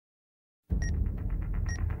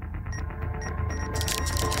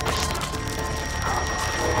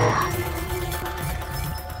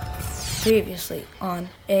Previously on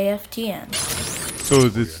AFTN.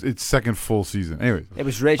 So it's second full season. Anyways, it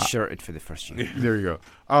was redshirted for the first year. There you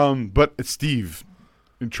go. But Steve,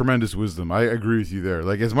 tremendous wisdom. I agree with you there.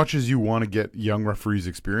 Like, as much as you want to get young referees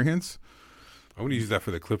experience, I want to use that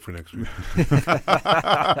for the clip for next week.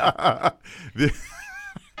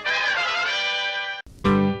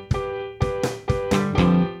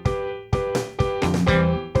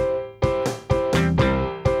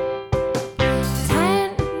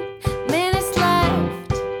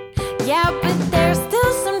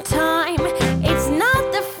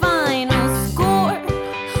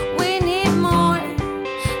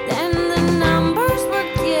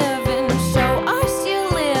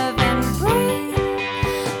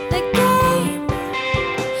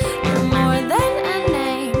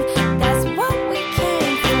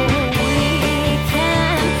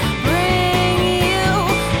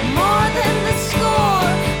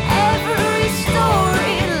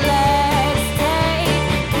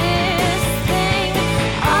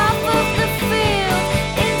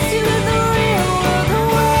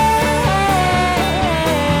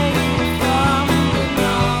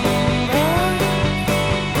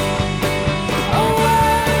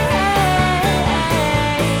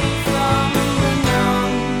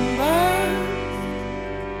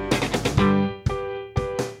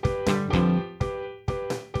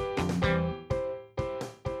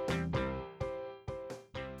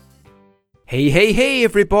 Hey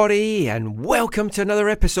everybody, and welcome to another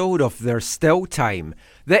episode of There's Still Time,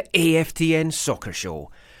 the AFTN Soccer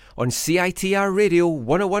Show, on CITR Radio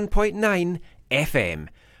 101.9 FM,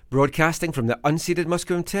 broadcasting from the unceded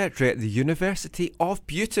Musqueam Territory at the University of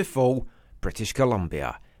beautiful British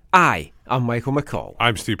Columbia. I am Michael McCall.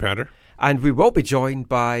 I'm Steve Pander. And we will be joined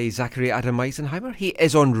by Zachary Adam Eisenheimer. He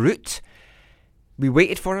is en route. We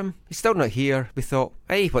waited for him. He's still not here. We thought,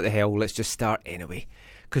 hey, what the hell, let's just start anyway.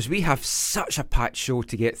 Because we have such a packed show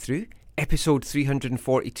to get through. Episode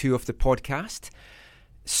 342 of the podcast.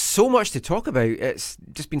 So much to talk about. It's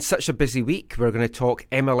just been such a busy week. We're going to talk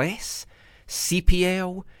MLS,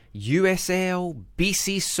 CPL, USL,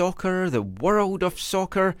 BC Soccer, the world of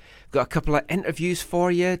soccer. Got a couple of interviews for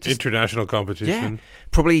you. International competition. Yeah,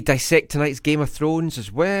 probably dissect tonight's Game of Thrones as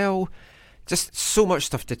well. Just so much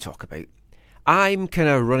stuff to talk about. I'm kind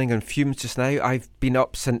of running on fumes just now. I've been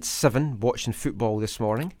up since 7 watching football this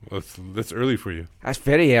morning. Well, that's early for you. That's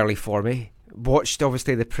very early for me. Watched,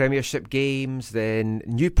 obviously, the Premiership games, then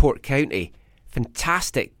Newport County.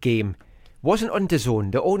 Fantastic game. Wasn't on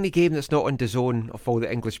DAZN. The only game that's not on DAZN of all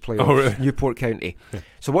the English playoffs. Oh, really? Newport County.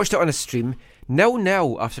 So watched it on a stream.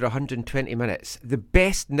 0-0 after 120 minutes. The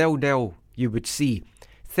best 0-0 you would see.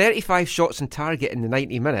 35 shots on target in the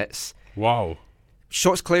 90 minutes. Wow.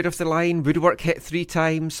 Shots cleared off the line, woodwork hit 3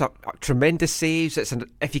 times, tremendous saves.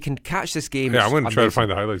 If you can catch this game, I'm going to try to amazing. find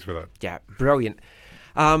the highlights for that. Yeah, brilliant.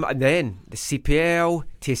 And then the CPL,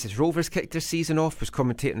 Tastes Rovers kicked their season off, was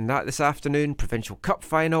commentating that this afternoon, Provincial Cup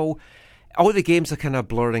final. All the games are kind of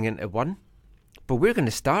blurring into one. But we're going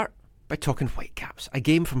to start by talking Whitecaps, a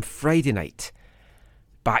game from Friday night.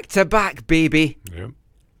 Back to back, baby. Yeah.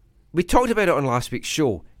 We talked about it on last week's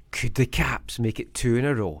show. Could the Caps make it 2 in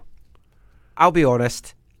a row? I'll be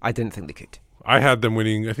honest, I didn't think they could. I had them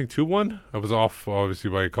winning, I think, 2-1. I was off,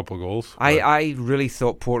 obviously, by a couple of goals. I really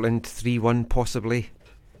thought Portland 3-1 possibly.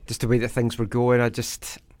 Just the way that things were going.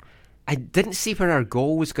 I didn't see where our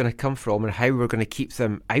goal was going to come from and how we were going to keep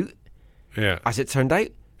them out. Yeah. As it turned out,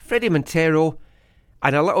 Freddie Montero,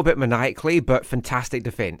 and a little bit maniacally, but fantastic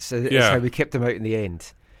defence. It's how we kept them out in the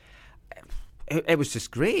end. It was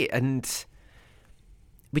just great. And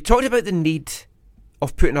we talked about the need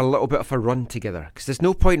of putting a little bit of a run together, because there's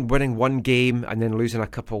no point in winning one game and then losing a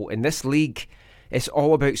couple. In this league, it's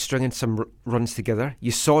all about stringing some runs together. You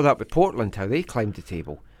saw that with Portland, how they climbed the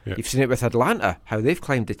table. Yeah. You've seen it with Atlanta, how they've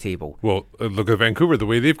climbed the table. Well, look at Vancouver, the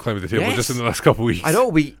way they've climbed the table just in the last couple of weeks. I know,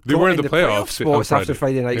 they were in the playoffs spots after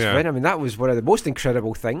Friday night's win. I mean, that was one of the most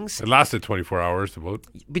incredible things. It lasted 24 hours about.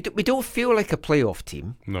 We don't feel like a playoff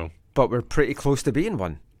team. No. But we're pretty close to being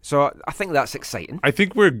one. So I think that's exciting. I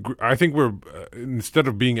think we're instead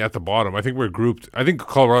of being at the bottom, I think we're grouped. I think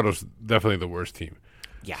Colorado's definitely the worst team.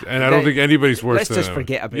 Yeah, and I don't think anybody's worse. Let's than just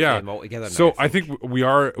forget about them altogether. So now, I think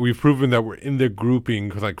we've proven that we're in the grouping,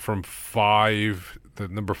 like from 5, the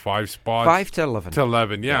number 5 spot, 5 to 11 to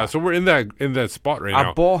 11. Yeah, so we're in that spot right now.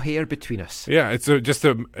 A ball hair between us. Yeah, it's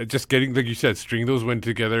just getting, like you said, string those wins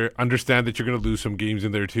together. Understand that you're going to lose some games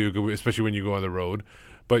in there too, especially when you go on the road.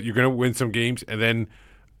 But you're going to win some games, and then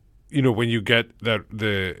when you get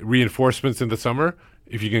the reinforcements in the summer,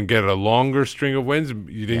 if you can get a longer string of wins, then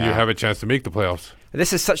you have a chance to make the playoffs.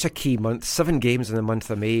 This is such a key month. 7 games in the month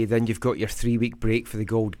of May. Then you've got your 3-week break for the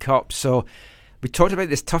Gold Cup. So we talked about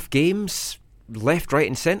these tough games left, right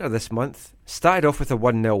and centre this month. Started off with a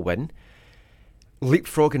 1-0 win.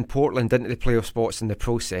 Leapfrogging Portland into the playoff spots in the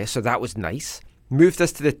process, so that was nice. Moved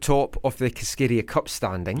us to the top of the Cascadia Cup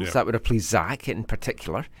standings. Yeah. That would have pleased Zach in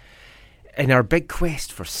particular. In our big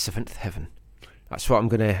quest for 7th heaven. That's what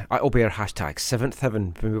that'll be our hashtag, 7th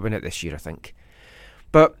heaven, when we win it this year, I think.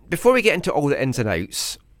 But before we get into all the ins and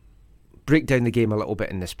outs, break down the game a little bit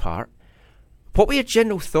in this part. What were your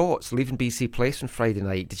general thoughts leaving BC Place on Friday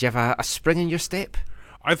night? Did you have a spring in your step?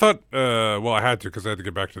 I thought, I had to because I had to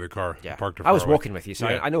get back to the car. Yeah, Parked it I was far away. walking with you, so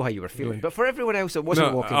I know how you were feeling. But for everyone else that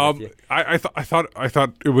wasn't walking with you, I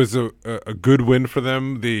thought it was a good win for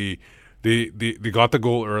them. They got the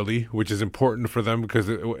goal early, which is important for them because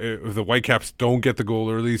if the Whitecaps don't get the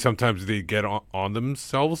goal early, sometimes they get on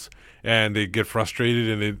themselves and they get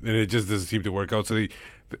frustrated, and it just doesn't seem to work out. So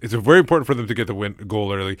it's very important for them to get the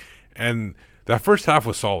goal early, and that first half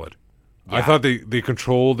was solid. Yeah. I thought they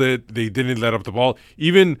controlled it. They didn't let up the ball.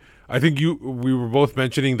 Even I think we were both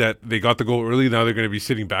mentioning that they got the goal early. Now they're going to be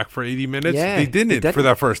sitting back for 80 minutes. Yeah, they didn't for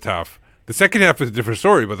that first half. The second half is a different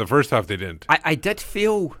story, but the first half they didn't. I did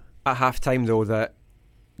feel at half-time, though, that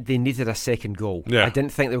they needed a second goal. Yeah. I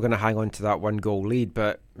didn't think they were going to hang on to that 1-goal lead,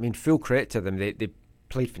 but, I mean, full credit to them. They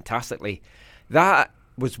played fantastically. That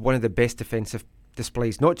was one of the best defensive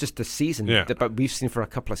displays, not just this season, but we've seen for a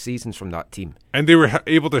couple of seasons from that team. And they were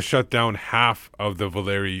able to shut down half of the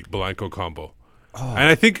Valeri Blanco combo. Oh. And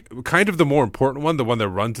I think kind of the more important one, the one that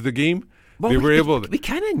runs the game, well, they were able to... We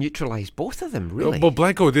kind of neutralised both of them, really. Well,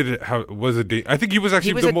 Blanco was a danger. I think he was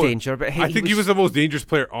actually danger, but hey, I think he was the most dangerous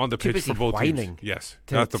player on the pitch for both whining teams. Yes.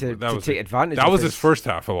 To take advantage of that was his first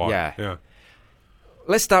half a lot. Yeah.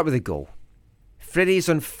 Let's start with the goal. Freddie's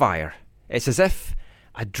on fire. It's as if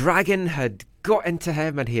a dragon had got into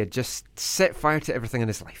him and he had just set fire to everything in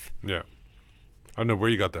his life. Yeah. I don't know where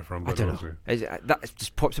you got that from. But I don't know. That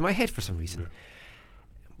just popped in my head for some reason. Yeah.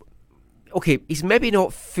 Okay, he's maybe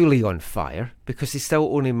not fully on fire because he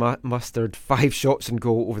still only mustered 5 shots and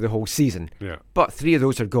goal over the whole season. Yeah. But 3 of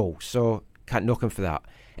those are goals, so can't knock him for that.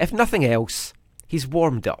 If nothing else, he's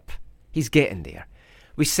warmed up. He's getting there.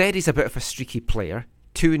 We said he's a bit of a streaky player.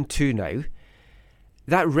 2-2 now.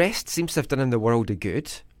 That rest seems to have done him the world of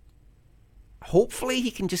good. Hopefully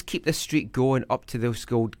he can just keep this streak going up to this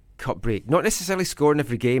Gold Cup break. Not necessarily scoring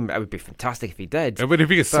every game. It would be fantastic if he did. But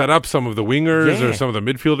if he could set up some of the wingers or some of the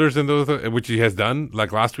midfielders in those, which he has done,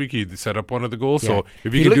 like last week, he set up one of the goals. Yeah. So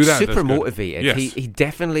if he can do that, super that's motivated. Yes. He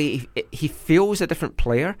definitely he feels a different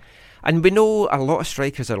player, and we know a lot of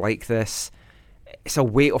strikers are like this. It's a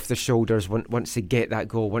weight off their shoulders once they get that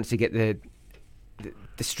goal, once they get the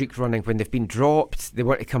streak running. When they've been dropped, they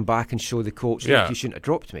want to come back and show the coach, look, you shouldn't have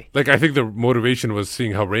dropped me. Like, I think the motivation was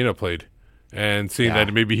seeing how Reyna played and seeing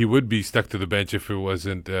that maybe he would be stuck to the bench if it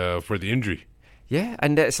wasn't for the injury. Yeah,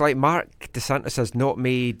 and it's like Mark DeSantis has not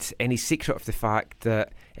made any secret of the fact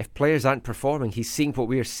that if players aren't performing, he's seeing what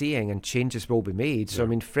we're seeing and changes will be made. So, I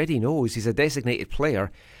mean, Freddie knows he's a designated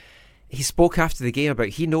player. He spoke after the game about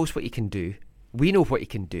he knows what he can do. We know what he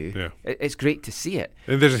can do. Yeah. It's great to see it.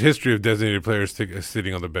 And there's a history of designated players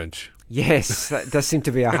sitting on the bench. Yes, that does seem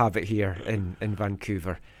to be a habit here in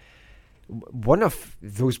Vancouver. One of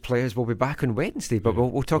those players will be back on Wednesday, but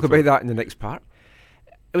we'll talk about that in the next part.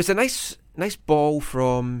 It was a nice ball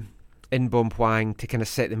from Inbom Hwang to kind of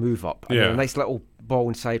set the move up. And a nice little ball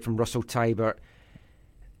inside from Russell Tybert.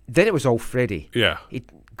 Then it was all Freddie. Yeah.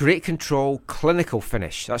 Great control, clinical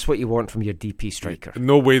finish. That's what you want from your DP striker.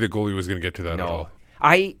 No way the goalie was going to get to that at all.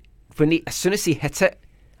 As soon as he hit it,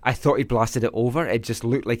 I thought he blasted it over. It just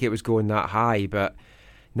looked like it was going that high, but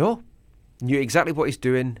no. Knew exactly what he's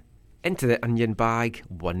doing. Into the onion bag,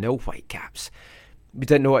 1-0 Whitecaps. We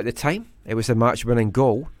didn't know at the time. It was a match-winning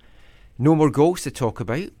goal. No more goals to talk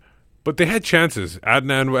about. But they had chances.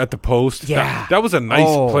 Adnan at the post. Yeah. That was a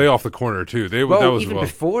nice play off the corner, too.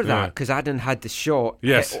 Before that, because Adnan had the shot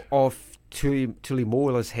off Tuli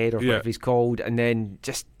Mola's head, or whatever he's called, and then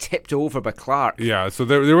just tipped over by Clark. Yeah, so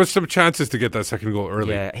there was some chances to get that second goal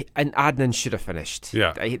early. Yeah, and Adnan should have finished.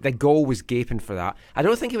 Yeah. The goal was gaping for that. I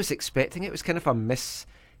don't think he was expecting it. It was kind of a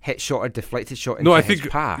hit shot or deflected shot into his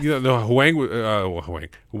path.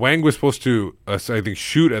 Wang was supposed to, I think,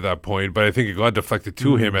 shoot at that point, but I think it got deflected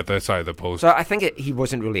to him at the side of the post. So I think he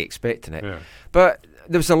wasn't really expecting it. Yeah. But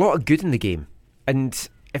there was a lot of good in the game. And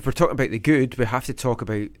if we're talking about the good, we have to talk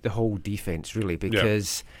about the whole defence, really,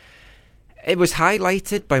 because it was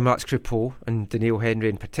highlighted by Max Crepeau and Daniel Henry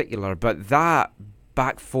in particular, but that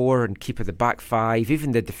back four and keeper the back five,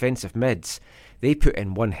 even the defensive mids, they put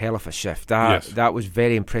in one hell of a shift. That was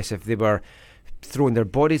very impressive. They were throwing their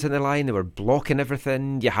bodies on the line. They were blocking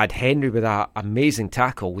everything. You had Henry with that amazing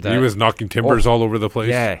tackle. He was knocking timbers all over the place.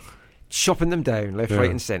 Yeah, chopping them down left, right,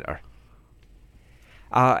 and centre.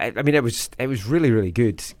 I mean, it was really, really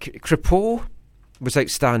good. Crépeau was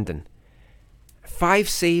outstanding. 5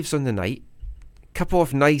 saves on the night. Couple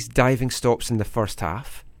of nice diving stops in the first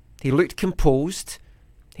half. He looked composed.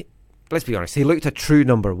 Let's be honest, he looked a true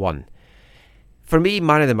number 1. For me,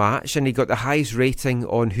 man of the match, and he got the highest rating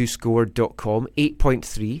on WhoScored.com,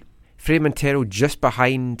 8.3. Frey Montero just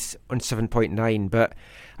behind on 7.9. But,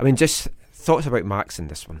 I mean, just thoughts about Max in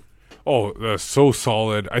this one. Oh, so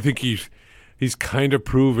solid. I think he's kind of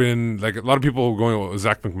proven, like a lot of people going,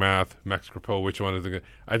 Zach McMath, Max Crépeau, which one is it?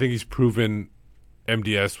 I think he's proven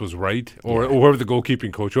MDS was right, or whoever the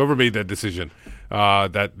goalkeeping coach, whoever made that decision,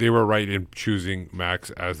 that they were right in choosing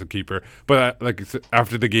Max as the keeper. But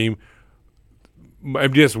after the game,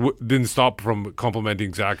 MDS didn't stop from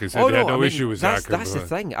complimenting Zach. They said they had no issue with Zach. That's the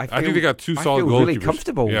thing. I think they got 2 solid goalkeepers. I feel really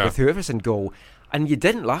comfortable with whoever's in goal. And you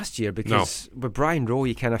didn't last year because with Brian Rowe,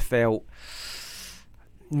 you kind of felt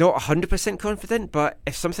not 100% confident, but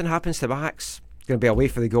if something happens to Max, going to be away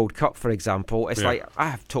for the Gold Cup, for example, it's like, I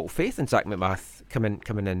have total faith in Zach McMath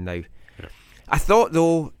coming in now. Yeah. I thought,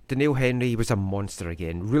 though, Daniil Henry was a monster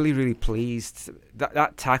again. Really, really pleased.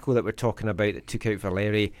 That tackle that we're talking about that took out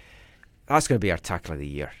Valeri, that's going to be our tackle of the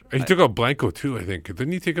year. He took out Blanco, too, I think.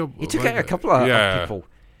 Didn't he take out... He took out a couple of people.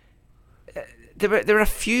 There were a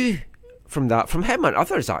few from him and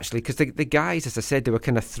others, actually, because the guys, as I said, they were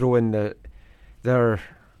kind of throwing their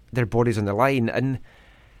bodies on the line, and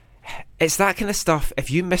it's that kind of stuff.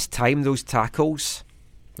 If you mistime those tackles,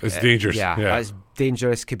 it's dangerous. That's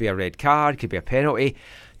dangerous. Could be a red card, could be a penalty.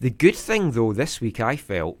 The good thing, though, this week I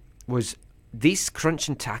felt was these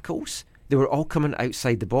crunching tackles, they were all coming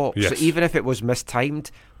outside the box. Yes. So even if it was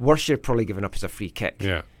mistimed, worse you're probably giving up as a free kick.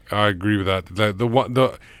 Yeah, I agree with that.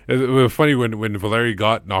 It was funny when Valeri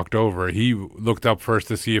got knocked over, he looked up first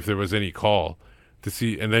to see if there was any call. To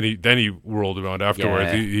see, and then he rolled around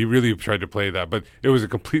afterwards. Yeah. He really tried to play that, but it was a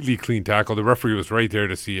completely clean tackle. The referee was right there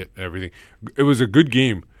to see it and everything. It was a good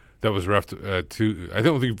game that was ref I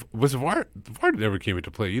don't think was VAR never came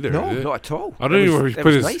into play either. No, not at all. I don't know if he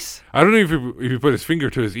put his I don't know if he put his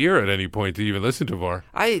finger to his ear at any point to even listen to VAR.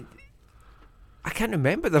 I can't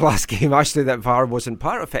remember the last game actually that VAR wasn't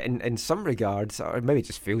part of it in some regards, or maybe it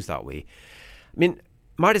just feels that way. I mean,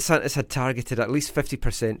 Mário Santos had targeted at least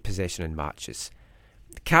 50% possession in matches.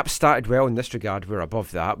 Caps started well in this regard. We're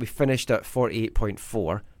above that. We finished at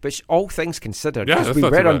 48.4, which all things considered, because we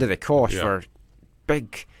were under the cosh for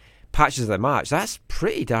big patches of the match. That's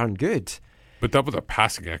pretty darn good. But that was a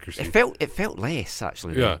passing accuracy. It felt less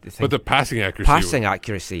actually. Yeah, but the passing accuracy. Passing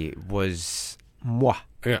accuracy was mwah.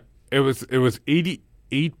 Yeah, it was 88%.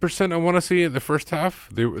 I want to say in the first half.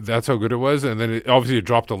 That's how good it was, and then it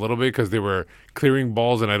dropped a little bit because they were clearing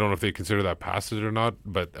balls, and I don't know if they consider that passes or not.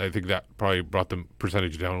 But I think that probably brought the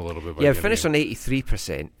percentage down a little bit. Yeah, finished on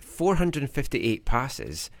 83%, 458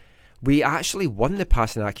 passes. We actually won the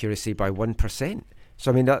passing accuracy by 1%.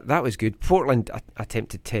 So I mean that was good. Portland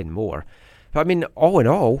attempted 10 more, but I mean all in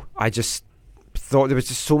all, I just thought there was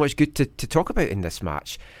just so much good to talk about in this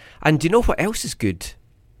match. And do you know what else is good?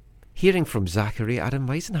 Hearing from Zachary Adam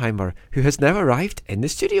Weisenheimer, who has now arrived in the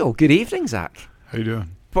studio. Good evening, Zach. How you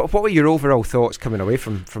doing? What were your overall thoughts coming away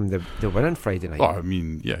from the win on Friday night? Well, I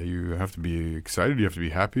mean, yeah, you have to be excited. You have to be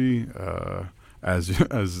happy, as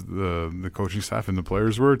the coaching staff and the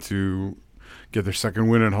players were, to get their second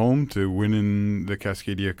win at home, to win in the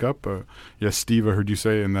Cascadia Cup. Yes, Steve, I heard you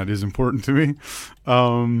say, and that is important to me.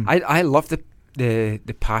 I love the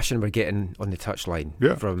passion we're getting on the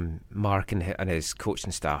touchline from Mark and his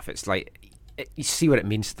coaching staff. It's like you see what it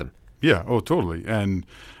means to them. Yeah, oh, totally. And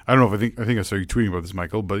I don't know if I think I saw you tweeting about this,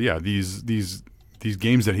 Michael. But yeah, these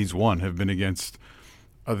games that he's won have been against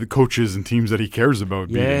the coaches and teams that he cares about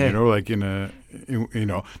beating. You know, like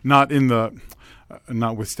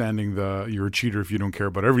notwithstanding you're a cheater if you don't care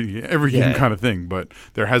about every game kind of thing. But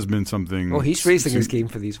there has been something. Oh, he's raising his game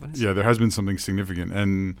for these ones. Yeah, there has been something significant,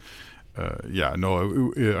 and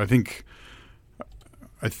I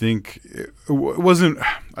think it wasn't.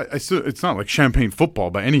 It's not like champagne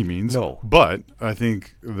football by any means. No, but I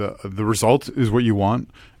think the result is what you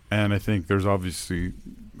want, and I think there's obviously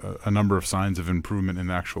a number of signs of improvement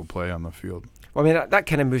in actual play on the field. Well, I mean that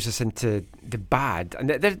kind of moves us into the bad, and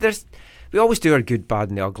we always do our good, bad,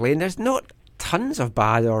 and the ugly, and there's not tons of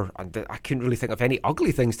bad, I couldn't really think of any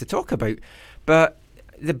ugly things to talk about, but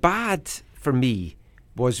the bad for me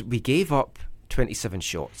was we gave up 27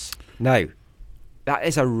 shots. Now, that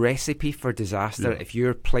is a recipe for disaster if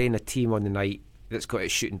you're playing a team on the night that's got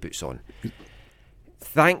its shooting boots on.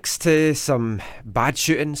 Thanks to some bad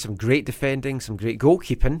shooting, some great defending, some great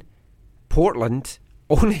goalkeeping, Portland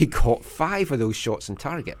only got 5 of those shots on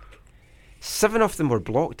target. 7 of them were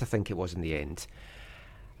blocked, I think it was in the end.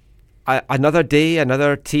 Another day,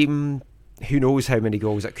 another team, who knows how many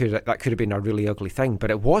goals. That could have been a really ugly thing, but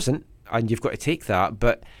it wasn't, and you've got to take that.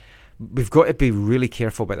 But we've got to be really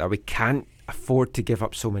careful about that. We can't afford to give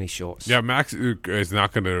up so many shots. Yeah, Max is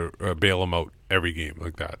not going to bail him out every game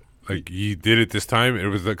like that. Like, he did it this time. It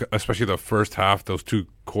was especially the first half, those 2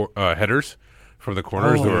 headers from the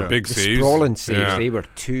corners. They were big the saves. Sprawling saves. Yeah. They were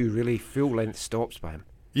 2 really full-length stops by him.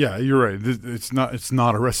 Yeah, you're right. It's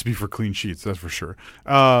not a recipe for clean sheets, that's for sure.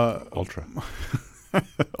 Ultra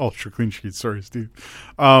clean sheets. Sorry, Steve.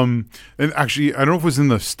 And actually, I don't know if it was in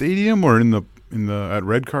the stadium or in the at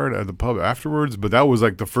Red Card at the pub afterwards, but that was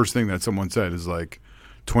like the first thing that someone said is like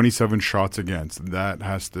 27 shots against. That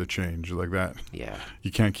has to change like that. Yeah,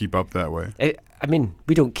 you can't keep up that way. I mean,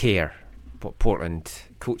 we don't care what Portland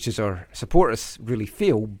coaches or supporters really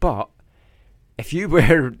feel, but if you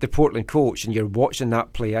were the Portland coach and you're watching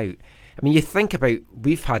that play out, I mean, you think about,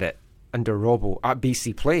 we've had it under Robbo at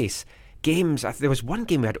BC Place. Games, there was one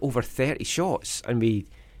game we had over 30 shots and we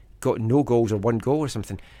got no goals or 1 goal or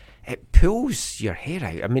something. It pulls your hair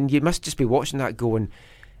out. I mean, you must just be watching that going,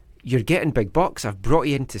 you're getting big bucks. I've brought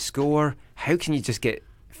you in to score. How can you just get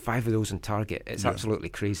 5 of those on target? It's absolutely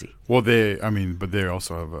crazy. Well, they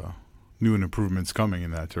also have new improvements coming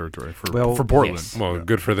in that territory for Portland. Yes. Well,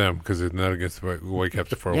 good for them, because they're not against the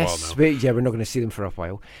Whitecaps for a while now. We're not going to see them for a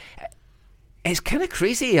while. It's kind of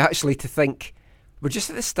crazy, actually, to think we're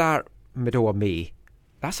just at the start, middle of May.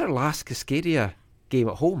 That's our last Cascadia game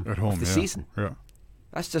at home of the season. Yeah.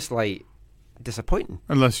 That's just like disappointing.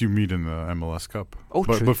 Unless you meet in the MLS Cup. Oh,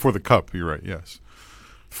 true. But for the Cup, you're right, yes.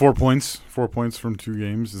 4 points from 2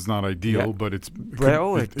 games is not ideal, but it's top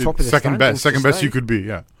of the second best standings you could be,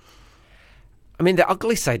 yeah. I mean, the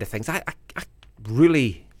ugly side of things, I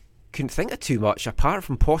really couldn't think of too much apart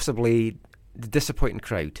from possibly the disappointing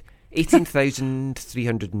crowd.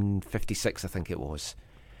 18,356, I think it was.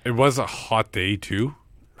 It was a hot day too.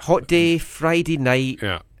 Hot day, Friday night.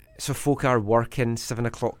 Yeah. So folk are working, 7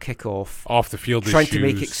 o'clock kick-off. Off the field trying issues. to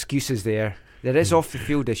make excuses there. There is off the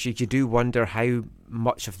field issues. You do wonder how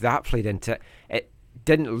much of that played into it. It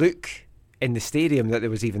didn't look in the stadium that there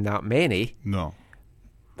was even that many. No.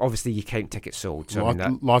 Obviously, you count tickets sold. So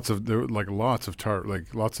lots of the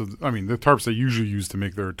tarps they usually use to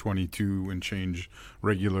make their 22 and change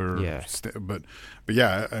regular. Yeah. But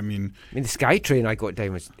yeah, I mean, the SkyTrain I got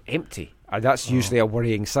down was empty. That's usually a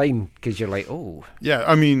worrying sign because you're like, oh. Yeah,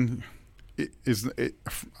 I mean,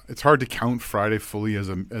 it's hard to count Friday fully as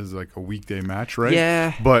like a weekday match, right?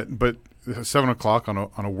 Yeah. But 7 o'clock on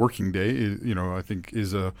a working day is, I think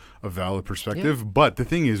is a valid perspective. Yeah. But the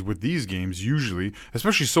thing is, with these games, usually,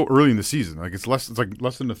 especially so early in the season, like it's less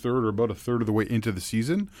than a third or about a third of the way into the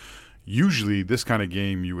season. Usually, this kind of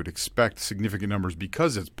game you would expect significant numbers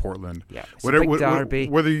because it's Portland. Yeah, it's a big derby.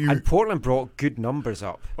 And Portland brought good numbers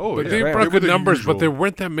up. Oh, but they brought good numbers, but there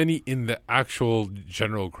weren't that many in the actual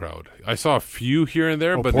general crowd. I saw a few here and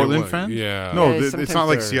there, but Portland fans. Yeah, no, it's not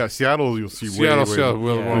like Seattle. You'll see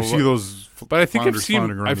Seattle. You see those. But I think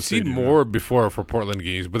I've seen more before for Portland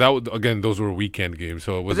games. But those were weekend games,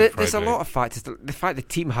 so it wasn't. There's a lot of factors. The fact the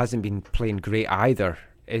team hasn't been playing great either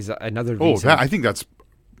is another reason. I think that's.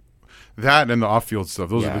 That and the off-field stuff;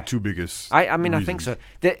 those are the 2 biggest. I reasons. think so.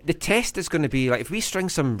 The test is going to be like if we string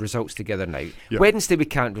some results together now. Yeah. Wednesday we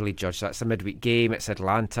can't really judge. That's a midweek game. It's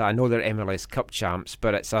Atlanta. I know they're MLS Cup champs,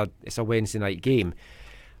 but it's a Wednesday night game.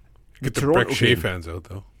 Get the Breck Shea fans out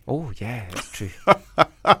though. Oh yeah, that's true.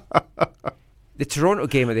 The Toronto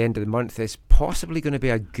game at the end of the month is possibly going to be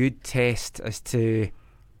a good test as to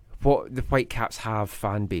what the Whitecaps have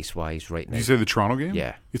fan base wise right now. Did you say the Toronto game?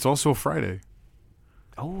 Yeah, it's also a Friday.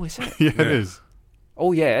 Oh, is it? Yeah, it is.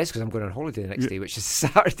 Oh, yeah, it is because I'm going on holiday the next day, which is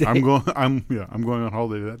Saturday. I'm going on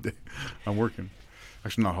holiday that day. I'm working.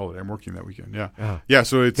 Actually, not holiday. I'm working that weekend. Yeah, yeah.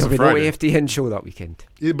 So it's There'll a be Friday. No AFTN show that weekend.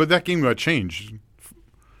 Yeah, but that game got changed.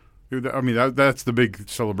 I mean, that's the big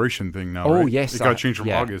celebration thing now. Oh, right? yes, it got changed from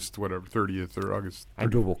August, 30th or August. 30th.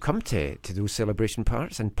 And we'll come to those celebration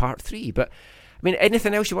parts in part 3. But I mean,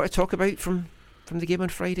 anything else you want to talk about from the game on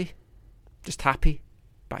Friday? Just happy,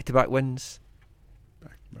 back-to-back wins.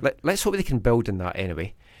 Let's hope they can build on that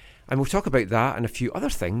anyway. And we'll talk about that and a few other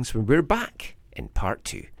things when we're back in part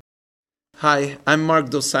 2. Hi, I'm Mark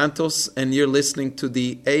Dos Santos, and you're listening to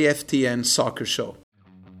the AFTN Soccer Show.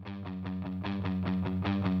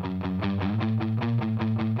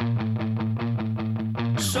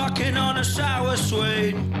 Sucking on a sour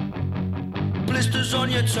sweet, blisters on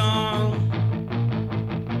your tongue.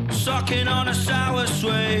 sucking on a sour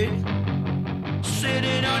sweet,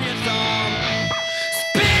 sitting on your thumb.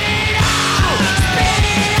 Spit it out, spit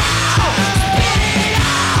it out, spit it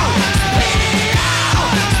out, spit it out,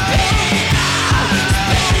 spit it out,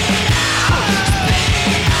 spit it out, spit it out,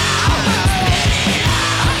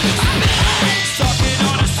 spit it out. Sucking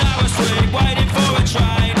on a sour sweet, waiting for a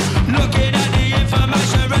train, looking at the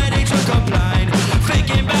information ready to complain,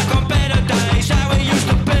 thinking back on better days, how it used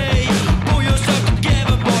to be. Pull yourself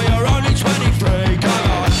together, boy, you're only 23.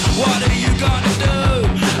 Come on, what are you gonna do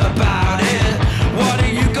about it? What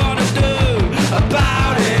are you gonna do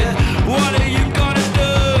about it? What are you gonna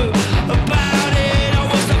do about it? Oh,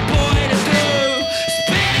 what's the point to do?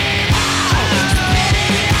 Spit it out,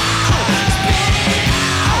 spit it out, spit it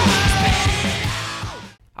out, spit it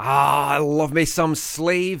out. I love me some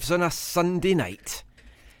Slaves on a Sunday night.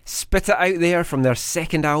 Spit it out there from their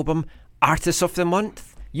second album, Artists of the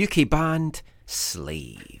Month, UK band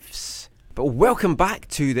Slaves. But welcome back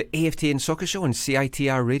to the AFTN Soccer Show on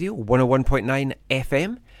CITR Radio 101.9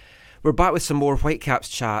 FM. We're back with some more Whitecaps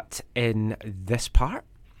chat in this part.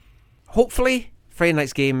 Hopefully, Friday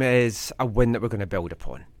night's game is a win that we're going to build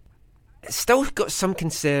upon. Still got some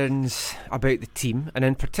concerns about the team, and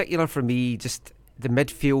in particular for me, just the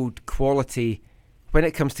midfield quality when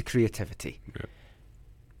it comes to creativity. Yeah.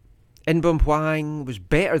 Inbom Hwang was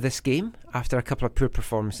better this game after a couple of poor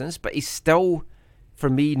performances, but he's still, for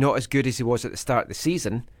me, not as good as he was at the start of the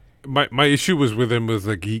season. My issue was with him was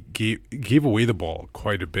like he gave away the ball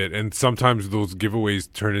quite a bit, and sometimes those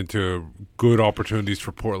giveaways turn into good opportunities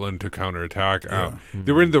for Portland to counterattack.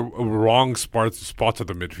 They were in the wrong spots of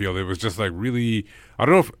the midfield. It was just like really, I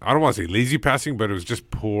don't want to say lazy passing, but it was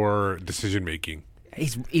just poor decision making.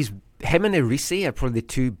 He's him and Arise are probably the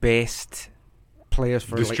two best players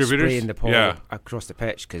for like spraying the ball across the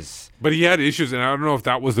pitch. But he had issues, and I don't know if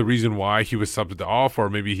that was the reason why he was subbed off, or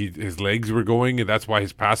maybe his legs were going, and that's why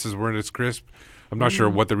his passes weren't as crisp. I'm not sure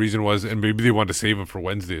what the reason was, and maybe they wanted to save him for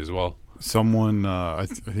Wednesday as well. Someone, I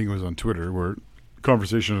think it was on Twitter, where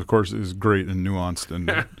conversation, of course, is great and nuanced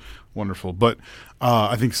and wonderful. But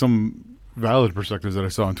I think some valid perspectives that I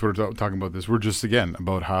saw on Twitter talking about this were just, again,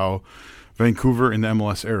 about how Vancouver in the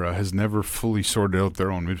MLS era has never fully sorted out their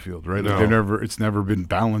own midfield, right? Like it's never been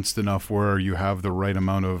balanced enough where you have the right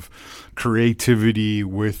amount of creativity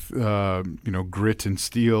with grit and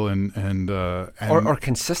steel and or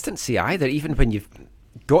consistency either. Even when you've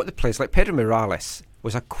got the players like Pedro Morales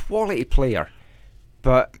was a quality player,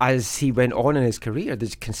 but as he went on in his career, the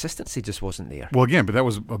consistency just wasn't there. Well, again, but that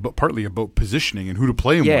was partly about positioning and who to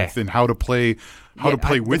play him with and how to play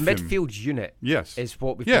with the him. Midfield unit is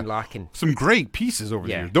what we've been lacking. Some great pieces over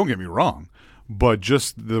the years, don't get me wrong, but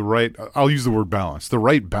just the right, I'll use the word balance, the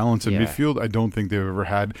right balance in midfield I don't think they've ever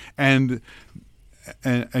had. And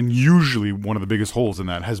usually one of the biggest holes in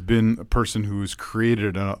that has been a person who's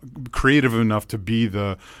creative enough to be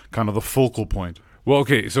the kind of the focal point. Well,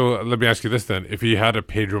 okay, so let me ask you this then. If he had a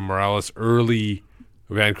Pedro Morales early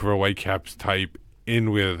Vancouver Whitecaps type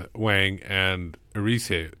in with Wang and Arise,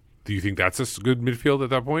 do you think that's a good midfield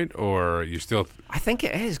at that point? Or you still... I think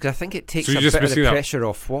it is, because I think it takes a bit of the pressure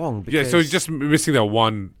off Wang. Yeah, so you're just missing that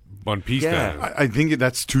one piece then. I think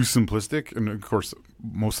that's too simplistic, and of course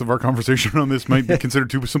most of our conversation on this might be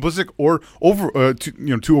considered too simplistic or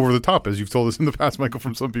too over the top, as you've told us in the past, Michael,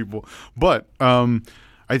 from some people. But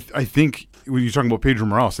I think when you're talking about Pedro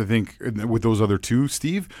Morales, I think with those other two,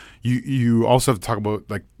 Steve, you also have to talk about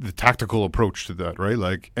like the tactical approach to that, right?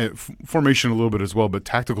 Like formation a little bit as well, but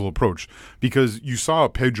tactical approach, because you saw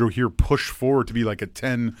Pedro here push forward to be like a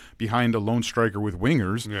 10 behind a lone striker with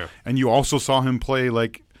wingers, and you also saw him play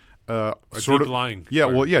like sort of lying.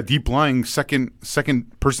 Deep lying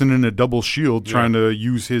second person in a double shield, trying to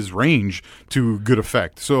use his range to good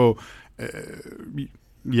effect. So.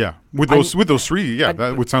 With those three,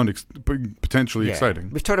 that would sound potentially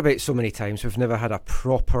exciting. We've talked about so many times, we've never had a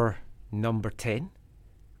proper number 10.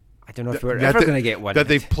 I don't know if we're ever going to get one. That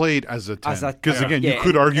they've played as a 10. Because again, you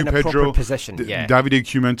could argue Pedro, Davide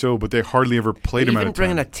Cumento, but they hardly ever played him at a 10. Even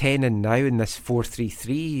bringing a 10 in now in this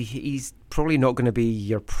 4-3-3, he's probably not going to be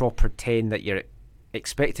your proper 10 that you're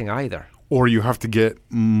expecting either. Or you have to get,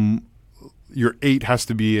 your 8 has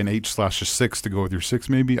to be an 8/6 to go with your 6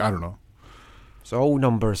 maybe? I don't know. So all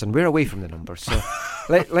numbers, and we're away from the numbers. So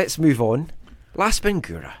let's move on. Las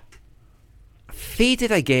Bangura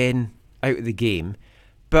faded again out of the game,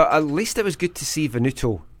 but at least it was good to see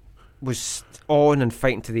Venuto was on and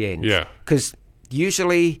fighting to the end. Yeah. Because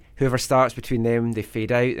usually whoever starts between them, they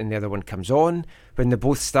fade out and the other one comes on. When they're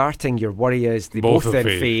both starting, your worry is they both then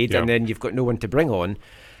fade and then you've got no one to bring on.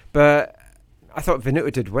 But I thought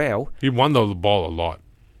Venuto did well. He won the ball a lot.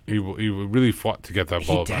 he really fought to get that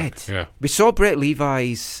ball back. did. Yeah. We saw Brett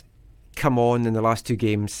Levi's come on in the last 2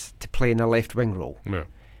 games to play in a left wing role. Yeah.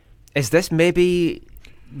 Is this maybe...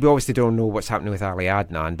 We obviously don't know what's happening with Ali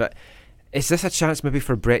Adnan, but is this a chance maybe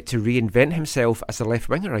for Brett to reinvent himself as a left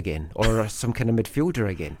winger again, or some kind of midfielder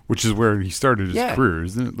again? Which is where he started his Yeah. career,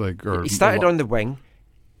 isn't it? Like, or He started on the wing,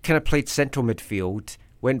 kind of played central midfield,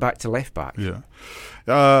 went back to left back. Yeah.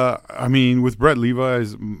 I mean, with Brett Levi,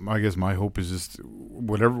 I guess my hope is just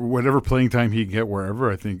whatever playing time he can get wherever,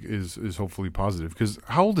 I think is hopefully positive. Because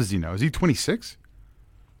how old is he now? Is he 26?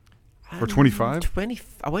 Or 25? 20,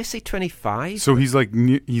 I want to say 25. So he's like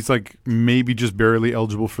maybe just barely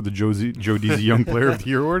eligible for the Joe Deasy Young Player of the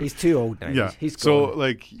Year award. He's too old now. Yeah. He's so gone.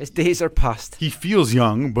 like His days are past. he feels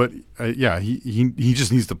young, but he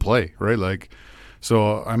just needs to play, right? Like,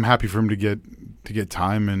 so I'm happy for him to get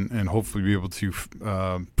time and hopefully be able to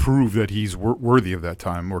prove that he's worthy of that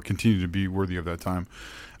time, or continue to be worthy of that time.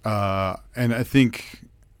 And I think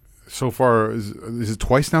so far is it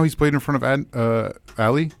twice now he's played in front of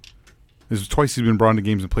Ali. This is twice he's been brought into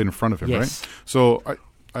games and played in front of him, Yes. right? So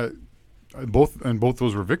I both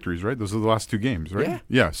those were victories, right? Those are the last 2 games, right? Yeah.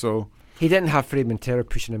 Yeah. So He didn't have Fred Montero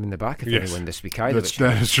pushing him in the back of Yes. anyone this week either.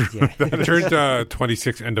 that is true. Yeah. He turned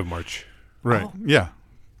 26 end of March. Right. Oh. Yeah.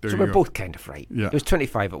 There So you we're go. both kind of right. Yeah. It was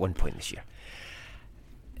 25 at one point this year.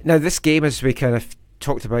 Now, this game, as we kind of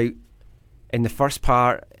talked about in the first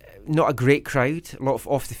part, not a great crowd, a lot of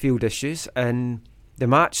off-the-field issues, and the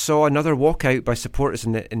match saw another walkout by supporters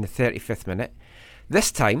in the 35th minute.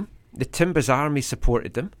 This time, the Timbers Army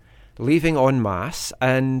supported them, leaving en masse,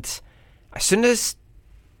 and as soon as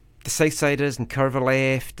the Southsiders and Curva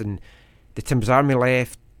left and the Timbers Army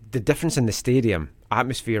left, the difference in the stadium,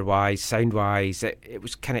 atmosphere-wise, sound-wise, it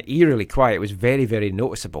was kind of eerily quiet. It was very, very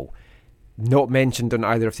noticeable. Not mentioned on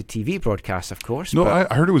either of the TV broadcasts, of course. No,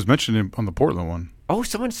 but I heard it was mentioned on the Portland one. oh,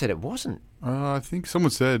 someone said it wasn't. I think someone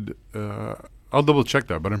said. I'll double check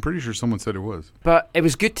that, but I'm pretty sure someone said it was. But it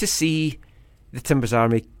was good to see the Timbers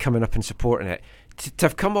Army coming up and supporting it. To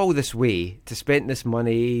have come all this way, to spend this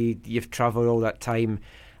money, you've travelled all that time,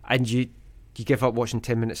 and you give up watching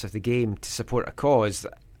 10 minutes of the game to support a cause.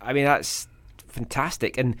 I mean, that's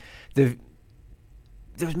fantastic. And there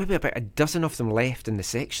was maybe about a dozen of them left in the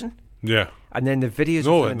section. Yeah. And then the videos.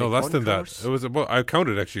 No, of them in the less than that. concourse. It was about. I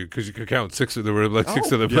counted actually because you could count 6. There were like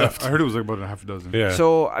 6 Oh. of them Yeah, left. I heard it was like about a half a dozen. Yeah.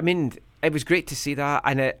 So, I mean, it was great to see that.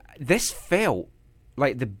 And this felt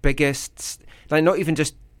like the biggest, like not even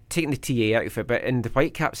just taking the TA out of it, but in the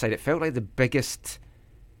Whitecap side, it felt like the biggest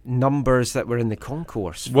numbers that were in the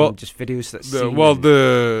concourse from Well, just videos that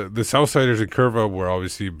the Southsiders and Curva were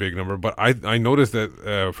obviously a big number, but I noticed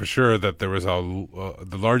that for sure that there was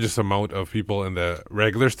the largest amount of people in the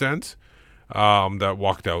regular stands that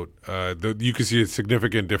walked out. You could see a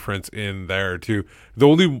significant difference in there too. The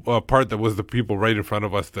only part that was the people right in front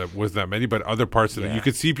of us that was that many, but other parts of it, you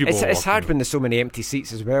could see people. It's walking hard out. when there's so many empty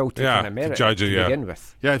seats as well to kind of merit judge it it, to yeah. begin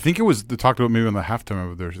with. Yeah, I think it was talked about maybe on the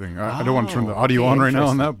halftime of their thing. I don't want to turn the audio okay, on right now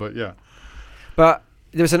on interesting. that, but yeah. But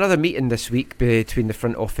there was another meeting this week between the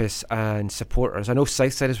front office and supporters. I know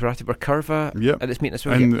Southsiders were at it. Were Curva Yep. at this meeting as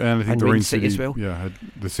well? And, Yeah. and I think And the Rain Rain City City as well. Yeah, had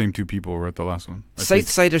the same 2 people were at the last one. I think.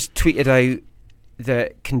 Southsiders tweeted out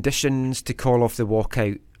that conditions to call off the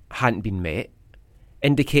walkout hadn't been met,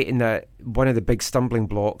 indicating that one of the big stumbling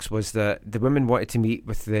blocks was that the women wanted to meet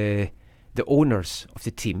with the owners of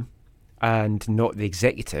the team and not the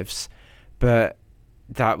executives, but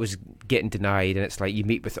that was getting denied, and it's like, you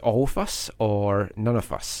meet with all of us or none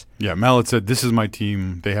of us. Yeah, Mallet said, "This is my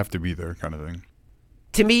team. They have to be there," kind of thing.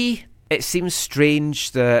 To me, it seems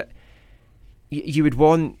strange that you would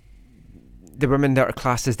want the women that are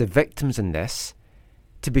classed as the victims in this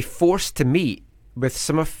to be forced to meet with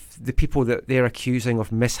some of the people that they're accusing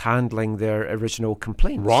of mishandling their original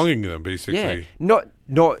complaints. wronging them basically. Yeah,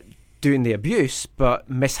 not doing the abuse, but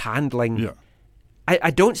mishandling. Yeah. I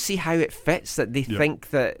don't see how it fits that they Yeah.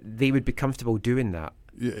 think that they would be comfortable doing that.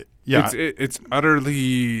 Yeah. It's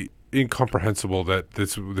utterly incomprehensible that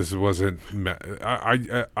this wasn't.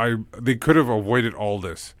 They could have avoided all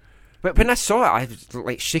this. But when I saw it, I was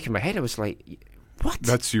like shaking my head. I was like, what?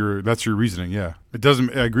 That's your reasoning. Yeah, it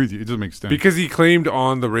doesn't. I agree with you. It doesn't make sense. Because he claimed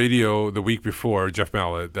on the radio the week before, Jeff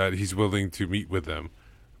Mallet, that he's willing to meet with them,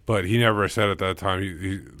 but he never said at that time.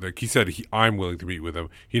 He said I'm willing to meet with them.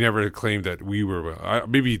 He never claimed that we were.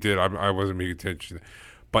 Maybe he did. I wasn't paying attention,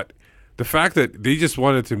 but the fact that they just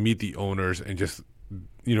wanted to meet the owners and just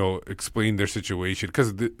explain their situation,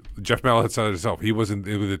 because Jeff Mallet had said it himself. He wasn't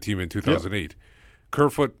with the team in 2008.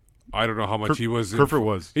 Kerfoot I don't know how much he was. Kerfoot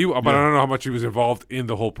was. But Yeah. I don't know how much he was involved in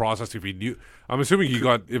the whole process. If he knew, I'm assuming he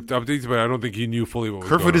got updates, but I don't think he knew fully what was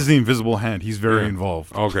going Kerfoot on. is the invisible hand. He's very Yeah.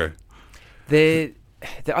 involved. Okay. The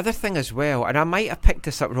other thing as well, and I might have picked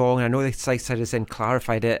this up wrong, and I know the side has then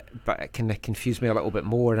clarified it, but it kind of confused me a little bit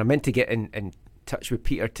more, and I meant to get in touch with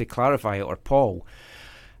Peter to clarify it, or Paul.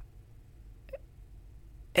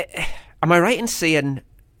 Am I right in saying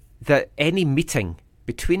that any meeting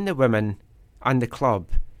between the women and the club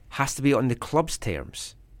has to be on the club's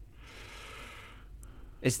terms?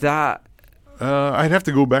 Is that... I'd have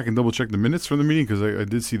to go back and double check the minutes from the meeting because I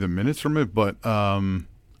did see the minutes from it, but I'm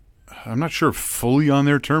not sure fully on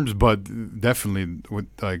their terms. But definitely, with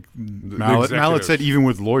like Mallet said, executives. even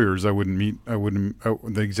with lawyers, I wouldn't meet.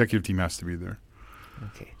 The executive team has to be there.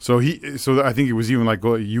 Okay. So I think it was even like,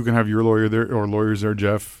 well, you can have your lawyer there or lawyers there,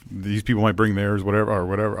 Jeff. These people might bring theirs, whatever,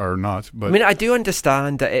 or not. But I mean, I do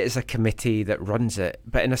understand that it is a committee that runs it,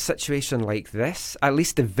 but in a situation like this, at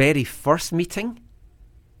least the very first meeting,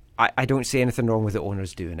 I don't see anything wrong with the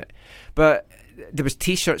owners doing it. But there was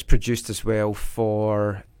T-shirts produced as well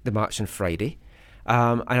for the match on Friday,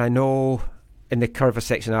 and I know in the Curva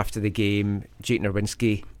section after the game, Jake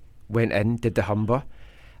Nerwinski went in, did the Humber,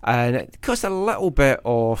 and it caused a little bit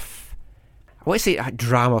of, I want to say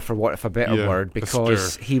drama for want of a better word,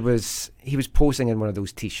 because he was posing in one of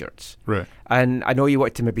those T-shirts, right. and I know you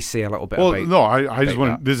wanted to maybe say a little bit Well, about. no, I just about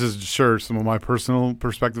want. This is sure some of my personal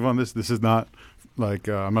perspective on this. This is not like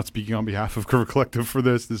I'm not speaking on behalf of Curva Collective for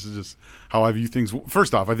this. This is just how I view things.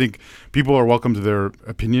 First off, I think people are welcome to their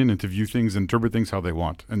opinion and to view things, interpret things how they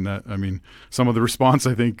want, and that, I mean, some of the response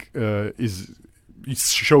I think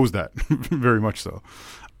shows that very much so.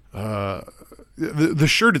 The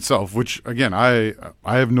shirt itself, which again I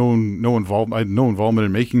have no involvement. I had no involvement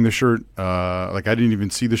in making the shirt. Like I didn't even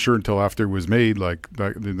see the shirt until after it was made. Like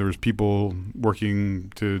there was people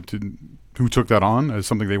working to who took that on as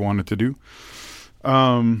something they wanted to do.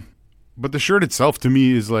 But the shirt itself to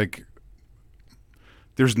me is like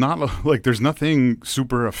there's nothing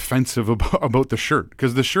super offensive about the shirt,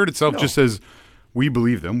 because the shirt itself just says "We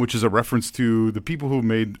believe them," which is a reference to the people who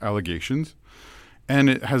made allegations. And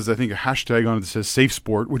it has, I think, a hashtag on it that says Safe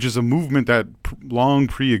Sport, which is a movement that long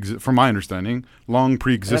pre-exists, from my understanding,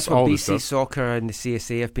 pre-exists That's what all BC this stuff. Soccer and the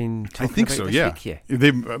CSA have been talking I think about so, this yeah. week,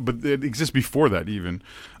 yeah. But it exists before that even.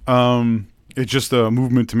 It's just a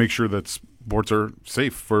movement to make sure that sports are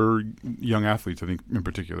safe for young athletes, I think, in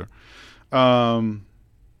particular.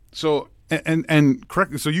 So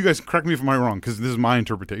correct. So you guys correct me if I'm wrong, because this is my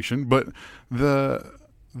interpretation. But the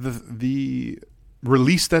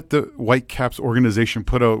release that the Whitecaps organization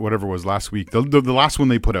put out, whatever it was last week, the last one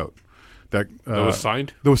they put out, that was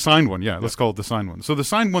signed? The signed one, yeah. Let's call it the signed one. So the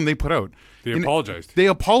signed one they put out. They apologized. They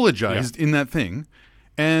apologized in that thing,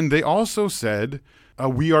 and they also said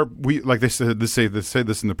we like they said this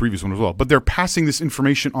in the previous one as well. But they're passing this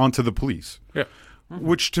information on to the police. Yeah.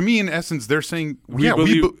 Which to me, in essence, they're saying, We yeah,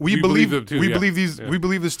 believe we believe them too, we yeah. believe these, Yeah. we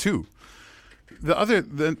believe this too. The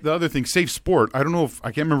other thing, Safe Sport. I don't know if I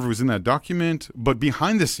can't remember if it was in that document, but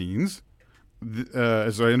behind the scenes,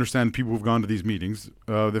 as I understand, people who've gone to these meetings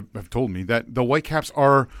that have told me that the Whitecaps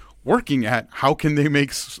are working at how can they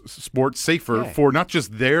make sports safer for not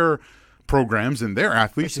just their programs and their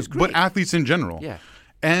athletes, but athletes in general. Yeah.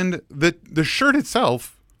 And the shirt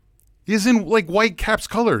itself is in like Whitecaps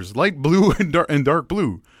colors, light blue and dark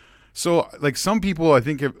blue. So like some people, I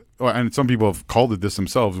think, and some people have called it this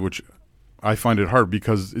themselves, which I find it hard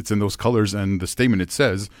because it's in those colors and the statement it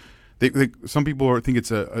says. Some people think it's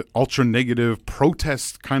a ultra negative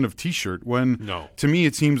protest kind of T-shirt. When to me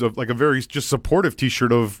it seems like a very just supportive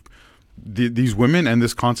T-shirt of these women and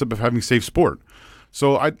this concept of having safe sport.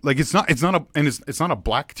 So it's not a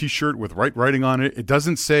black T-shirt with white writing on it. It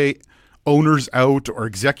doesn't say owners out or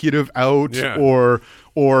executive out or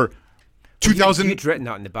 2000. You'd written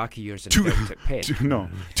that in the back of yours in a pen. No,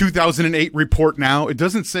 2008 report now. It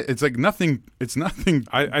doesn't say. It's like nothing. It's nothing.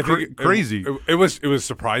 I think crazy. It was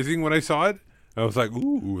surprising when I saw it. I was like,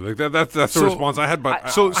 ooh, like that's the response I had.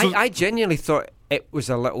 But I genuinely thought it was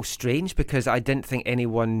a little strange because I didn't think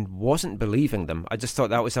anyone wasn't believing them. I just thought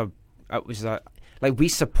that was a like we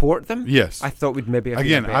support them. Yes, I thought we'd maybe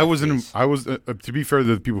again. I wasn't. I was to be fair to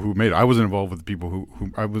the people who made it. I wasn't involved with the people who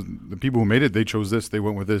the people who made it. They chose this. They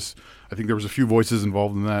went with this. I think there was a few voices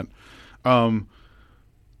involved in that.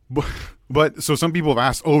 But so some people have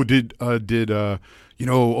asked,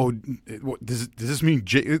 does this mean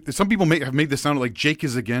Jake? Some people have made this sound like Jake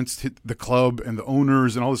is against the club and the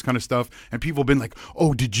owners and all this kind of stuff. And people have been like,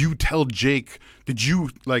 oh, did you tell Jake? Did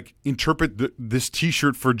you like interpret this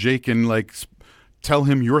T-shirt for Jake and like tell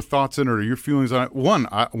him your thoughts on it or your feelings on it?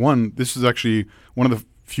 One, this is actually one of the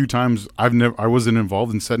few times I wasn't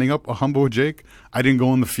involved in setting up a Humble with Jake. I didn't go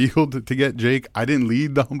on the field to get Jake. I didn't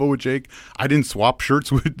lead the Humble with Jake. I didn't swap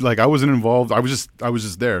shirts with, like, I wasn't involved. I was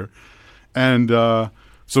just there. And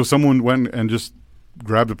so someone went and just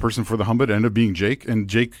grabbed the person for the Humba. It ended up being Jake. And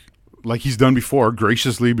Jake, like he's done before,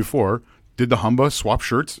 graciously before, did the Humba, swapped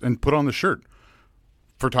shirts, and put on the shirt.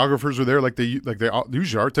 Photographers were there, like they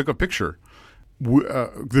usually are, took a picture.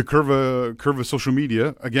 The Curva social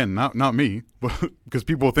media, again, not me, but because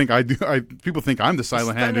people think people think I'm the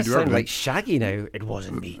silent hand to do everything. Like Shaggy now. It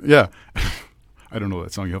wasn't me. Yeah. I don't know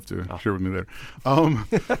that song. You have to share with me there.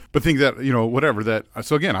 But think that, whatever that.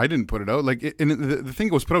 So again, I didn't put it out. Like, and the thing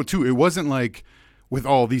that was put out too, it wasn't like with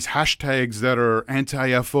all these hashtags that are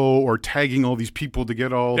anti-FO or tagging all these people to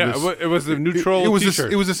get all this. Yeah, it was a neutral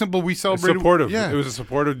t-shirt. It was a simple, we celebrated. Supportive. Yeah. It was a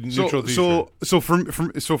supportive neutral t-shirt.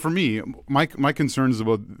 So for me, my concerns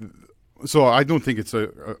about. So I don't think it's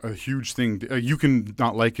a huge thing. You can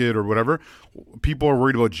not like it or whatever. People are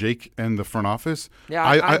worried about Jake and the front office. Yeah,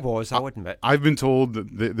 I would admit. I've been told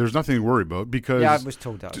that there's nothing to worry about because. Yeah, I was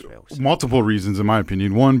told that as well. So. Multiple reasons, in my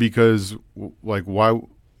opinion. One, because why?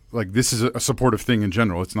 Like, this is a supportive thing in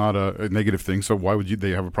general. It's not a negative thing. So why would they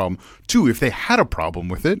have a problem? Two, if they had a problem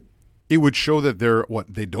with it, it would show that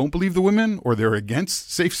they don't believe the women or they're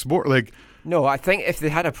against safe sport. Like, no, I think if they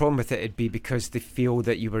had a problem with it, it'd be because they feel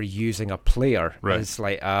that you were using a player as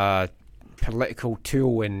like a political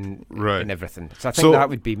tool and everything. So I think that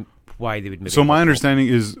would be why they would. So my understanding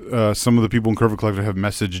is some of the people in Curva Collective have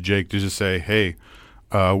messaged Jake to just say, hey,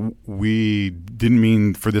 we didn't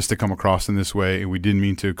mean for this to come across in this way. We didn't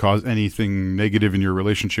mean to cause anything negative in your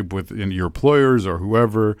relationship with your employers or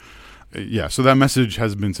whoever. Yeah, so that message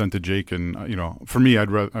has been sent to Jake, and for me,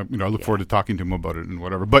 I'd rather, I look forward to talking to him about it and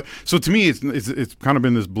whatever. But so to me, it's kind of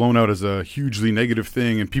been this blown out as a hugely negative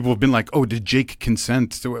thing, and people have been like, "Oh, did Jake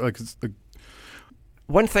consent?" So it's like,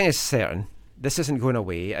 one thing is certain: this isn't going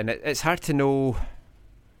away, and it's hard to know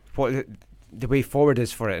what the way forward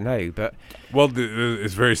is for it now. But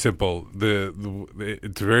it's very simple.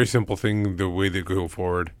 It's a very simple thing. The way they go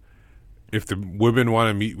forward, if the women want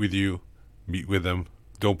to meet with you, meet with them.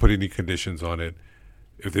 Don't put any conditions on it.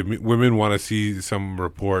 If the women want to see some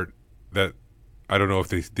report that, I don't know if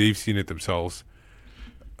they've seen it themselves,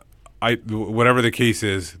 whatever the case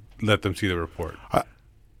is, let them see the report.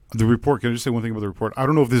 The report, can I just say one thing about the report? I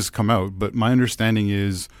don't know if this has come out, but my understanding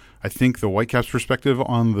is, I think the Whitecaps perspective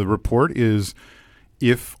on the report is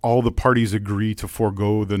if all the parties agree to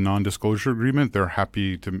forego the non-disclosure agreement, they're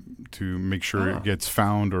happy to make sure it gets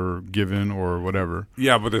found or given or whatever.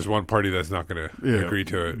 Yeah, but there's one party that's not going to agree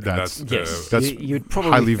to it. That's you'd probably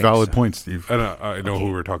highly valid so. point, Steve. I know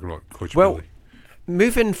who we're talking about, Coach Well, Billy.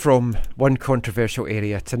 moving from one controversial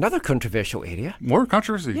area to another controversial area. More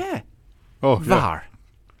controversy? Yeah. Oh, VAR.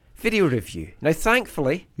 Video review. Now,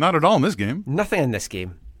 thankfully... Not at all in this game. Nothing in this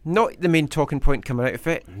game. Not the main talking point coming out of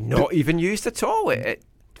it. Not even used at all. It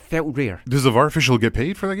felt rare. Does the VAR official get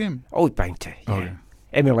paid for the game? Oh, bound to. Yeah. Okay.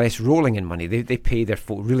 MLS rolling in money. They pay their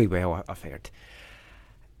folk really well, I've heard.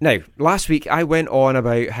 Now, last week I went on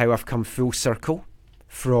about how I've come full circle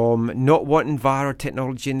from not wanting VAR or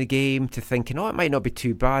technology in the game to thinking, it might not be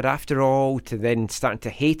too bad after all, to then starting to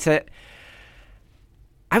hate it.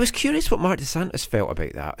 I was curious what Mark DeSantis felt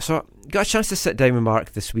about that. So I got a chance to sit down with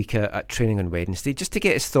Mark this week at training on Wednesday just to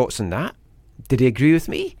get his thoughts on that. Did he agree with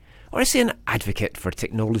me? Or is he an advocate for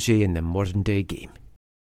technology in the modern day game?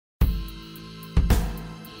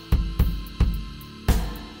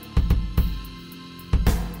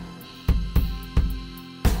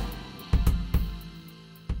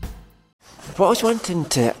 What I was wanting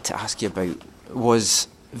to ask you about was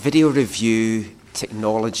video review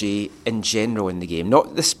technology in general in the game,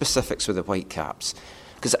 not the specifics with the Whitecaps,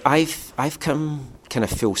 because I've come kind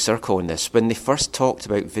of full circle in this. When they first talked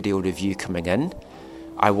about video review coming in,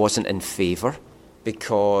 I wasn't in favour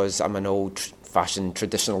because I'm an old-fashioned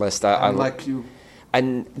traditionalist. I like you.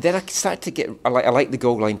 And then I started to get... I like the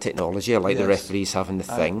goal line technology. I like the referees having the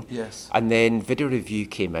thing. Yes. And then video review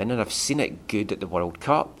came in, and I've seen it good at the World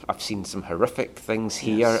Cup. I've seen some horrific things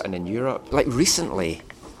here and in Europe. Like recently,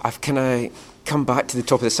 I've kind of come back to the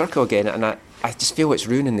top of the circle again, and I just feel it's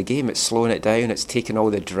ruining the game. It's slowing it down. It's taking all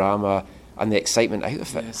the drama and the excitement out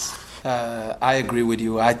of it. Yes, I agree with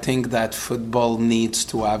you. I think that football needs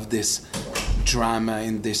to have this drama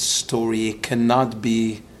in this story. It cannot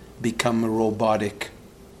become robotic.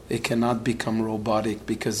 It cannot become robotic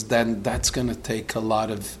because then that's going to take a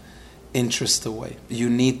lot of interest away.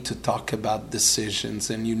 You need to talk about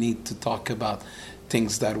decisions and you need to talk about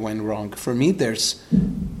things that went wrong. For me, there's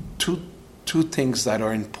two things that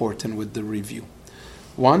are important with the review.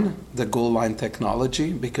 One, the goal line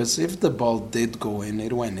technology, because if the ball did go in,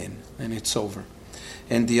 it went in, and it's over.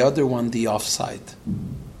 And the other one, the offside.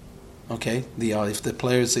 Okay, if the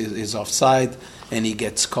player is offside and he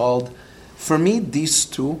gets called, for me, these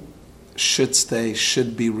two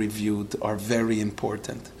should be reviewed, are very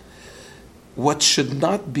important. What should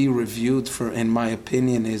not be reviewed, in my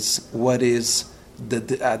opinion, is what is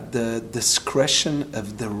at the discretion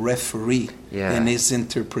of the referee and his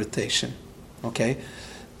interpretation. Okay,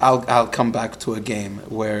 I'll come back to a game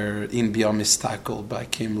where Inbiom is tackled by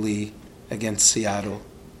Kim Lee against Seattle.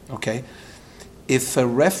 Okay, if a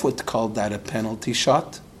ref would call that a penalty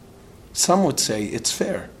shot, some would say it's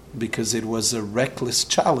fair because it was a reckless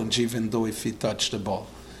challenge, even though if he touched the ball.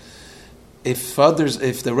 If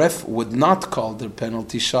the ref would not call the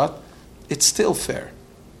penalty shot, it's still fair.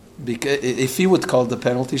 Because if he would call the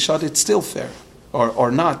penalty shot, it's still fair,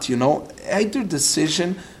 or not. Either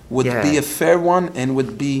decision would be a fair one, and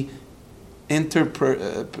would be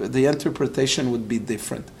the interpretation would be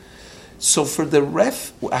different. So for the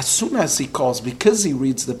ref, as soon as he calls, because he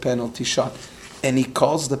reads the penalty shot, and he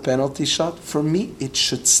calls the penalty shot, for me it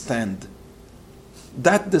should stand.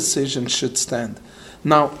 That decision should stand.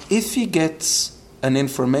 Now, if he gets an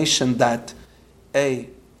information that,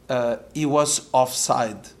 he was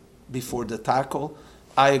offside before the tackle,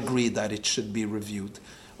 I agree that it should be reviewed.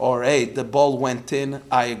 Or, the ball went in,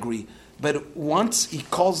 I agree. But once he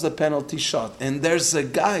calls the penalty shot, and there's a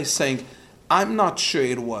guy saying, I'm not sure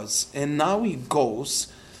it was, and now he goes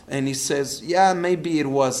and he says, yeah, maybe it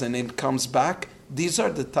was, and it comes back, these are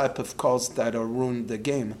the type of calls that are ruined the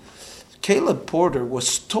game. Caleb Porter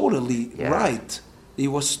was totally right. He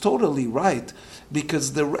was totally right,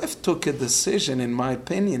 because the ref took a decision, in my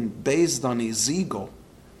opinion, based on his ego.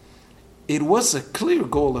 It was a clear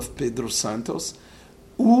goal of Pedro Santos,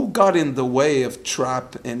 who got in the way of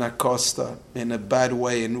Trapp and Acosta in a bad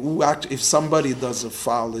way, and who if somebody does a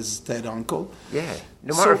foul, is Ted Uncle. Yeah,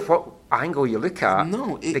 no matter what angle you look at,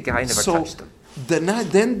 the guy never touched him.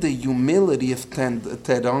 Then the humility of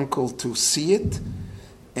Ted Uncle to see it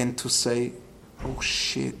and to say, oh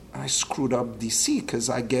shit, I screwed up DC because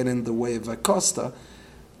I get in the way of Acosta,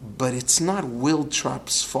 but it's not Will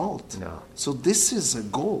Trapp's fault. No. So this is a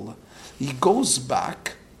goal. He goes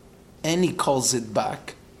back and he calls it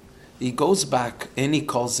back. He goes back and he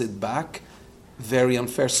calls it back. Very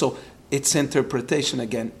unfair. So it's interpretation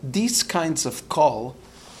again. These kinds of call,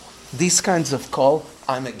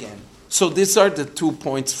 I'm again. So these are the 2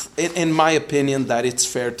 points, in my opinion, that it's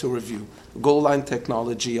fair to review. Goal line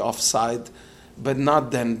technology, offside, but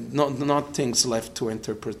not things left to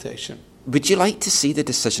interpretation. Would you like to see the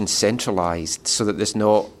decision centralised so that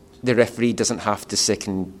the referee doesn't have to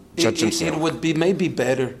second judge himself? It would be maybe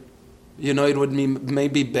better. It would be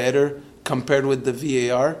maybe better compared with the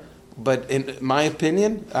VAR. But in my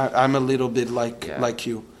opinion, I'm a little bit like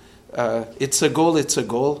you. It's a goal, it's a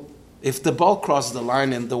goal. If the ball crossed the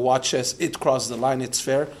line and the watch says it crossed the line, it's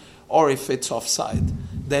fair. Or if it's offside,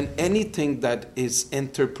 then anything that is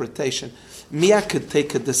interpretation. I could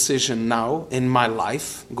take a decision now in my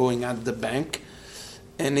life, going at the bank,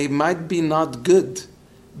 and it might be not good.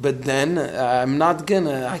 But then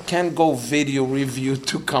I can't go video review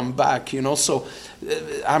to come back, So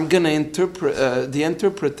I'm going to interpret, the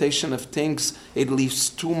interpretation of things, it leaves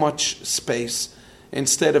too much space.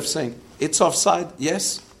 Instead of saying, it's offside,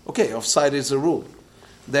 yes. Okay, offside is a rule.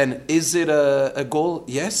 Then, is it a goal?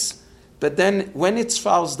 Yes. But then, when it's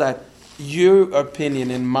fouls that your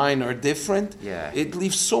opinion and mine are different, it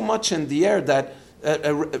leaves so much in the air that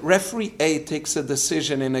referee A takes a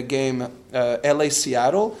decision in a game, LA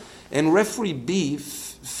Seattle, and referee B,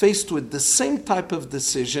 faced with the same type of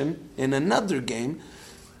decision in another game,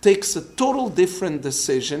 takes a total different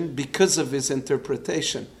decision because of his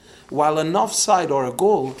interpretation. While an offside or a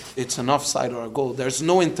goal, it's an offside or a goal. There's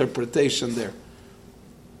no interpretation there.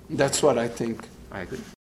 That's what I think. I agree.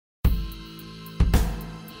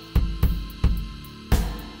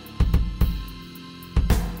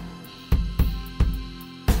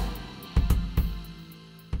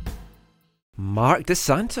 Mark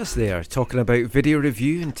DeSantis there, talking about video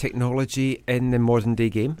review and technology in the modern day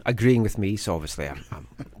game, agreeing with me. So obviously, I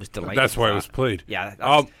was delighted. That's why it was played. Yeah.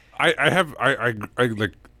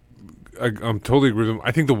 I'm totally agree with them.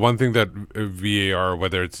 I think the one thing that VAR,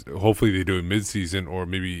 whether it's hopefully they do it mid-season or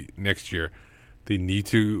maybe next year, they need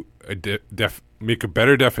to make a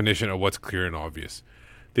better definition of what's clear and obvious.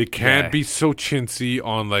 They can't be so chintzy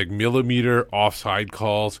on like millimeter offside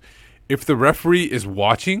calls. If the referee is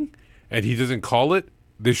watching and he doesn't call it,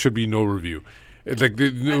 there should be no review. It's like no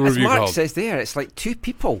as review Mark called. says there, it's like two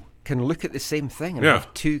people can look at the same thing and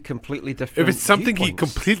have two completely different If it's something he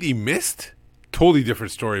viewpoints. completely missed, totally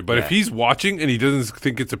different story. But Yeah. if he's watching and he doesn't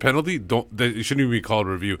think it's a penalty, it shouldn't even be called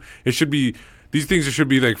review. It should be these things. Should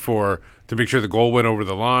be like to make sure the goal went over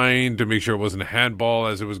the line, to make sure it wasn't a handball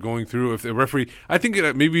as it was going through. If the referee, I think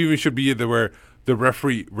it maybe even should be where the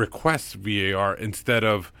referee requests VAR instead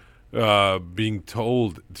of being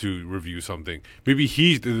told to review something. Maybe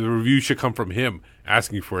the review should come from him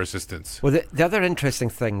asking for assistance. Well, the other interesting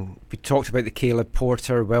thing, we talked about the Caleb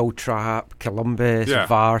Porter, Will Trapp, Columbus, Yeah.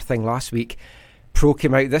 VAR thing last week. Pro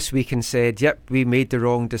came out this week and said, yep, we made the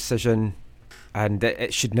wrong decision and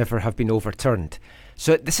it should never have been overturned.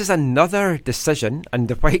 So this is another decision, and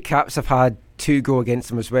the Whitecaps have had 2 go against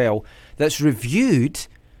them as well, that's reviewed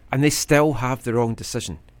and they still have the wrong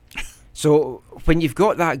decision. So when you've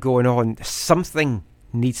got that going on, something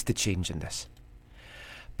needs to change in this.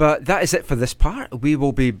 But that is it for this part. We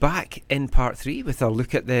will be back in part 3 with a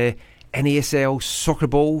look at the NASL Soccer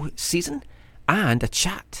Bowl season and a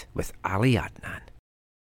chat with Ali Adnan.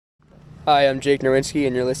 Hi, I'm Jake Nowinski,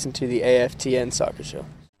 and you're listening to the AFTN Soccer Show.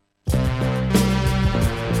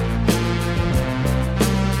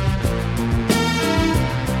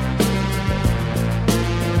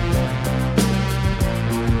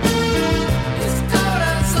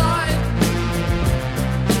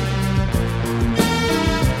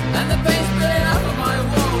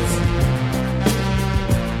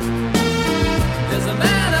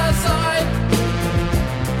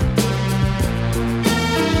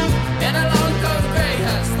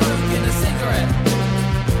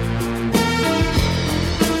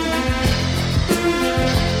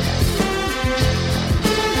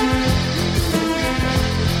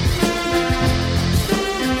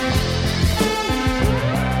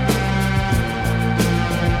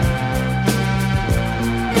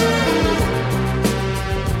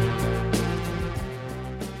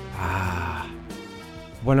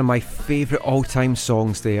 One of my favourite all-time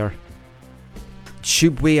songs there.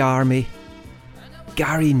 Tubeway Army,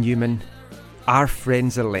 Gary Newman, Our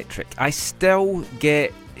Friends Electric. I still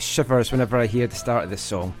get shivers whenever I hear the start of this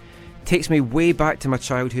song. Takes me way back to my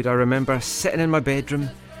childhood. I remember sitting in my bedroom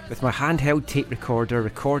with my handheld tape recorder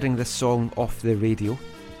recording this song off the radio.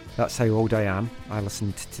 That's how old I am. I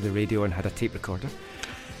listened to the radio and had a tape recorder.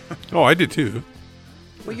 Oh, I did too.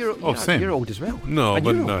 Well, you're same. You're old as well. No, And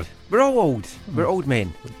but you're not. old. We're all old. We're old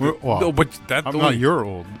men. No, but that I'm only- not your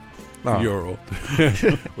old. Oh. You're old.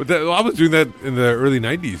 But I was doing that in the early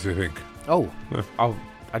 90s, I think. Oh,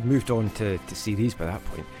 I'd moved on to CDs by that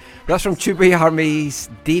point. That's from Tubeway Army's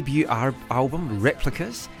debut album,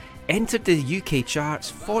 Replicas. Entered the UK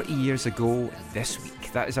charts 40 years ago this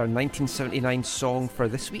week. That is our 1979 song for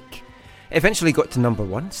this week. It eventually got to number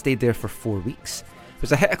 1, stayed there for 4 weeks. It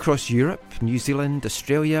was a hit across Europe, New Zealand,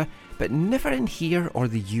 Australia, but never in here or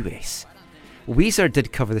the US. Weezer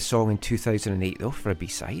did cover the song in 2008 though for a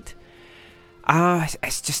B-side. I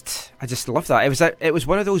just love that. It was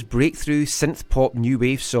one of those breakthrough synth pop new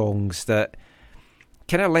wave songs that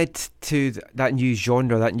kind of led to that new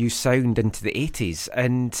genre, that new sound into the 80s,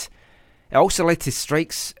 and it also led to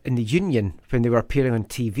strikes in the union when they were appearing on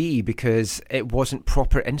TV because it wasn't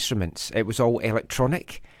proper instruments. It was all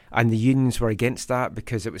electronic, and the unions were against that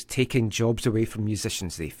because it was taking jobs away from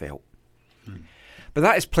musicians, they felt. But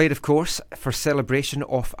that is played, of course, for celebration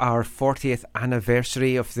of our 40th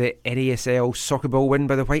anniversary of the NASL Soccer Bowl win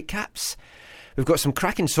by the Whitecaps. We've got some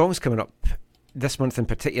cracking songs coming up this month in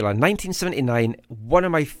particular. 1979, one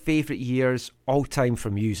of my favourite years all time for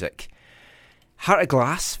music. Heart of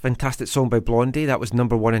Glass, fantastic song by Blondie. That was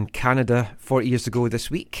number 1 in Canada 40 years ago this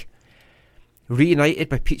week. Reunited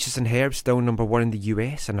by Peaches and Herb, still number 1 in the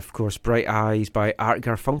US. And of course, Bright Eyes by Art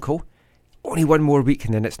Garfunkel. Only one more week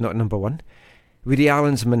and then it's not number 1. Woody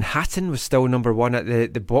Allen's Manhattan was still number 1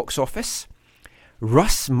 at the box office.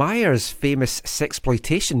 Russ Meyer's famous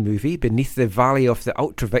sexploitation movie, Beneath the Valley of the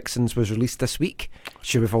Ultra Vixens, was released this week.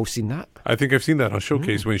 Sure, we've all seen that. I think I've seen that on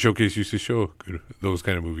Showcase when Showcase used to show those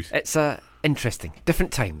kind of movies. It's interesting.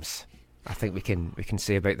 Different times, I think we can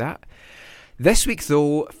say about that. This week,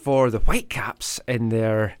 though, for the Whitecaps in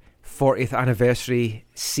their 40th anniversary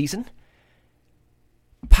season,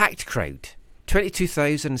 packed crowd.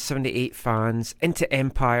 22,078 fans into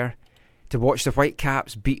Empire to watch the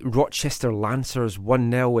Whitecaps beat Rochester Lancers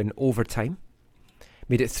 1-0 in overtime.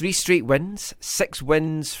 Made it 3 straight wins, 6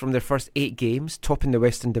 wins from their first 8 games, topping the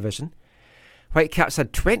Western Division. Whitecaps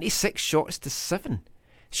had 26 shots to 7.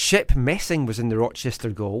 Ship Messing was in the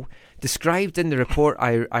Rochester goal, described in the report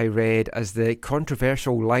I read as the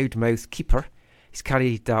controversial loudmouth keeper. He's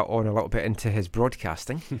carried that on a little bit into his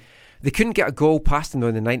broadcasting. They couldn't get a goal past them though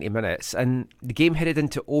in the 90 minutes, and the game headed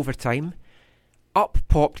into overtime. Up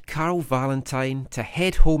popped Carl Valentine to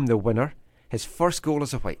head home the winner, his first goal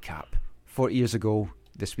as a Whitecap. 40 years ago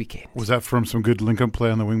this weekend. Was that from some good link-up play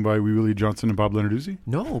on the wing by Wee Willie Johnson and Bob Lenarduzzi?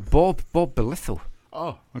 No, Bob Belitho.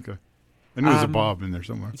 Oh, okay. I knew there was a Bob in there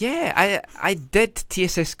somewhere. Yeah, I did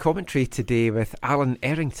TSS commentary today with Alan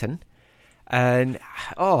Errington, and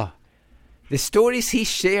the stories he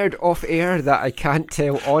shared off air that I can't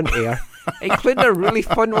tell on air, including a really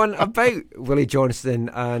fun one about Willie Johnson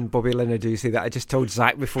and Bobby Lenarduzzi that I just told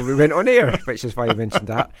Zach before we went on air, which is why I mentioned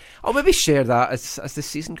that. I'll maybe share that as the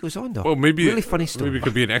season goes on, though. Well, maybe really funny story. Maybe it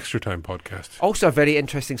could be an extra time podcast. Also, a very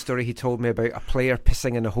interesting story he told me about a player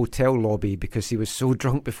pissing in a hotel lobby because he was so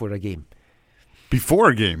drunk before a game. Before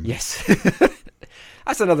a game? Yes.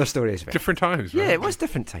 That's another story as well. Different times, right? Yeah, it was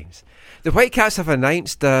different times. The Whitecaps have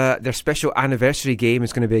announced their special anniversary game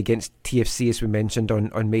is going to be against TFC, as we mentioned,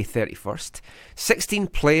 on May 31st. 16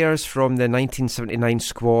 players from the 1979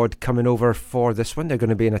 squad coming over for this one. They're going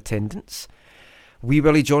to be in attendance. Wee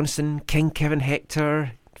Willie Johnson, King Kevin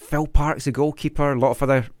Hector, Phil Parks, the goalkeeper, a lot of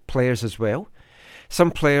other players as well.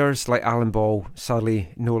 Some players, like Alan Ball, sadly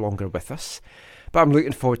no longer with us. But I'm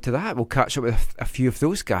looking forward to that. We'll catch up with a few of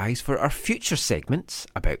those guys for our future segments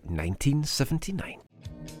about 1979.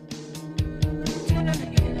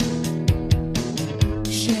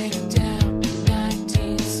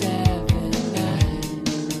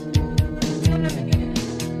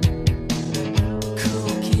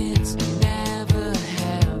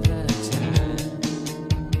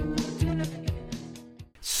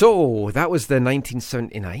 So, that was the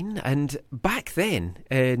 1979, and back then,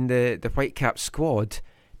 in the Whitecap squad,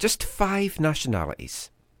 just 5 nationalities.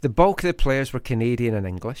 The bulk of the players were Canadian and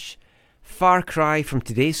English. Far cry from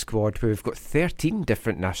today's squad, where we've got 13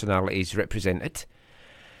 different nationalities represented.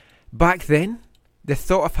 Back then, the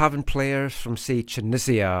thought of having players from, say,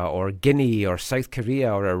 Tunisia, or Guinea, or South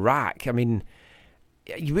Korea, or Iraq, I mean,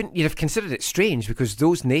 you'd have considered it strange, because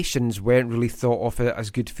those nations weren't really thought of as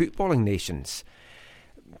good footballing nations.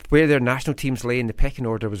 Where their national teams lay in the pecking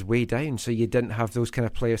order was way down, so you didn't have those kind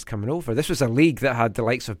of players coming over. This was a league that had the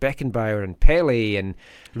likes of Beckenbauer and Pele and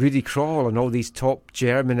Rudi Krol and all these top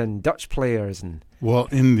German and Dutch players. And well,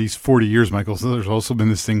 in these 40 years, Michael, so there's also been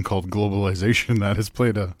this thing called globalization that has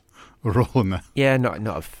played a role in that. Yeah, not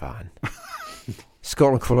a fan.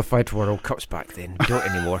 Scotland qualified for World Cups back then. We don't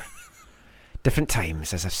anymore. Different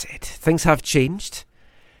times, as I've said. Things have changed.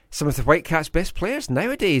 Some of the Whitecaps' best players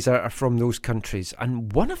nowadays are from those countries,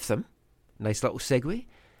 and one of them, nice little segue,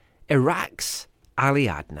 Iraq's Ali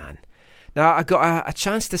Adnan. Now, I got a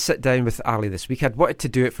chance to sit down with Ali this week. I'd wanted to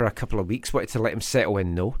do it for a couple of weeks, wanted to let him settle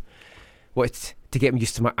in though, wanted to get him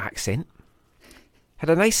used to my accent. Had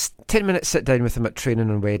a nice 10-minute sit down with him at training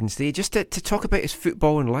on Wednesday, just to talk about his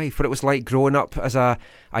football and life, what it was like growing up as a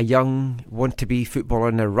young, want-to-be footballer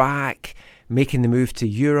in Iraq, making the move to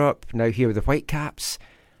Europe, now here with the Whitecaps.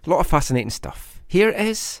 A lot of fascinating stuff. Here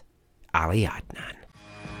is Ali Adnan.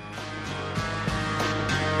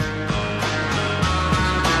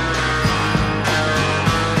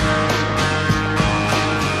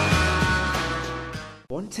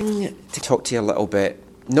 Wanting to talk to you a little bit,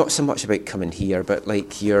 not so much about coming here, but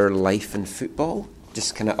like your life in football,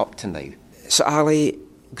 just kind of up to now. So Ali,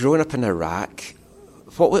 growing up in Iraq,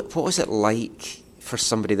 what was it like for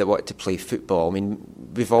somebody that wanted to play football? I mean,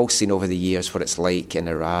 we've all seen over the years what it's like in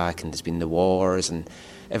Iraq, and there's been the wars and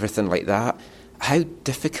everything like that. How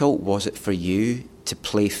difficult was it for you to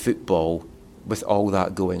play football with all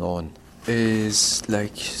that going on? It's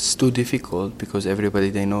too difficult because everybody,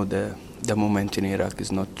 they know the moment in Iraq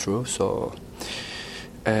is not true. So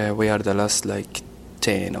we are the last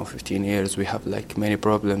 10 or 15 years we have many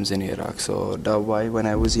problems in Iraq. So that's why when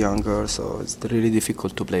I was younger, so it's really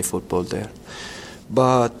difficult to play football there.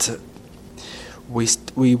 But we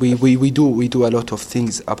do a lot of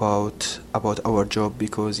things about our job,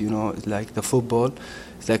 because the football,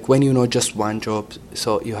 it's when just one job,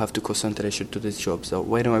 so you have to concentrate to this job. So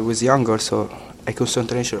when I was younger, so I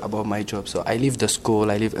concentrated about my job. So I leave the school,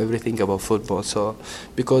 I leave everything about football. So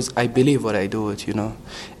because I believe what I do it,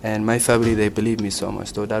 and my family, they believe me so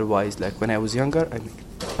much. So that's why when I was younger, I mean,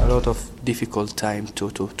 a lot of difficult time to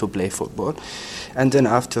play football. And then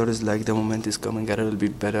after is the moment is coming a little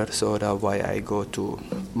bit better, so that's why I go to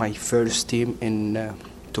my first team in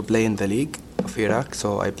to play in the league of Iraq.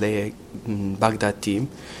 So I play Baghdad team.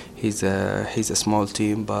 He's a small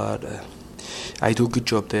team, but I do good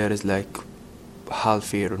job there. Is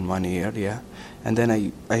half year and 1 year, yeah. And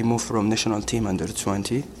then I move from national team under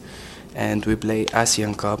 20, and we play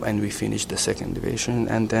Asian Cup, and we finish the second division,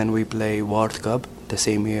 and then we play World Cup the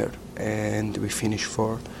same year, and we finish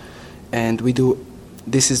 4th. And we do.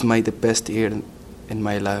 This is the best year in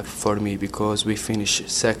my life for me, because we finish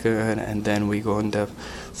second and then we go in the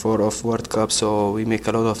four of World Cup, so we make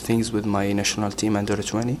a lot of things with my national team under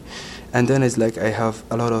 20, and then it's like I have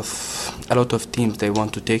a lot of teams they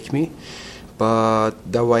want to take me, but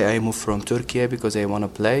that's why I moved from Turkey, because I want to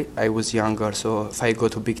play. I was younger, so if I go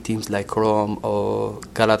to big teams like Rome or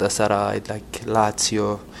Galatasaray, like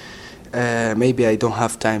Lazio, maybe I don't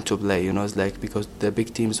have time to play, it's like, because the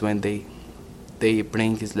big teams, when they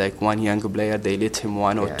bring is like one young player, they let him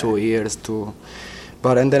 1 or 2 years to,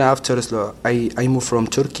 and then after, so I moved from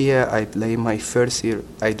Turkey, I play my first year,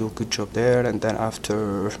 I do good job there, and then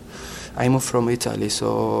after I moved from Italy,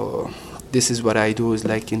 so this is what I do is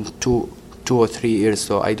like in 2 or 3 years,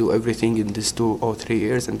 so I do everything in these 2 or 3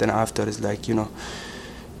 years, and then after is like,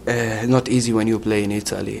 not easy when you play in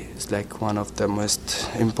Italy. It's like one of the most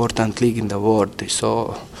important league in the world.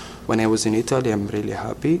 So when I was in Italy, I'm really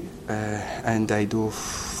happy, and I do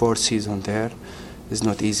 4 seasons there. It's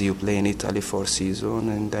not easy to play in Italy 4 seasons,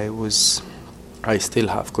 and I still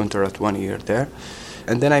have contract 1 year there,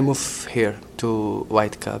 and then I move here to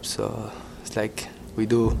Whitecap. So it's like we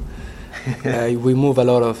move a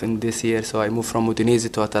lot of in this year. So I moved from Udinese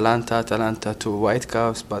to Atalanta to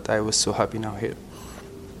Whitecaps, but I was so happy now here.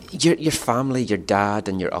 Your family, your dad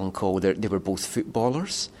and your uncle, they were both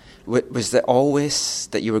footballers. Was it always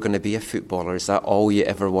that you were going to be a footballer? Is that all you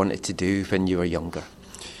ever wanted to do when you were younger?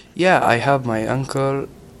 Yeah, I have my uncle.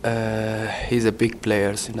 He's a big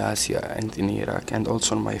player in Asia and in Iraq, and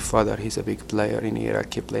also my father. He's a big player in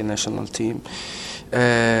Iraq. He plays national team.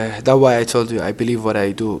 That's why I told you I believe what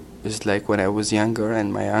I do is like when I was younger,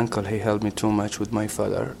 and my uncle, he helped me too much with my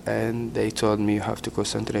father, and they told me you have to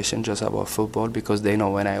concentration just about football, because they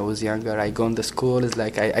know when I was younger I go in the school, it's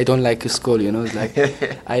like I don't like school, it's like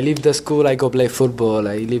I leave the school, I go play football,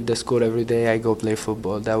 I leave the school every day, I go play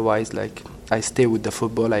football. That why it's like I stay with the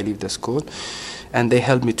football, I leave the school, and they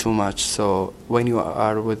help me too much. So when you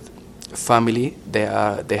are with family,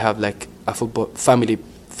 they have like a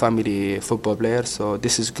family football player, so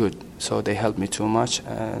this is good. So they helped me too much,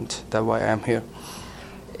 and that's why I'm here.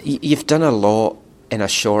 You've done a lot in a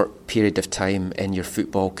short period of time in your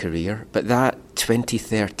football career, but that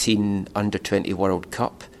 2013 Under-20 World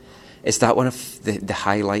Cup, is that one of the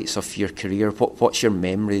highlights of your career? What's your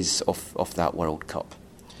memories of that World Cup?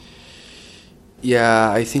 Yeah,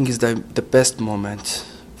 I think it's the best moment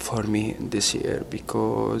for me this year,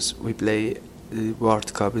 because we play the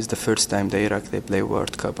World Cup. Is the first time the Iraq they play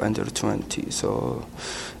World Cup under 20. So,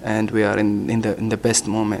 and we are in the best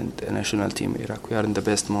moment. The national team Iraq, we are in the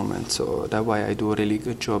best moment. So that's why I do a really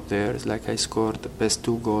good job there. It's like I scored the best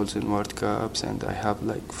 2 goals in World Cups, and I have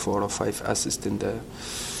like 4 or 5 assists in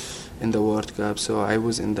the World Cup. So I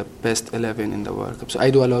was in the best 11 in the World Cup. So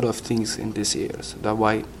I do a lot of things in this year. So that's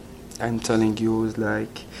why I'm telling you is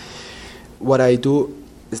like what I do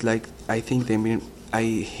is like I think they mean. I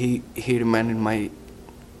hear man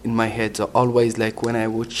in my head. So always like when I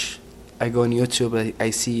go on YouTube,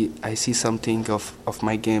 I see something of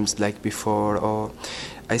my games like before, or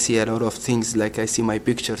I see a lot of things. Like I see my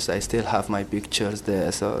pictures. I still have my pictures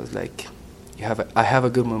there. So it's like I have a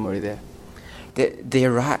good memory there. The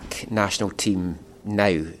Iraq national team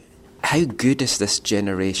now. How good is this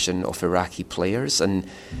generation of Iraqi players, and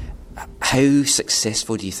how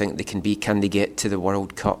successful do you think they can be? Can they get to the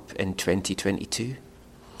World Cup in 2022?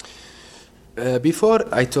 Before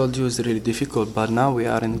I told you it's really difficult, but now we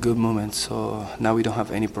are in good moments. So now we don't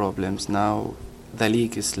have any problems. Now the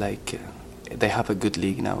league is like they have a good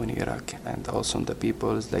league now in Iraq, and also the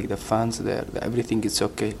people, it's like the fans there, everything is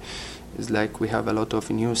okay. It's like we have a lot of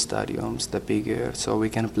new stadiums, the bigger, so we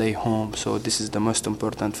can play home. So this is the most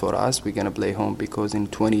important for us. We're gonna play home, because in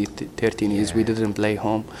 13 years we didn't play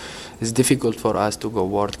home. It's difficult for us to go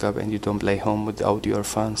World Cup and you don't play home without your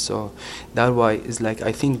fans. So that's why it's like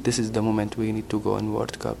I think this is the moment we need to go in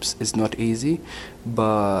World Cups. It's not easy,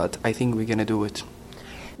 but I think we're gonna do it.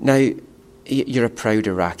 Now, you're a proud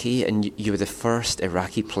Iraqi, and you were the first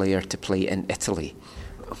Iraqi player to play in Italy.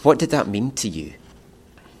 What did that mean to you?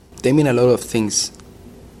 They mean a lot of things,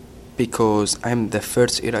 because I'm the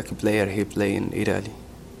first Iraqi player who play in Italy,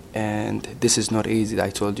 and this is not easy.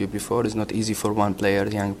 I told you before, it's not easy for one player,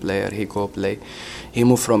 young player. He go play. He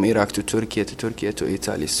moved from Iraq to Turkey to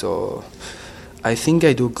Italy. So I think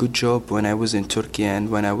I do a good job when I was in Turkey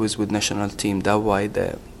and when I was with national team. That's why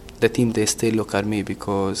the team they still look at me,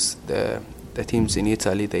 because the teams in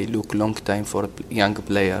Italy they look long time for a young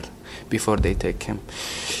player before they take him.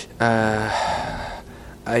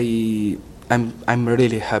 I'm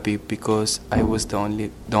really happy, because I was the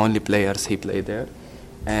only players he played there,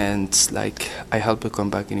 and like I help to come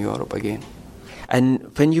back in Europe again.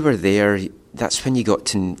 And when you were there, that's when you got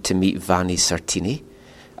to meet Vanni Sartini.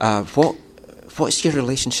 What's your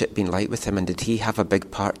relationship been like with him, and did he have a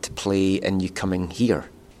big part to play in you coming here?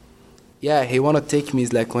 Yeah, he want to take me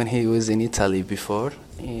like when he was in Italy before,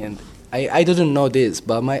 and I didn't know this,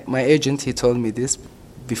 but my agent, he told me this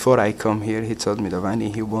before I come here. He told me that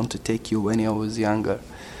Vanni, he want to take you when I was younger,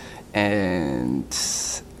 and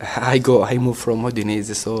I moved from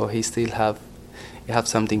Udinese, so he still have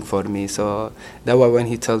something for me. So that why when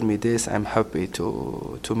he told me this, I'm happy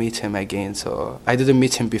to meet him again. So I didn't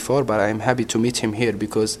meet him before, but I'm happy to meet him here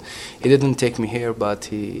because he didn't take me here, but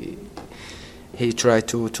he tried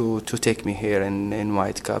to take me here in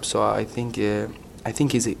Whitecap. So I think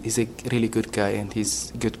he's a really good guy, and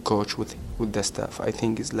he's a good coach with the staff. I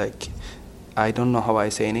think it's like, I don't know how I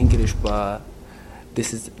say in English, but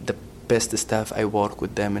this is the best staff I work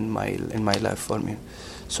with them in my life for me.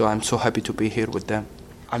 So I'm so happy to be here with them.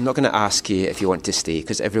 I'm not going to ask you if you want to stay,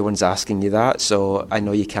 because everyone's asking you that, so I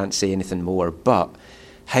know you can't say anything more, but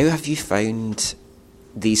how have you found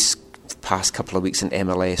these past couple of weeks in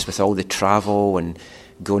MLS with all the travel and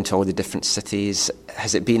going to all the different cities?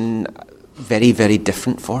 Has it been very, very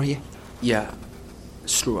different for you? Yeah,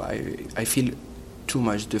 it's true. I feel too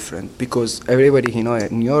much different because everybody,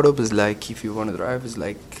 in Europe is like, if you want to drive, is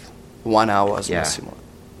like 1 hour maximum.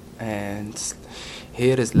 And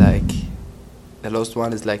here is like, the last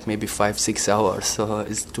one is like maybe 5-6 hours, so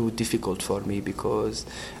it's too difficult for me because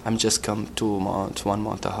I'm just come 2 months, 1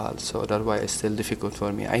 month and a half, so that's why it's still difficult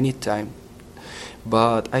for me. I need time,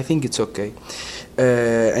 but I think it's okay.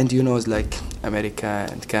 And it's like America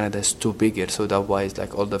and Canada is too bigger, so that's why it's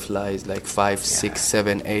like all the flights like 5, 6,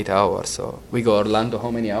 7, 8 hours. So we go Orlando,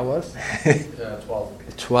 how many hours?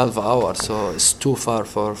 12 hours, so it's too far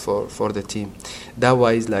for the team. That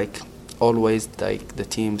why it's like always like the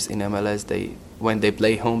teams in MLS, when they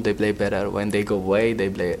play home they play better, when they go away they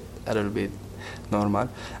play a little bit normal.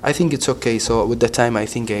 I think it's okay, so with the time I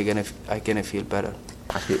think I'm gonna feel better.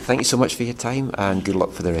 Thank you so much for your time, and good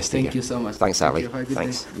luck for the rest of the year. Thank you so much. Thanks, Ali. Thank you.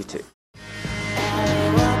 Thanks. You too.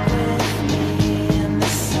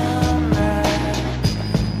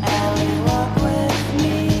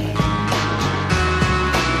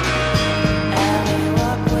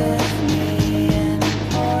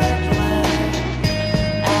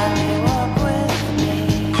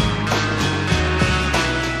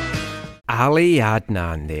 Ali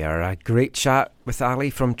Adnan there. A great chat with Ali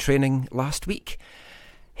from training last week.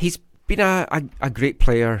 He's been a great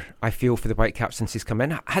player, I feel, for the Whitecaps since he's come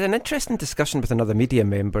in. I had an interesting discussion with another media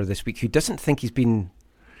member this week who doesn't think he's been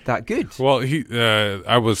that good. Well,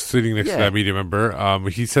 I was sitting next to that media member.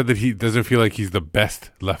 He said that he doesn't feel like he's the best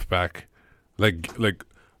left back, like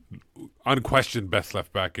unquestioned best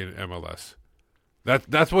left back in MLS.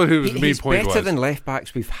 That's what his main point was. He's better than left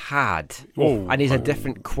backs we've had, and he's a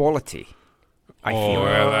different quality. I feel.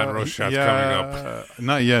 Alain Rochat's coming up.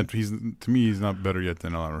 Not yet. To me, he's not better yet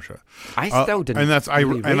than Alain Rochat. I still didn't.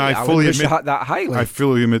 And I fully admit that highly. I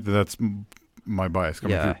fully admit that's my bias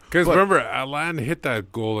coming through. Because remember, Alain hit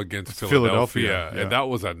that goal against Philadelphia, and that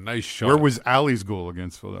was a nice shot. Where was Ali's goal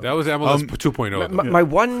against Philadelphia? That was MLS 2.0. My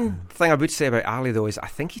one thing I would say about Ali, though, is I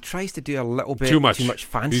think he tries to do a little bit too much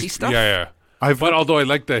fancy stuff. Yeah. But although I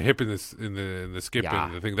like the hip in the skip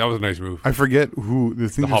and the thing, that was a nice move. I forget who the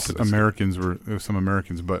thing is. Americans were some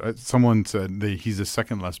Americans, but someone said he's the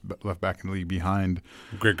second left back in the league behind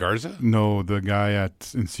Greg Garza. No, the guy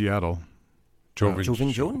in Seattle,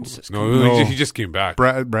 Jovan Jones. No, he just came back.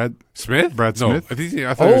 Brad Smith. Brad Smith.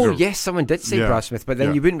 I thought yes, someone did say Brad Smith, but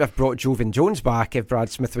then you wouldn't have brought Jovan Jones back if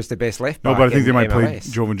Brad Smith was the best left back. No, but I think they might MLS. play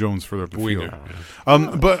Jovan Jones further up the field.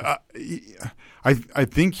 But I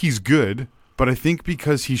think he's good. But I think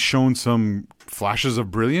because he's shown some flashes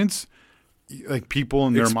of brilliance, like people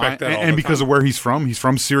in their mind, and because of where he's from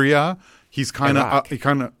Syria. He's kind of. I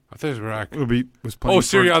thought it was Iraq. Was playing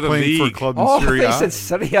Syria, the league. For a club in Syria. I said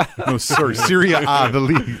Syria. No, sorry, Syria, the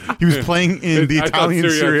league. He was playing in the Italian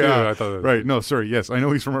Syria. I thought right? No, sorry. Yes, I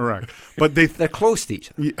know he's from Iraq, but they're close to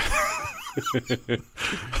each other.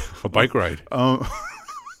 A bike ride.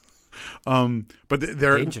 But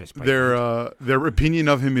their opinion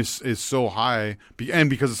of him is so high, and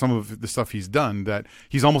because of some of the stuff he's done, that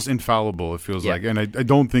he's almost infallible. It feels like, and I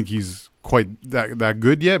don't think he's quite that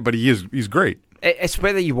good yet, but he's great. It's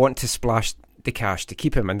whether you want to splash the cash to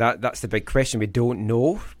keep him, and that's the big question. We don't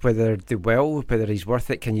know whether they will, whether he's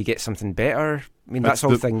worth it. Can you get something better? I mean, that's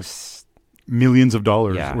all things. Millions of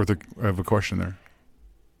dollars worth of a question there.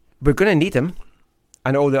 We're going to need him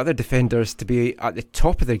and all the other defenders to be at the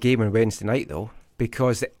top of their game on Wednesday night, though,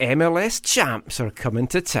 because the MLS champs are coming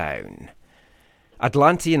to town.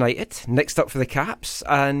 Atlanta United next up for the Caps,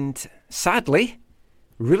 and sadly,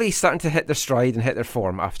 really starting to hit their stride and hit their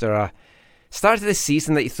form after a start of the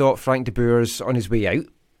season that you thought Frank de Boer's on his way out.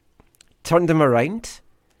 Turned them around,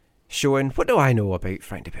 showing, what do I know about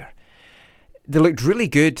Frank de Boer? They looked really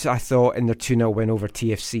good, I thought, in their 2-0 win over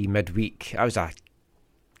TFC midweek. That was a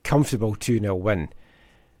comfortable 2-0 win.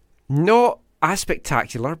 Not as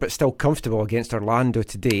spectacular, but still comfortable against Orlando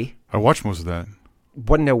today. I watched most of that.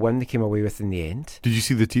 1-0 win they came away with in the end. Did you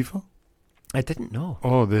see the Tifo? I didn't know.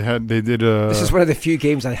 Oh, they did. This is one of the few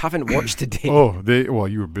games I haven't watched today. Well,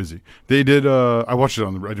 you were busy. They did. I watched it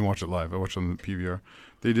I didn't watch it live. I watched it on the PVR.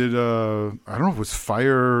 They did. I don't know if it was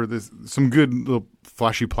fire. There's some good little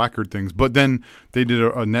flashy placard things. But then they did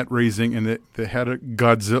a net raising, and they had a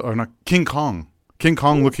Godzilla or not King Kong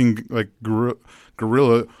looking like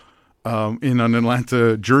gorilla in an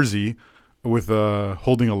Atlanta jersey with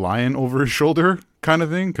holding a lion over his shoulder kind of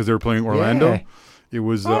thing because they were playing Orlando. Yeah. It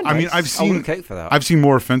was. Nice. I mean, I've I'll look out for that. I've seen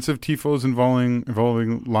more offensive tifos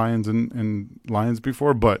involving lions and lions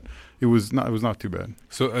before, but it was not too bad.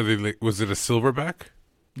 So are they was it a silverback?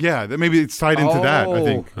 Yeah, maybe it's tied into that. I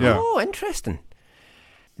think. Yeah. Oh, interesting.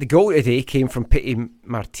 The goal today came from Pity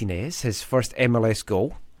Martinez, his first MLS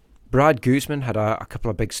goal. Brad Guzman had a couple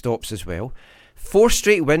of big stops as well. 4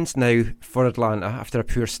 straight wins now for Atlanta after a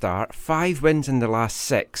poor start. 5 wins in the last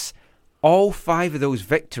 6. All 5 of those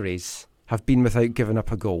victories have been without giving up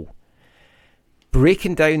a goal.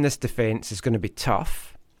 Breaking down this defence is going to be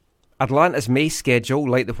tough. Atlanta's May schedule,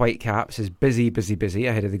 like the Whitecaps, is busy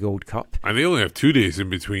ahead of the Gold Cup. And they only have 2 days in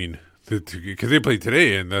between because they play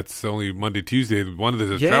today, and that's only Monday, Tuesday. One of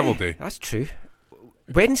them is a travel day. That's true.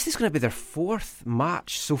 Wednesday's going to be their 4th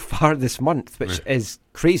match so far this month, which is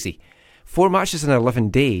crazy. 4 matches in 11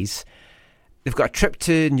 days. They've got a trip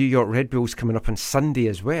to New York Red Bulls coming up on Sunday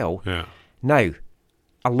as well. Yeah. Now,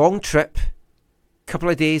 a long trip, couple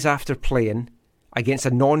of days after playing against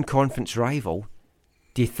a non-conference rival.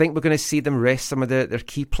 Do you think we're going to see them rest some of their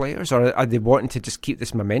key players, or are they wanting to just keep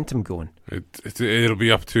this momentum going? It'll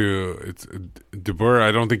be up to De Boer.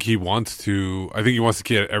 I don't think he wants to. I think he wants to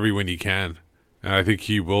get every win he can. And I think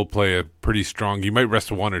he will play a pretty strong. He might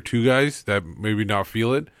rest 1 or 2 guys that maybe not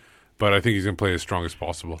feel it, but I think he's going to play as strong as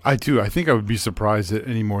possible. I think I would be surprised at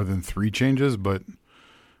any more than 3 changes, but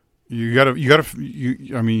he's got to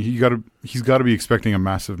be expecting a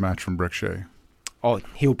massive match from Brek Shea. Oh,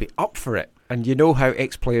 he'll be up for it. And you know how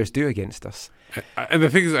ex-players do against us. And the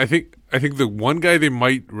thing is, I think the one guy they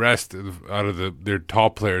might rest out of their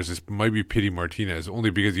top players might be Pity Martinez, only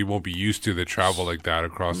because he won't be used to the travel like that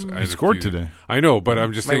across. He scored today. I know, but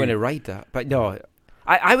I'm just might saying. want to ride that, but no,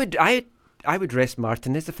 I would rest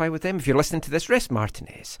Martinez if I were them. If you're listening to this, rest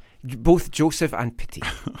Martinez. Both Joseph and Pity.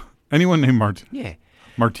 Anyone named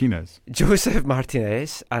Martinez. Joseph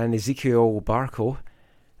Martinez and Ezequiel Barco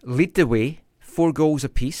lead the way, 4 goals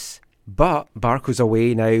apiece. But Barco's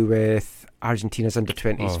away now with Argentina's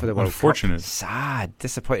under-20s for the World unfortunate. Cup. Sad.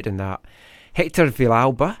 Disappointed in that. Hector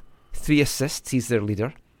Villalba, 3 assists. He's their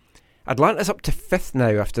leader. Atlanta's up to 5th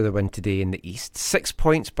now after the win today in the East. 6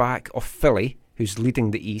 points back of Philly, who's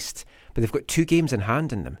leading the East. But they've got 2 games in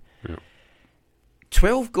hand in them. Yeah.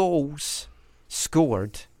 12 goals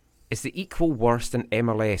scored is the equal worst in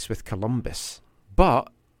MLS with Columbus.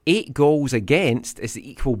 But 8 goals against is the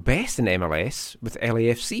equal best in MLS with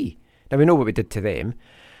LAFC. Now, we know what we did to them,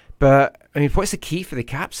 but, I mean, what's the key for the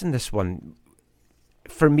Caps in this one?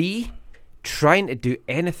 For me, trying to do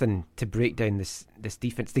anything to break down this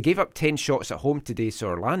defence. They gave up 10 shots at home today to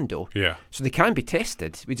Orlando, so they can be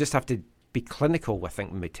tested. We just have to be clinical, I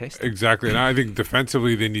think, when we test them. Exactly, and I think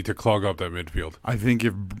defensively they need to clog up that midfield. I think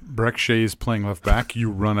if Brek Shea is playing left back,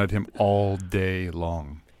 you run at him all day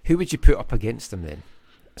long. Who would you put up against him then?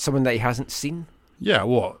 Someone that he hasn't seen? Yeah,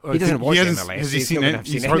 well, he doesn't watch MLS. Has he seen any?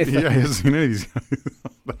 He hasn't seen any.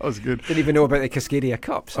 That was good. Didn't even know about the Cascadia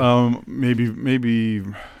Cup. So. Maybe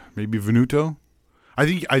Venuto. I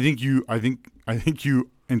think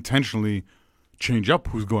you intentionally change up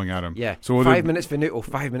who's going at him. Yeah. So 5 minutes Venuto,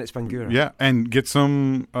 5 minutes Bangura. Yeah, and get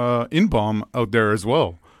some in-bomb out there as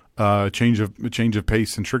well. Change of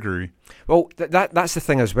pace and trickery. Well, that's the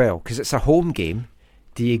thing as well, because it's a home game.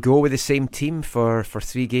 Do you go with the same team for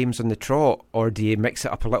 3 games on the trot, or do you mix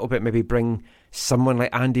it up a little bit, maybe bring someone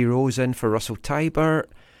like Andy Rose in for Russell Tybert?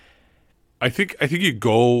 I think you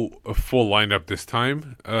go a full lineup this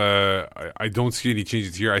time. I don't see any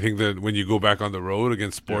changes here. I think that when you go back on the road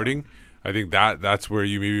against Sporting, I think that's where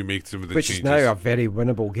you maybe make some of the changes. Which is now a very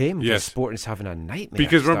winnable game. Yes. Sporting's having a nightmare.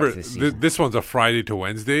 Because remember, this one's a Friday to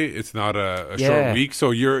Wednesday. It's not a short week,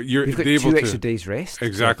 so you're We've got able 2 extra days rest.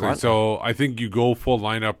 Exactly. So I think you go full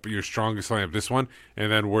lineup, your strongest lineup this one,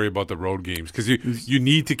 and then worry about the road games because you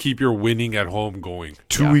need to keep your winning at home going.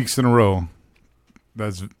 2 weeks in a row.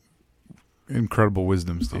 That's incredible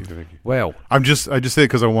wisdom, Steve. Okay, thank you. Well, I just say it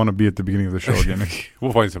because I want to be at the beginning of the show again.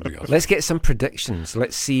 We'll find something else. let's get some predictions.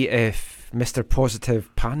 Let's see if Mr.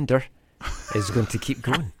 Positive Pander is going to keep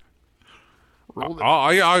going.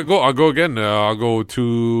 I'll go again. I'll go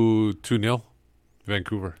 2-0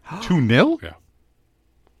 Vancouver. 2-0? Yeah.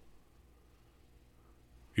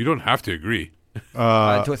 You don't have to agree,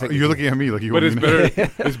 I don't think you're we looking at me like you but want it's me to-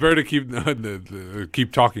 better. It's better to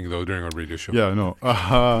keep talking though during our radio show. Yeah, no.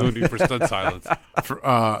 No need for stunned silence.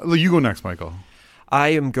 You go next, Michael. I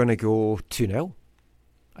am going to go 2-0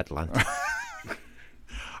 Atlanta.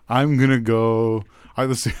 I'm going to go...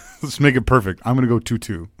 let's make it perfect. I'm going to go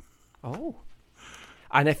 2-2. Oh.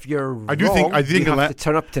 And if you're wrong, I think you have Atla- to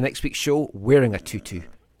turn up to next week's show wearing a tutu.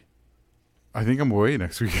 I think I'm away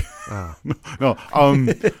next week. Ah. No,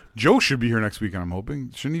 Joe should be here next week, and I'm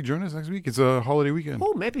hoping. Shouldn't he join us next week? It's a holiday weekend.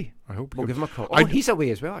 Oh, maybe. I hope. We'll give him a call. I- Oh, he's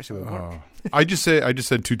away as well, actually. We'll work. I just said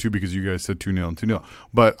 2-2 because you guys said 2-0 and 2-0.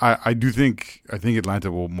 But I think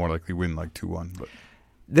Atlanta will more likely win like 2-1. But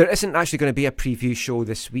There isn't actually going to be a preview show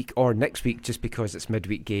this week or next week just because it's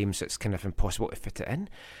midweek games, so it's kind of impossible to fit it in.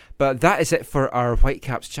 But that is it for our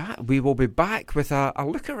Whitecaps chat. We will be back with a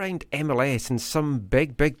look around MLS and some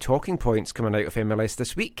big talking points coming out of MLS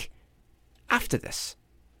this week after this.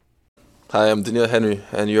 Hi, I'm Daniel Henry,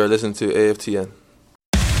 and you are listening to AFTN.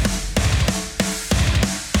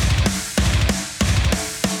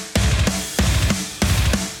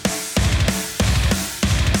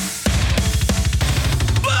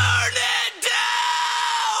 Burn it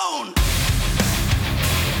down!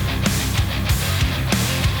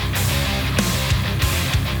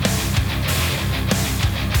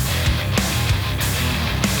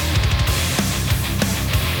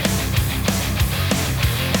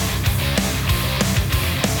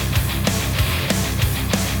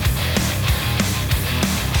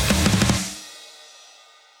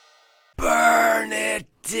 Burn it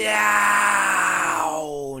down!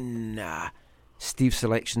 Steve's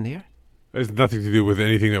selection there? It has nothing to do with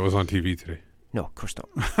anything that was on TV today. No, of course not.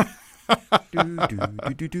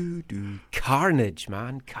 Carnage,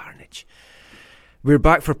 man, carnage. We're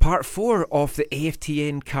back for part 4 of the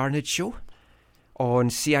AFTN Carnage Show on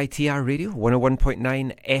CITR Radio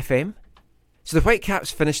 101.9 FM. So the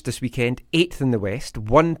Whitecaps finished this weekend 8th in the West,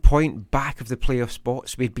 1 point back of the playoff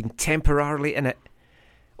spots. We've been temporarily in it.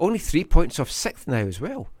 Only 3 points off 6th now as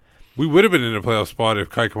well. We would have been in a playoff spot if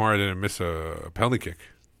Kai Kamara didn't miss a penalty kick,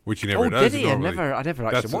 which he never does. Did he? normally. I never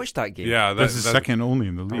actually watched that game. Yeah, that's his second only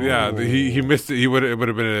in the league. Yeah, he missed it. It would have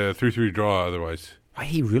been a 3-3 draw otherwise. Why,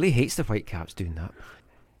 he really hates the Whitecaps doing that.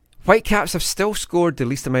 Whitecaps have still scored the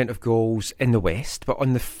least amount of goals in the West, but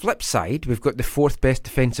on the flip side, we've got the 4th best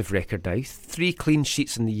defensive record now. 3 clean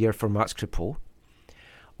sheets in the year for Max Crepeau.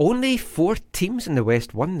 Only 4 teams in the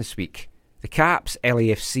West won this week. The Caps,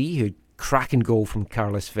 LAFC, who cracking goal from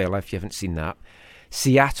Carlos Vela, if you haven't seen that.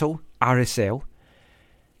 Seattle, RSL.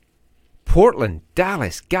 Portland,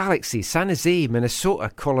 Dallas, Galaxy, San Jose,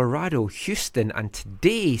 Minnesota, Colorado, Houston, and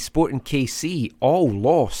today Sporting KC all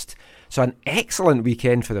lost. So an excellent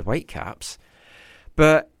weekend for the Whitecaps.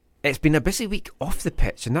 But it's been a busy week off the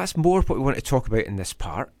pitch, and that's more what we want to talk about in this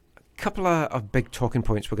part. A couple of big talking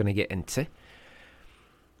points we're going to get into.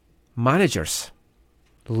 Managers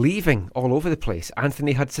leaving all over the place.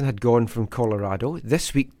 Anthony Hudson had gone from Colorado.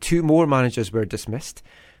 This week, 2 more managers were dismissed.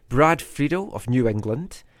 Brad Friedel of New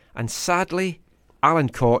England, and sadly, Alan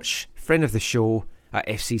Koch, friend of the show at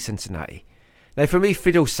FC Cincinnati. Now, for me,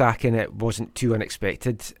 Friedel's sacking it wasn't too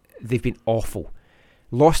unexpected. They've been awful.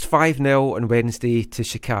 Lost 5-0 on Wednesday to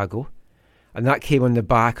Chicago, and that came on the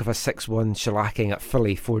back of a 6-1 shellacking at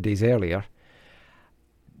Philly 4 days earlier.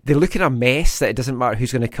 They look in a mess that it doesn't matter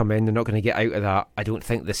who's going to come in. They're not going to get out of that, I don't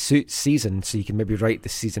think, the season, so you can maybe write the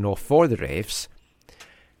season off for the Revs.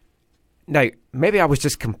 Now, maybe I was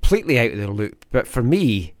just completely out of the loop, but for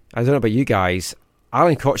me, I don't know about you guys,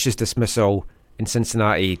 Alan Koch's dismissal in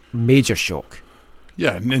Cincinnati, major shock.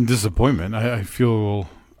 Yeah, and disappointment. I feel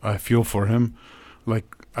for him.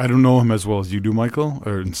 Like, I don't know him as well as you do, Michael,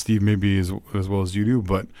 and Steve maybe as well as you do,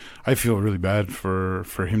 but I feel really bad for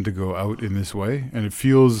him to go out in this way. And it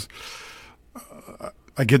feels,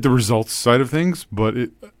 I get the results side of things, but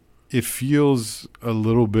it feels a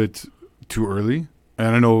little bit too early.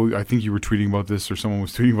 And I think you were tweeting about this, or someone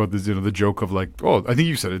was tweeting about this, the joke of like, oh, I think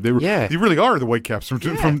you said it. They really are the Whitecaps from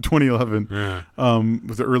 2011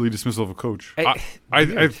 with the early dismissal of a coach.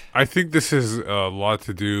 I think this has a lot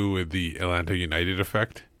to do with the Atlanta United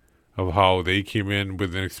effect. of how they came in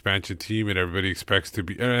with an expansion team and everybody expects to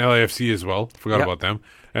be, and LAFC as well. Forgot Yep. about them.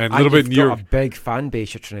 And a little bit you've New got York. a big fan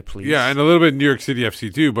base you're trying to please. Yeah, and a little bit New York City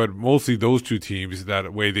FC too, but mostly those two teams.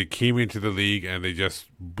 That way they came into the league and they just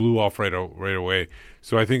blew off right away.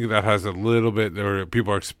 So I think that has a little bit. There,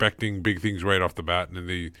 people are expecting big things right off the bat, and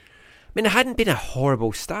they. I mean, it hadn't been a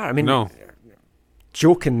horrible start. I mean, No.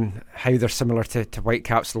 joking how they're similar to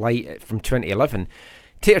Whitecaps Light from 2011.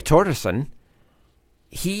 Tater Torgerson,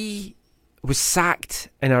 he was sacked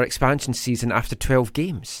in our expansion season after 12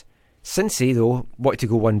 games. Cincy, though, wanted to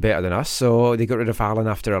go one better than us, so they got rid of Allen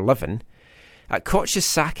after 11. At Koch's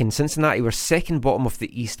sacking, Cincinnati were second bottom of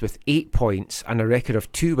the East with 8 points and a record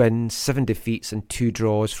of 2 wins, 7 defeats and 2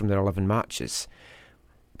 draws from their 11 matches.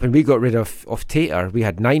 When we got rid of Tater, we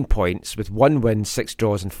had 9 points with 1 win, 6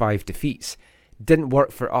 draws and 5 defeats. Didn't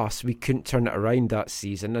work for us. We couldn't turn it around that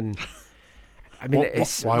season, and I mean, it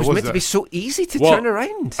was meant to be so easy to turn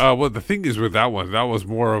around. Well, the thing is with that one, that was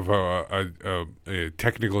more of a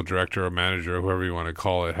technical director or manager, whoever you want to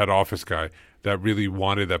call it, head office guy that really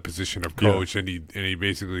wanted that position of coach, and he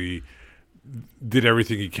basically did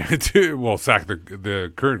everything he can to sack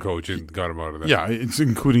the current coach and got him out of that. Yeah, it's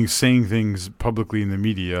including saying things publicly in the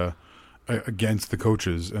media against the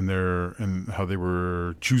coaches and how they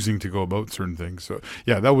were choosing to go about certain things. So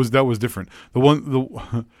yeah, that was different.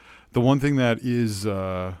 The one thing that is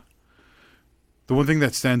the one thing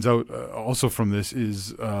that stands out also from this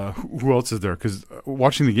is who else is there? Because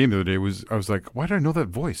watching the game the other day I was like, why did I know that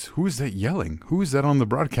voice? Who is that yelling? Who is that on the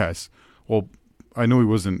broadcast? Well, I know he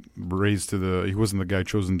wasn't the guy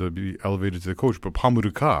chosen to be elevated to the coach, but Pa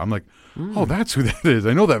Muruka. I'm like, oh, that's who that is.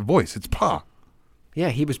 I know that voice. It's Pa. Yeah,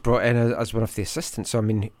 he was brought in as one of the assistants. So I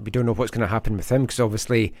mean, we don't know what's going to happen with him because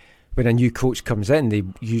obviously, when a new coach comes in, they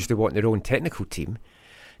usually want their own technical team.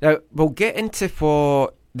 Now, we'll get into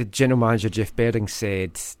what the general manager, Jeff Berding,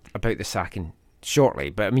 said about the sacking shortly.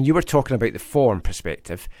 But, I mean, you were talking about the form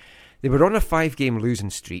perspective. They were on a 5-game losing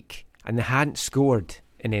streak, and they hadn't scored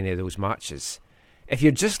in any of those matches. If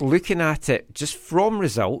you're just looking at it just from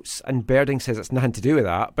results, and Berding says it's nothing to do with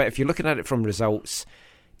that, but if you're looking at it from results,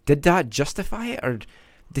 did that justify it, or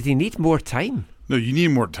did he need more time? No, you need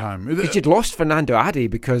more time. Because you'd lost Fernando Adi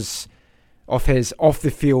because of his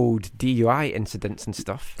off-the-field DUI incidents and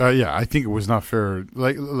stuff. Yeah, I think it was not fair.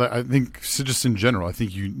 Like I think, so just in general, I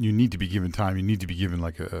think you need to be given time. You need to be given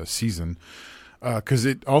like a season, because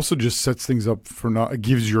it also just sets things up for it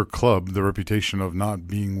gives your club the reputation of not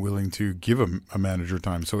being willing to give a manager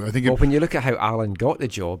time. So I think when you look at how Allen got the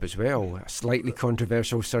job as well, slightly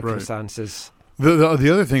controversial circumstances. Right.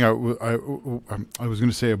 The other thing I was going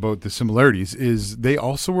to say about the similarities is they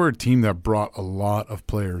also were a team that brought a lot of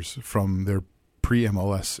players from their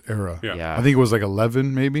pre-MLS era. Yeah. I think it was like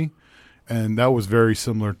 11 maybe, and that was very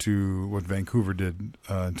similar to what Vancouver did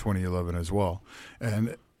in 2011 as well.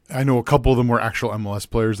 And I know a couple of them were actual MLS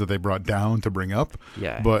players that they brought down to bring up,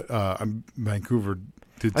 but Vancouver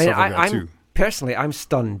did stuff like that too. Personally, I'm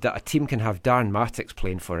stunned that a team can have Darren Mattix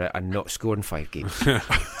playing for it and not score in 5 games.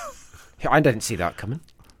 I didn't see that coming.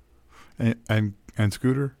 And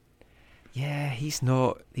Scooter? Yeah, he's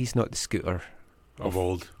not the Scooter of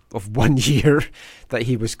old. Of 1 year that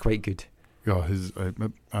he was quite good. Oh,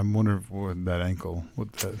 I'm wondering what that ankle.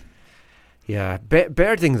 Yeah,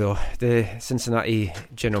 Berding though, the Cincinnati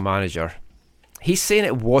general manager, he's saying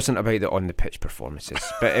it wasn't about the on-the-pitch performances,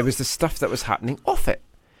 but it was the stuff that was happening off it.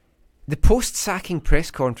 The post-sacking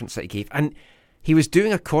press conference that he gave, and he was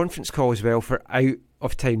doing a conference call as well for out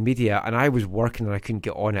of town media, and I was working and I couldn't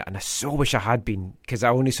get on it, and I so wish I had been, because I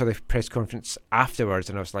only saw the press conference afterwards,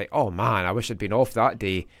 and I was like, oh man, I wish I'd been off that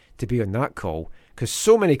day to be on that call, because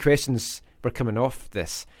so many questions were coming off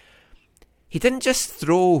this. He didn't just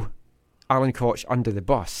throw Alan Koch under the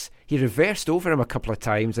bus. He reversed over him a couple of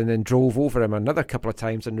times and then drove over him another couple of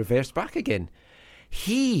times and reversed back again.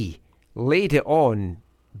 He laid it on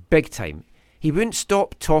big time. He wouldn't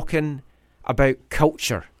stop talking about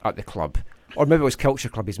culture at the club. Or maybe it was Culture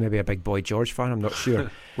Club. He's maybe a big Boy George fan. I'm not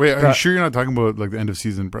sure. Wait, are you sure you're not talking about like the end of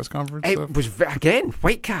season press conference stuff? It was, again,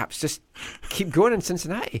 Whitecaps. Just keep going in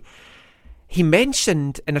Cincinnati. He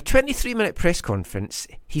mentioned in a 23-minute press conference,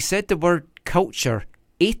 he said the word culture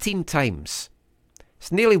 18 times.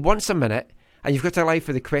 It's nearly once a minute, and you've got to allow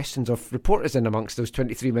for the questions of reporters in amongst those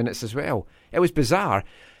 23 minutes as well. It was bizarre.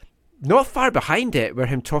 Not far behind it were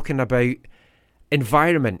him talking about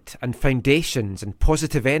environment and foundations and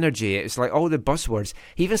positive energy. It's like all the buzzwords.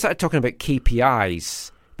 He even started talking about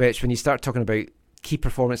KPIs, which when you start talking about key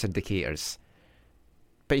performance indicators,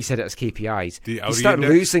 but he said it as KPIs. You start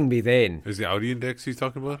losing me then. Is the Audi index he's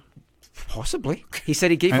talking about? Possibly. He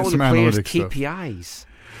said he gave and all the players KPIs. Stuff.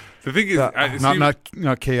 The thing is, not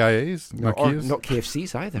KIAs, not or Kias? not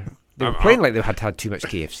KFCs either. They were playing like they had too much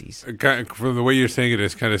KFCs. From the way you're saying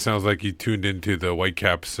it kind of sounds like you tuned into the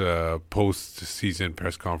Whitecaps post-season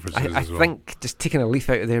press conferences I as well. think just taking a leaf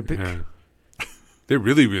out of their book. Yeah. They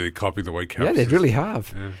really, really copied the Whitecaps. Yeah, they really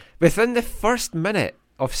have. Yeah. Within the first minute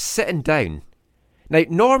of sitting down. Now,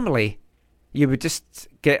 normally, you would just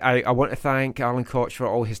get out, I want to thank Alan Koch for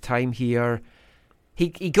all his time here. He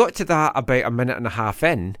got to that about a minute and a half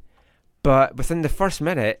in, but within the first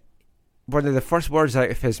minute, one of the first words out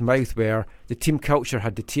of his mouth were, the team culture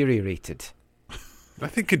had deteriorated.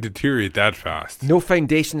 Nothing could deteriorate that fast. No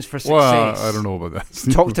foundations for success. Well, I don't know about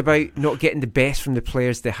that. Talked about not getting the best from the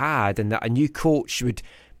players they had, and that a new coach would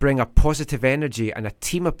bring a positive energy and a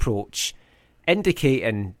team approach,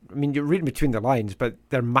 indicating, I mean, you're reading between the lines, but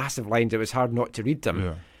they're massive lines, it was hard not to read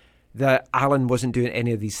them, that Alan wasn't doing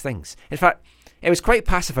any of these things. In fact, it was quite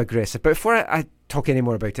passive-aggressive, but before I talk any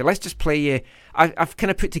more about it, let's just play you. I've kind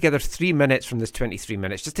of put together 3 minutes from this 23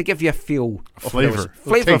 minutes, just to give you a feel of flavor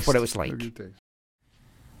of what it was like.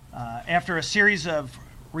 After a series of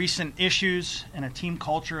recent issues and a team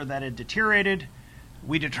culture that had deteriorated,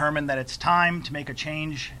 we determined that it's time to make a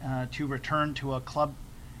change to return to a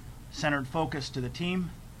club-centered focus to the team.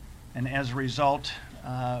 And as a result,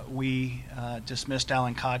 we dismissed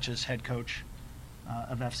Alan Koch as head coach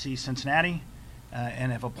of FC Cincinnati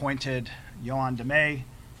and have appointed Johan DeMay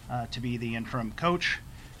to be the interim coach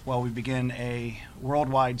while we begin a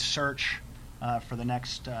worldwide search for the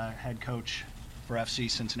next head coach for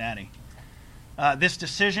FC Cincinnati. This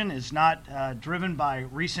decision is not driven by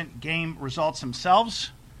recent game results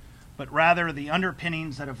themselves, but rather the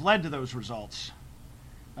underpinnings that have led to those results.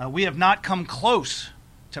 We have not come close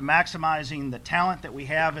to maximizing the talent that we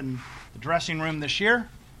have in the dressing room this year,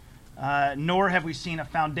 nor have we seen a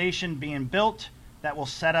foundation being built that will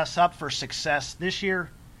set us up for success this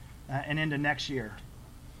year and into next year.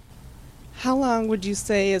 How long would you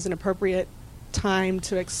say is an appropriate time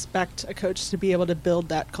to expect a coach to be able to build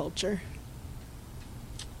that culture?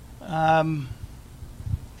 Well,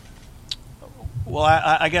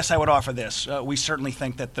 I guess I would offer this. We certainly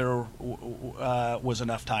think that there was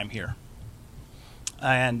enough time here.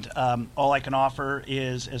 And all I can offer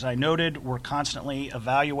is, as I noted, we're constantly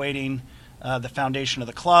evaluating the foundation of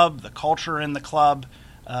the club, the culture in the club.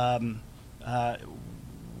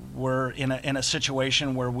 We're in a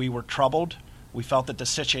situation where we were troubled. We felt that the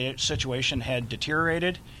situation had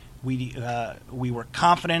deteriorated. We were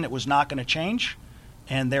confident it was not going to change,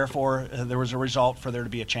 and therefore there was a result for there to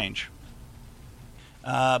be a change.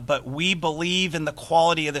 But we believe in the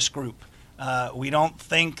quality of this group. We don't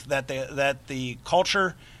think that the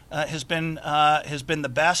culture has been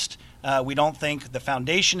the best. We don't think the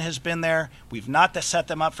foundation has been there. We've not set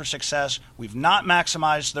them up for success. We've not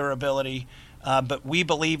maximized their ability. But we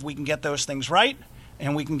believe we can get those things right,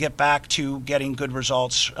 and we can get back to getting good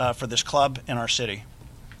results for this club and our city.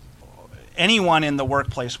 Anyone in the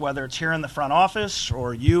workplace, whether it's here in the front office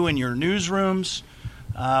or you in your newsrooms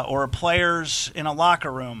or players in a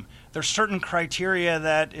locker room, there's certain criteria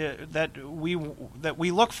that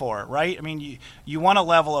we look for, right? I mean, you want a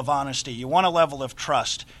level of honesty, you want a level of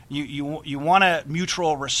trust, you want a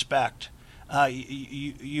mutual respect.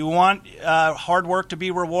 You want hard work to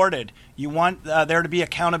be rewarded. You want there to be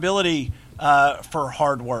accountability for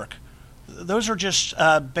hard work. Those are just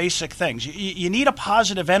basic things. You need a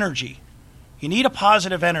positive energy. You need a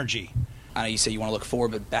positive energy. I know you say you want to look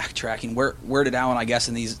forward, but backtracking, where did Alan, I guess,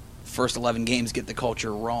 in these first 11 games get the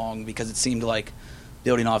culture wrong? Because it seemed like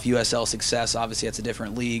building off USL success, obviously that's a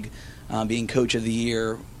different league, being coach of the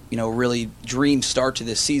year, really dream start to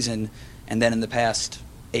this season, and then in the past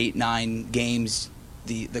 8-9 games,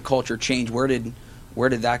 the culture changed. Where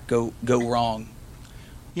did that go wrong?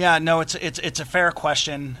 Yeah, no, it's a fair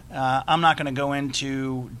question. I'm not going to go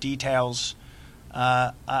into details.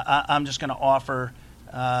 I'm just going to offer.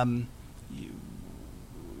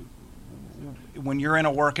 When you're in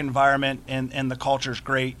a work environment and the culture's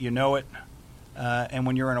great, you know it. And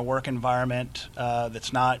when you're in a work environment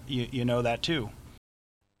that's not, you know that too.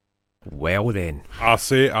 Well then, I'll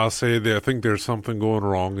say that I think there's something going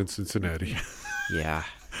wrong in Cincinnati. Yeah.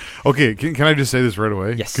 Okay, can I just say this right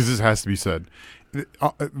away? Yes. Because this has to be said.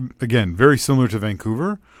 Again, very similar to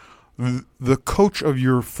Vancouver. The coach of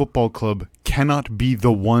your football club cannot be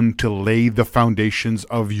the one to lay the foundations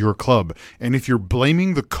of your club. And if you're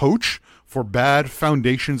blaming the coach for bad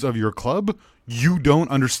foundations of your club, you don't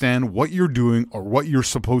understand what you're doing or what you're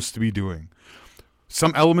supposed to be doing.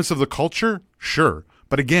 Some elements of the culture, sure.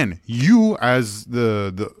 But again, you as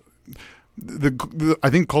the I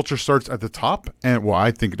think culture starts at the top, and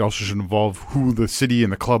I think it also should involve who the city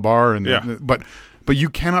and the club are, but But you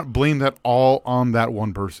cannot blame that all on that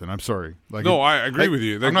one person. I'm sorry. No, I agree with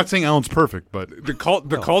you. I'm not saying Allen's perfect, but the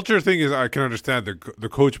culture thing is, I can understand the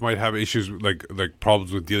coach might have issues like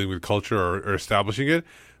problems with dealing with culture or establishing it.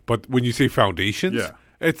 But when you say foundations,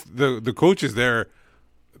 it's the coach is there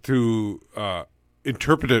to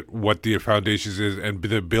interpret what the foundations is and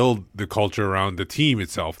to build the culture around the team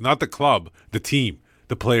itself, not the club, the team,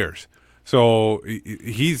 the players. So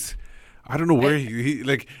he's. I don't know where he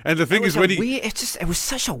like, and the thing is when it was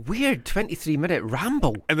such a weird 23-minute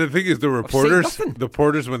ramble. And the thing is, the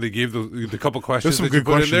reporters when they gave the couple questions that you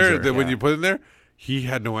put in there, when you put in there, he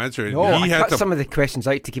had no answer. No, I cut some of the questions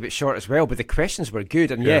out to keep it short as well, but the questions were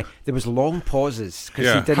good, and there was long pauses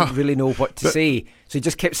because he didn't really know what to say, so he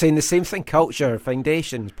just kept saying the same thing: culture,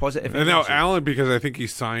 foundations, positive. And now Allen, because I think he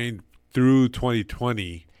signed through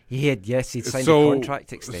 2020. He'd signed a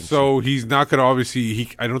contract extension. So he's not going to obviously.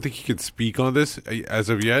 I don't think he can speak on this as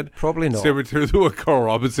of yet. Probably not. Same with Carl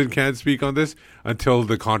Robinson can't speak on this until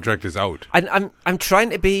the contract is out. And I'm trying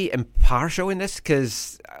to be impartial in this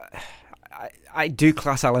because I do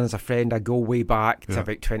class Allen as a friend. I go way back to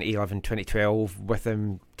about 2011, 2012 with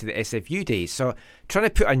him to the SFU days. So trying to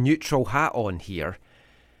put a neutral hat on here,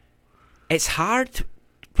 it's hard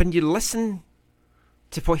when you listen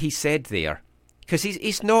to what he said there. Because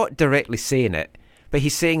he's not directly saying it, but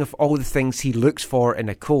he's saying of all the things he looks for in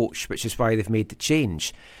a coach, which is why they've made the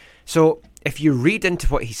change. So if you read into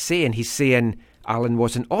what he's saying Allen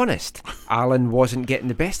wasn't honest. Allen wasn't getting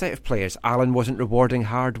the best out of players. Allen wasn't rewarding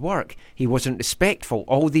hard work. He wasn't respectful.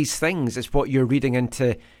 All these things is what you're reading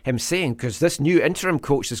into him saying, because this new interim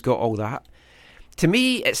coach has got all that. To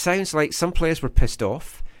me, it sounds like some players were pissed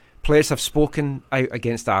off. Players have spoken out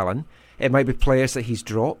against Allen. It might be players that he's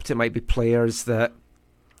dropped. It might be players that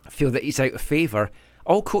feel that he's out of favour.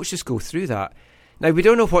 All coaches go through that. Now, we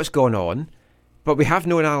don't know what's gone on, but we have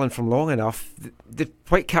known Allen from long enough. The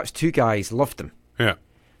Whitecaps 2 guys loved him. Yeah.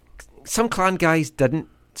 Some Clan guys didn't.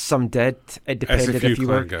 Some did. It depended SFU if you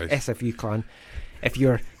were guys. SFU Clan. If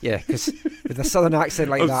you're, because with a southern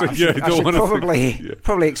accent like that, saying, I should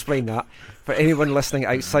probably explain that for anyone listening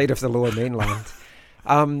outside of the Lower Mainland.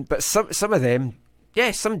 But some of them,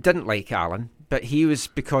 some didn't like Allen, but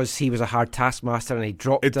because he was a hard taskmaster and he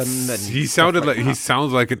dropped him. And he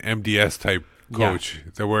sounds like an MDS type coach,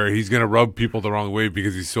 where he's going to rub people the wrong way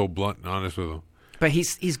because he's so blunt and honest with them. But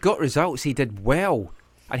he's got results. He did well,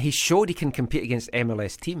 and he showed he can compete against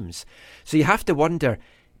MLS teams. So you have to wonder,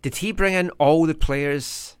 did he bring in all the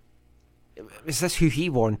players? Is this who he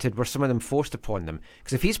wanted? Were some of them forced upon them?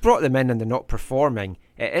 Because if he's brought them in and they're not performing,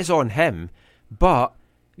 it is on him. But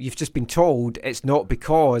you've just been told it's not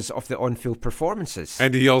because of the on-field performances.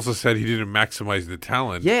 And he also said he didn't maximize the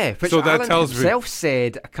talent. Yeah, which Allen himself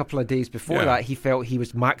said a couple of days before that he felt he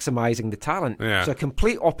was maximizing the talent. Yeah. So a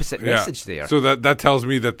complete opposite message there. So that tells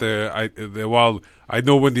me that while I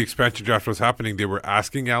know when the expansion draft was happening, they were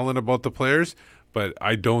asking Allen about the players, but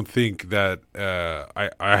I don't think that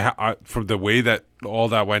I from the way that all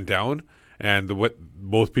that went down and what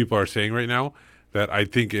both people are saying right now, that I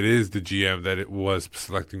think it is the GM that it was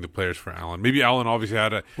selecting the players for Allen. Maybe Allen obviously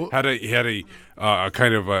had a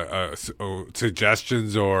kind of a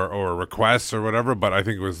suggestions or requests or whatever, but I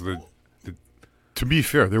think it was the. To be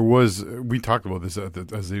fair, we talked about this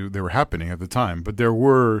as they were happening at the time, but there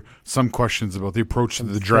were some questions about the approach to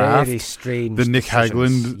the draft, very strange the Nick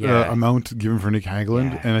decisions. Hagglund amount given for Nick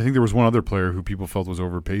Hagglund, and I think there was one other player who people felt was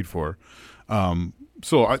overpaid for.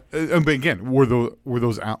 But again, were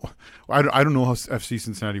those out? I don't know how FC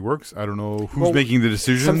Cincinnati works. I don't know who's making the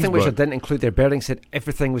decisions. Something which I didn't include there. Berding said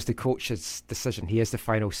everything was the coach's decision. He has the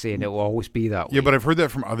final say, and it will always be that way. Yeah, but I've heard that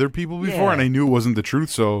from other people before, and I knew it wasn't the truth.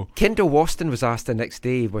 So Kendall Waston was asked the next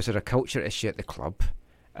day, was there a culture issue at the club?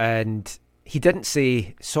 And he didn't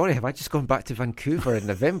say, sorry, have I just gone back to Vancouver in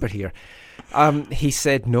November here? He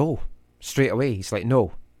said no, straight away. He's like,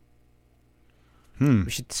 no. We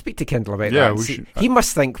should speak to Kendall about that. He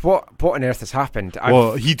must think, what on earth has happened?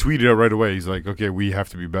 He tweeted out right away. He's like, okay, we have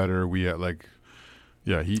to be better. Berding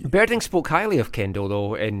spoke highly of Kendall,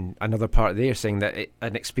 though, in another part there, saying that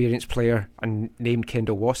an experienced player named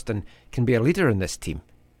Kendall Waston can be a leader in this team.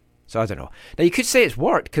 So I don't know. Now, you could say it's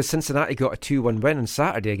worked because Cincinnati got a 2-1 win on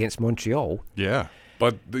Saturday against Montreal. Yeah.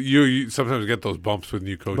 But you sometimes get those bumps with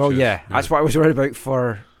new coaches. Well, that's what I was worried about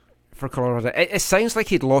for Colorado. It sounds like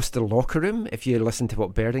he'd lost the locker room if you listen to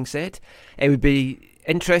what Berding said. It would be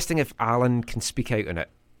interesting if Allen can speak out on it.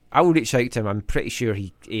 I will reach out to him. I'm pretty sure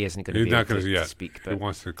he isn't going to be able to speak. But he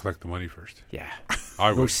wants to collect the money first. Yeah,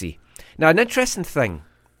 we'll see. Now, an interesting thing.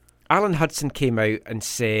 Alan Hudson came out and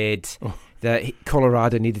said that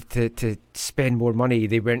Colorado needed to spend more money.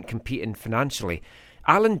 They weren't competing financially.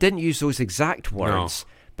 Alan didn't use those exact words,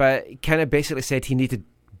 but kind of basically said he needed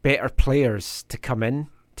better players to come in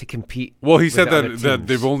to compete. Well, he with said the other that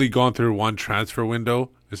they've teams. only gone through one transfer window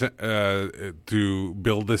to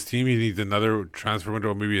build this team. He needs another transfer window,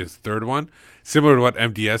 or maybe his third one. Similar to what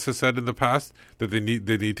MDS has said in the past, that they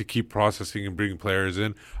need to keep processing and bringing players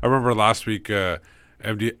in. I remember last week, Mark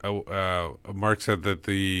said that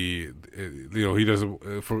he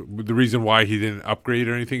doesn't for the reason why he didn't upgrade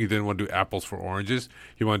or anything. He didn't want to do apples for oranges.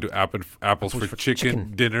 He wanted to do apples for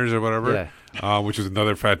chicken dinners or whatever. Which is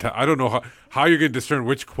another fantastic. I don't know how you're going to discern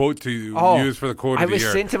which quote to use for the quote of the year. I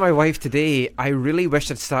was saying to my wife today, I really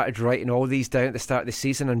wish I'd started writing all these down at the start of the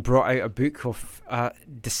season and brought out a book of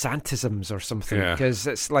DeSantisms or something, because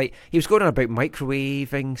it's like he was going on about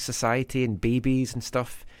microwaving society and babies and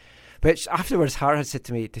stuff. Which afterwards, Hara had said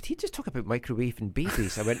to me, "Did he just talk about microwaving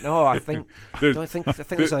babies?" I went, "No, I think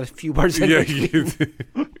there's a few words in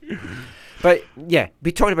between." But yeah,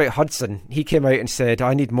 we talked about Hudson. He came out and said,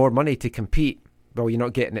 "I need more money to compete." Well, you're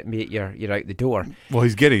not getting it, mate. You're out the door. Well,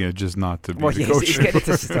 he's getting it, just not to be the coach. He's getting it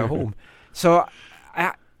to sit at home. So,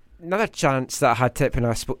 another chance that I had to when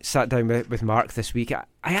I sat down with Mark this week, I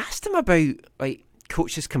asked him about like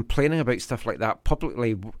coaches complaining about stuff like that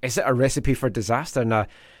publicly. Is it a recipe for disaster and a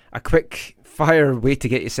quick fire way to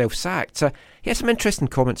get yourself sacked? So he had some interesting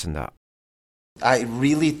comments on that. I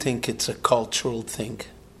really think it's a cultural thing,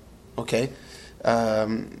 okay?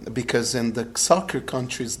 Because in the soccer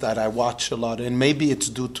countries that I watch a lot, and maybe it's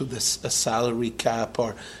due to a salary cap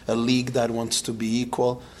or a league that wants to be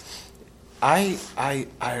equal, I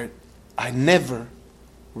never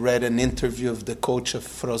read an interview of the coach of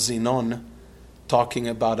Frosinone talking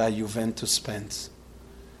about how Juventus spends.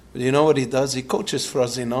 You know what he does? He coaches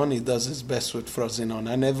Frosinone. He does his best with Frosinone.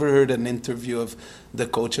 I never heard an interview of the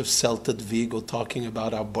coach of Celta de Vigo talking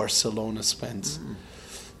about how Barcelona spends.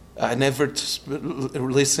 I never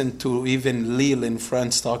listened to even Lille in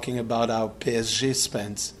France talking about how PSG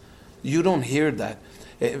spends. You don't hear that.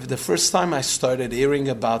 The first time I started hearing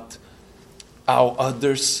about how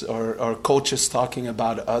others or coaches talking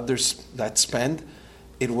about others that spend,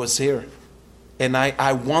 it was here. And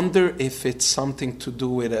I wonder if it's something to do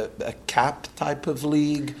with a cap type of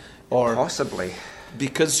league or... Possibly.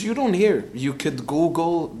 Because you don't hear. You could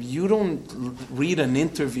Google, you don't read an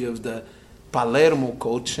interview of the Palermo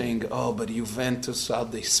coach saying, oh, but Juventus, how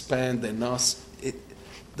they spend and us.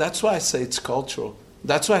 That's why I say it's cultural.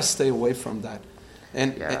 That's why I stay away from that.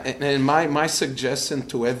 And my suggestion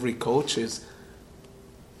to every coach is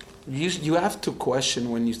you have to question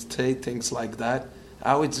when you say things like that,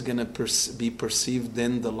 how it's going to be perceived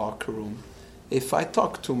in the locker room. If I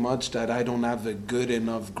talk too much that I don't have a good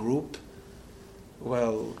enough group,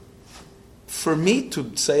 well, for me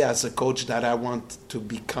to say as a coach that I want to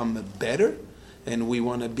become better and we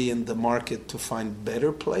want to be in the market to find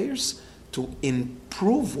better players, to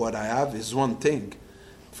improve what I have is one thing.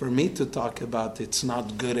 For me to talk about it's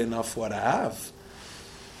not good enough what I have,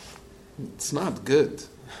 it's not good.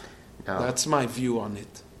 No. That's my view on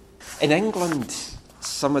it. In England,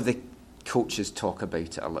 some of the coaches talk about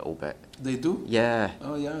it a little bit. They do? Yeah.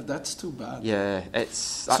 Oh, yeah, that's too bad. Yeah, that's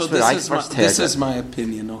so where I first heard This is my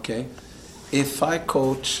opinion, okay? If I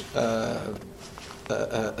coach a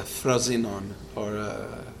Frosinone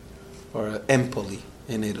or Empoli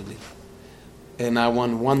in Italy, and I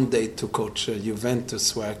want one day to coach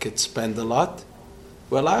Juventus where I could spend a lot,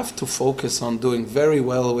 well, I have to focus on doing very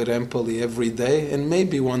well with Empoli every day, and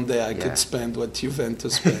maybe one day I could spend what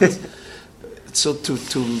Juventus spends. So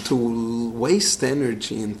to waste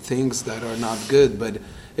energy in things that are not good, but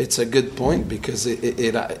it's a good point because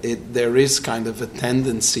there is kind of a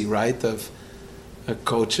tendency, right, of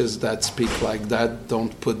coaches that speak like that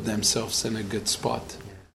don't put themselves in a good spot.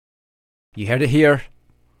 You heard it here.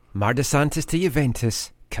 Mar DeSantis to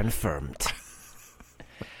Juventus, confirmed.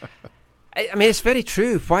 I mean, it's very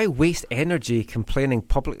true. Why waste energy complaining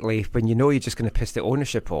publicly when you know you're just going to piss the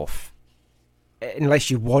ownership off? Unless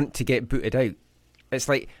you want to get booted out. It's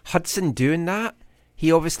like Hudson doing that.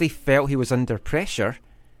 He obviously felt he was under pressure.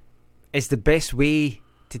 Is the best way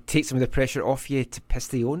to take some of the pressure off you to piss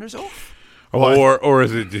the owners off? Or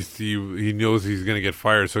is it just he knows he's going to get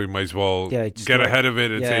fired, so he might as well get ahead of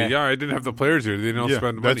it and say, I didn't have the players here. They don't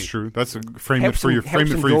spend money. That's true. That's frame it for your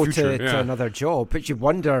future. To another job. But you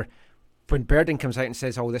wonder, when Burden comes out and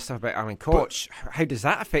says all this stuff about Alan Koch, how does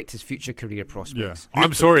that affect his future career prospects? Yeah.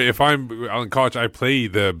 I'm sorry, if I'm Alan Koch, I play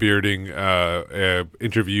the Bearding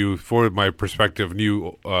interview for my prospective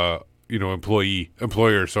new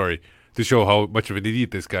employer, to show how much of an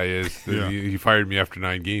idiot this guy is. He fired me after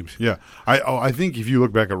 9 games. Yeah. I think if you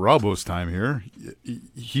look back at Robbo's time here,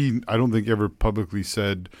 I don't think ever publicly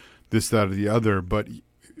said this, that, or the other. But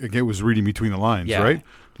again, it was reading between the lines, Yeah. right?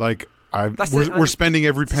 Like We're spending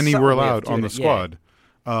every penny we're allowed on the squad.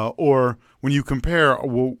 Or when you compare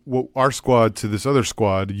our squad to this other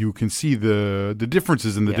squad, you can see the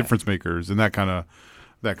differences in the difference makers and that kind of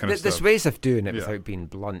stuff. There's ways of doing it without being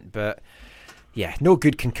blunt, but yeah, no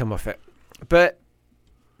good can come of it. But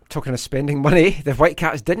talking of spending money, the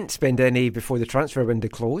Whitecaps didn't spend any before the transfer window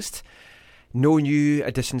closed. No new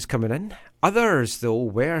additions coming in. Others, though,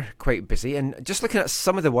 were quite busy. And just looking at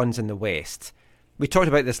some of the ones in the West, we talked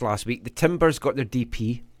about this last week. The Timbers got their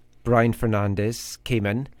DP. Brian Fernandez came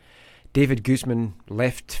in. David Guzman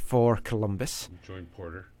left for Columbus. Joined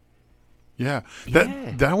Porter. Yeah,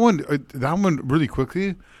 that one really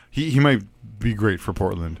quickly. He might be great for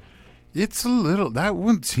Portland. That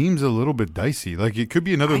one seems a little bit dicey. Like it could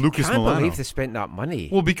be another Lucas Milano. I can't believe they spent that money.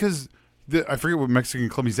 Well, because I forget what Mexican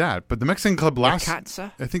club he's at, but the Mexican club I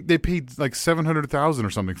think they paid like $700,000 or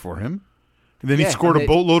something for him. And then he scored a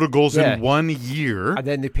boatload of goals in 1 year. And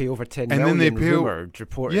then they pay over $10 million. And then they pay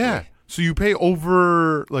reportedly. Yeah, so you pay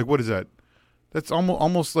over what is that? That's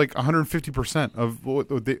almost like 150% of what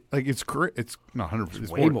they like. It's correct. It's not 100%.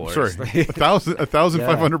 It's way more. Sorry,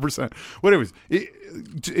 1,500%. Whatever.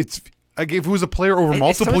 It's. If it was a player over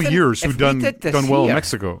multiple years who'd done well in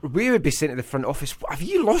Mexico, we would be sitting at the front office. Have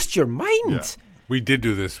you lost your mind? Yeah. We did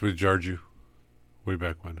do this with Jarju way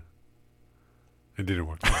back when. It didn't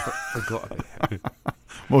work. Forgot about it.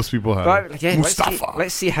 Most people have. But again,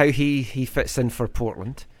 let's see how he fits in for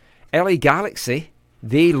Portland. LA Galaxy,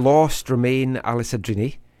 they lost Romain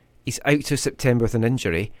Alessandrini. He's out till September with an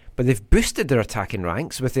injury, but they've boosted their attacking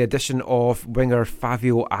ranks with the addition of winger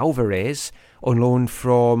Fabio Alvarez on loan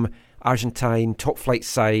from Argentine top flight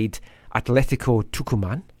side Atletico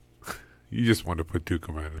Tucumán. You just want to put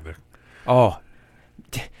Tucumán in there. Oh,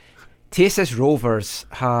 TSS Rovers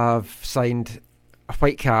have signed a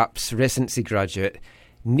Whitecaps residency graduate,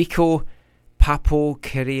 Nico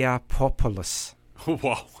Papokiriapopoulos.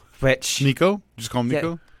 Wow. Which Nico? Just call him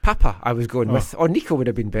Nico? Papa I was going with. Or Nico would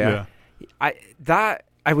have been better. Yeah.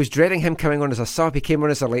 I was dreading him coming on as a sub. He came on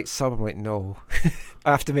as a late sub. I'm like, no.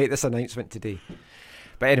 I have to make this announcement today.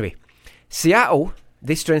 But anyway, Seattle,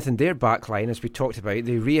 they strengthened their back line, as we talked about.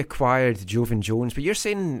 They reacquired Jovan Jones, but you're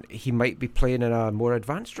saying he might be playing in a more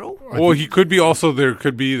advanced role? Well, he could be also. There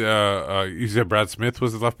could be. You said Brad Smith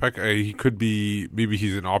was the left back. He could be. Maybe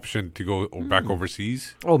he's an option to go back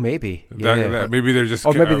overseas. Oh, maybe. Maybe they're just.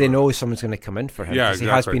 Or maybe they know someone's going to come in for him. Yeah, because he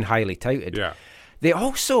has been highly touted. Yeah. They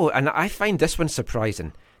also, and I find this one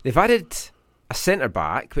surprising, they've added a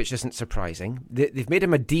centre-back, which isn't surprising. They've made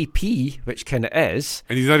him a DP, which kind of is.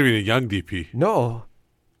 And he's not even a young DP. No.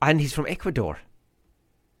 And he's from Ecuador.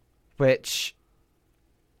 Which,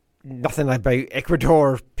 nothing about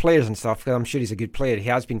Ecuador players and stuff, because I'm sure he's a good player. He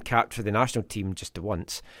has been capped for the national team just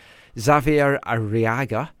once. Xavier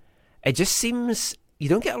Arriaga. It just seems... You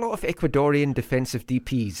don't get a lot of Ecuadorian defensive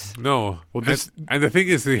DPs. No. Well, and the thing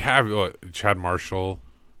is, they have Chad Marshall,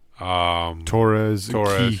 Torres,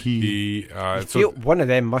 one of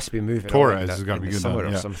them must be moving. Torres has got to be good now,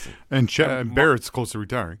 or something. And Barrett's close to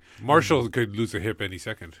retaring. Marshall could lose a hip any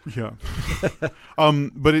second. Yeah.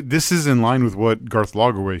 But this is in line with what Garth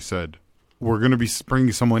Lagerwey said. We're going to be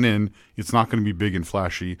bringing someone in. It's not going to be big and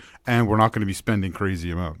flashy, and we're not going to be spending crazy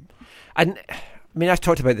amount. And I mean, I've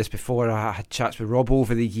talked about this before. I had chats with Rob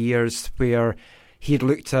over the years where he had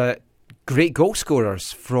looked at great goal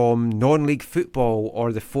scorers from non-league football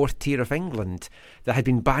or the fourth tier of England that had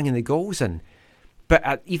been banging the goals in.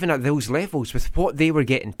 But even at those levels, with what they were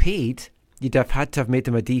getting paid, you'd have had to have made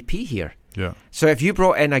them a DP here. Yeah. So if you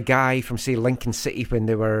brought in a guy from, say, Lincoln City when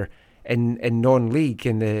they were in non-league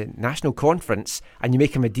in the national conference, and you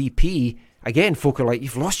make him a DP, again, folk are like,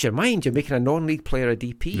 you've lost your mind. You're making a non-league player a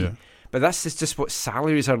DP. Yeah. But that's just what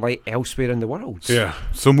salaries are like elsewhere in the world. Yeah.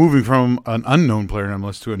 So moving from an unknown player in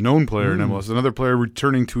MLS to a known player in MLS, another player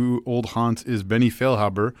returning to old haunts is Benny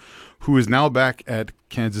Feilhaber, who is now back at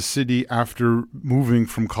Kansas City after moving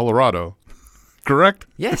from Colorado. Correct?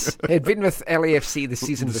 Yes. He'd been with LAFC the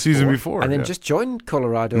season before. And then just joined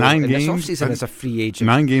Colorado 9 games, this offseason as a free agent.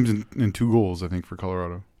 9 games and 2 goals, I think, for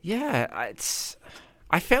Colorado. Yeah.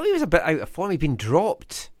 I felt he was a bit out of form. He'd been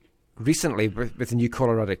dropped recently with the new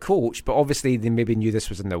Colorado coach, but obviously they maybe knew this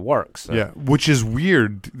was in the works. So. Yeah, which is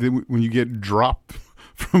weird when you get dropped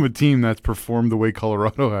from a team that's performed the way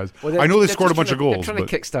Colorado has. Well, I know they scored a bunch of goals. They're trying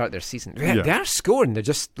to kickstart their season. They are scoring. They're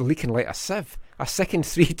just leaking like a sieve. A second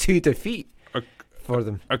 3-2 defeat for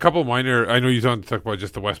them. A couple minor, I know you don't talk about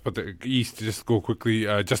just the West, but the East, just go quickly.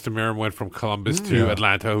 Justin Merrim went from Columbus to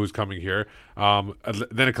Atlanta, who's coming here.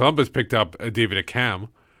 Then Columbus picked up David Accam,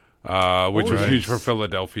 which was huge for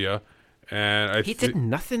Philadelphia. And he did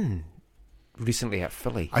nothing recently at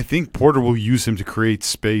Philly. I think Porter will use him to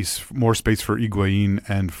create more space for Higuain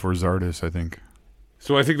and for Zardes, I think.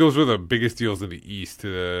 So I think those were the biggest deals in the East.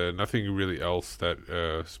 Nothing really else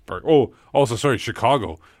that sparked. Oh, also, sorry,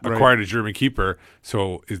 Chicago acquired a German keeper.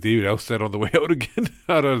 So is David Ousted on the way out again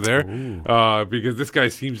out of there? Because this guy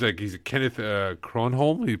seems like he's Kenneth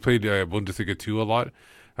Kronholm. He played Bundesliga 2 a lot.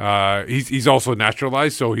 He's also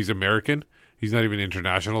naturalized, so he's American. He's not even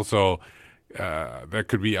international, so that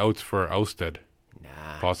could be outs for Ousted.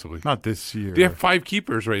 Possibly. Not this year. They have 5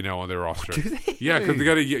 keepers right now on their roster. Do they? Yeah, because they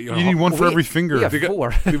got to. You need one for every finger. We got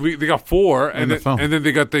 4. They got 4, and the then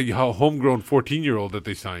they got the homegrown 14-year-old that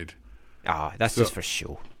they signed. That's just for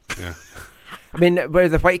show. Yeah. I mean, were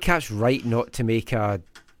the Whitecaps right not to make a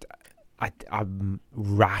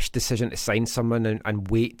rash decision to sign someone and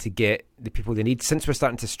wait to get the people they need, since we're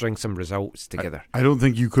starting to string some results together? I don't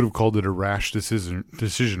think you could have called it a rash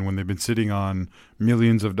decision when they've been sitting on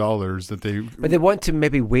millions of dollars that they... But they want to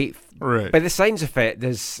maybe wait. Right. By the signs of it,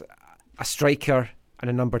 there's a striker and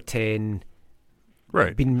a number 10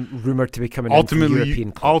 been rumoured to be coming in from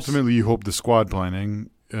European clubs. Ultimately, you hope the squad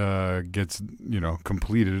planning gets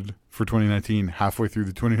completed for 2019 halfway through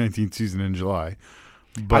the 2019 season in July.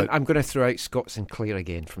 But I'm going to throw out Scott Sinclair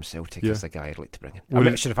again from Celtic as the guy I'd like to bring in.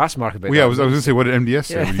 I should have asked Mark about that. Yeah, I was going to say, what did MDS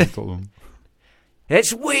say when you told him?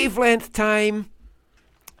 It's wavelength time.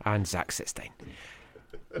 And Zach sits down.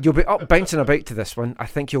 You'll be up bouncing about to this one. I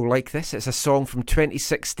think you'll like this. It's a song from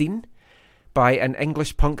 2016 by an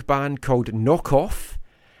English punk band called Knock Off.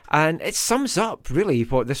 And it sums up, really,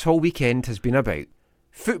 what this whole weekend has been about.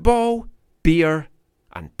 Football, beer,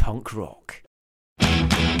 and punk rock.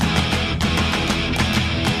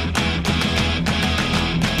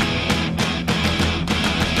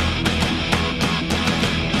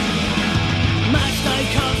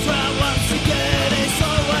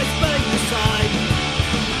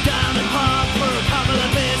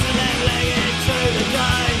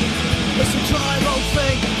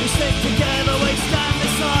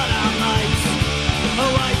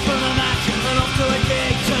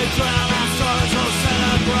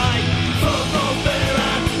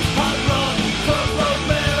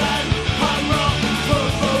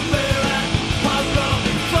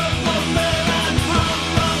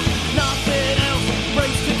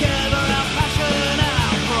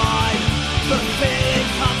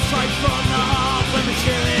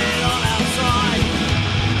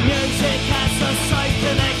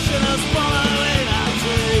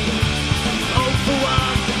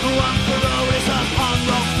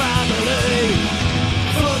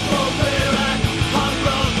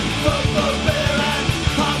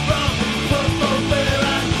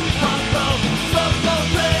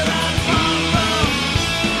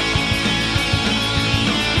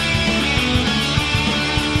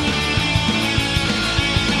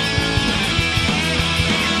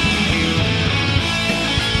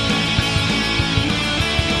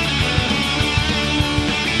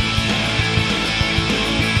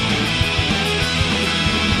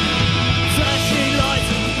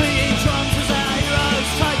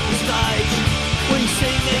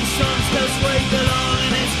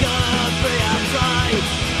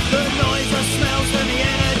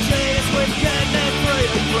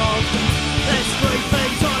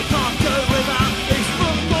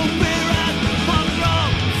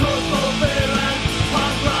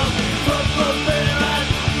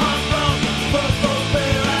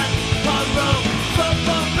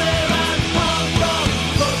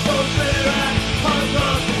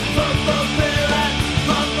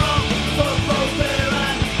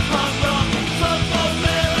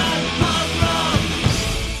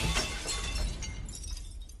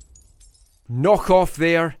 Knock Off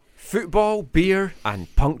there. Football, beer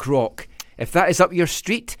and punk rock. If that is up your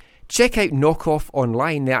street, check out Knock Off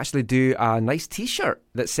online. They actually do a nice t-shirt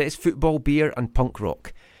that says football, beer and punk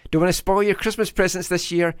rock. Don't want to spoil your Christmas presents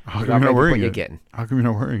this year. How come you're not wearing it? Getting. How come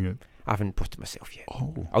you're not wearing it? I haven't bought it myself yet.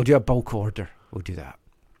 Oh. I'll do a bulk order. We'll do that.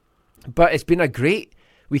 But it's been a great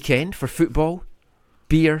weekend for football,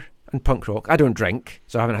 beer and punk rock. I don't drink,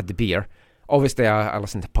 so I haven't had the beer. Obviously, I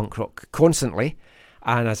listen to punk rock constantly.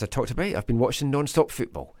 And as I talked about, I've been watching non-stop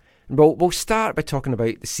football. And we'll start by talking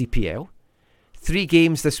about the CPL. 3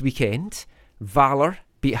 games this weekend. Valor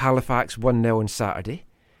beat Halifax 1-0 on Saturday.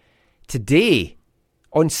 Today,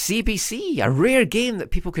 on CBC, a rare game that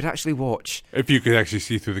people could actually watch. If you could actually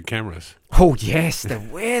see through the cameras. Oh, yes, the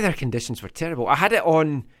weather conditions were terrible. I had it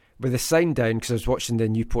on with the sound down because I was watching the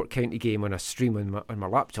Newport County game on a stream on my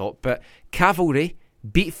laptop. But Cavalry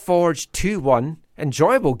beat Forge 2-1.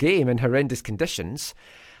 Enjoyable game in horrendous conditions.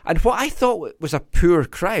 And what I thought was a poor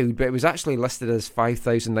crowd, but it was actually listed as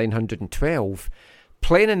 5,912,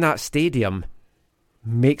 playing in that stadium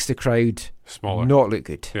makes the crowd Smaller. not look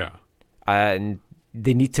good. Yeah. And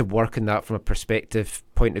they need to work on that from a perspective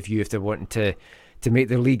point of view if they're wanting to make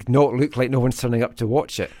the league not look like no one's turning up to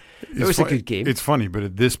watch it. It was a good game. It's funny, but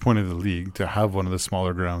at this point of the league, to have one of the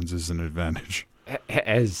smaller grounds is an advantage. It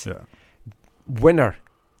is. Yeah. Winner,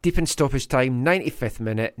 deep in stoppage time, 95th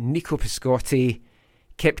minute, Nico Piscotti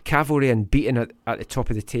kept Cavalry unbeaten at the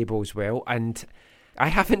top of the table as well. And I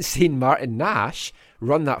haven't seen Martin Nash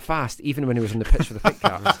run that fast, even when he was on the pitch for the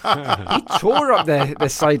Whitecaps. He tore up the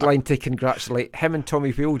sideline to congratulate him and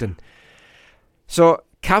Tommy Wheeldon. So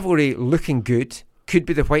Cavalry looking good. Could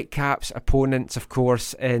be the Whitecaps' opponents, of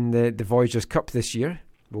course, in the Voyagers Cup this year.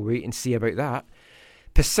 We'll wait and see about that.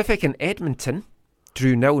 Pacific and Edmonton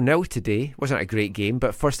drew 0-0 today. Wasn't a great game,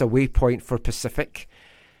 but first away point for Pacific.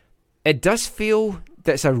 It does feel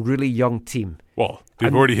that it's a really young team. Well,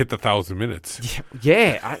 they've already hit the 1,000 minutes.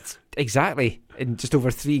 Yeah, exactly. In just over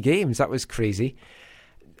 3 games. That was crazy.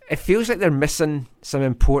 It feels like they're missing some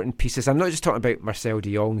important pieces. I'm not just talking about Marcel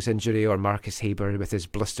de Jong's injury or Marcus Haber with his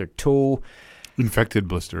blistered toe. Infected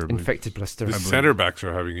blister. Infected blister. The centre backs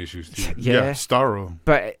are having issues too. Yeah, Starro.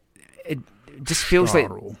 But it just feels like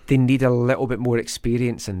they need a little bit more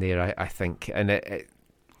experience in there, I think. And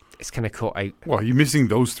it's kind of caught out. Well, you're missing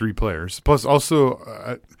those 3 players. Plus,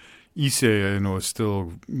 also, Issei, I know, is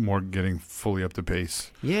still more getting fully up to pace.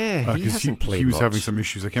 Yeah, he hasn't played He was much. having some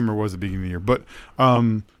issues. I can't remember what was at the beginning of the year.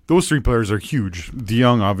 But those 3 players are huge. De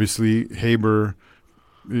Jong, obviously. Haber,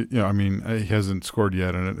 I mean, he hasn't scored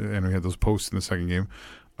yet, and we had those posts in the second game.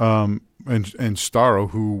 And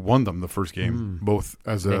Starro, who won them the first game, both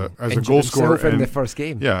as a goal scorer in the first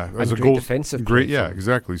game. Yeah, as a great goal defensive. Great, yeah,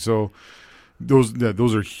 exactly. So those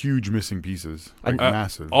are huge missing pieces, like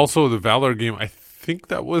massive. Also, the Valor game, I think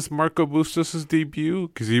that was Marco Bustos' debut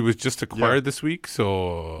because he was just acquired this week.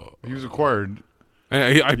 So he was acquired.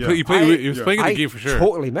 He was playing in the game for sure. I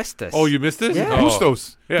totally missed this. Oh, you missed this? Yeah. Oh.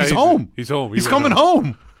 Bustos. Yeah, he's home. He's home. He's coming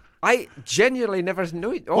home. I genuinely never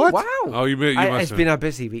knew it. Oh, What? wow. Oh, you must It's have. been a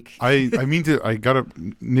busy week. I got a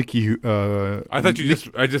Nikki. I thought you just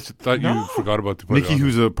thought you forgot about the put it Nikki, on.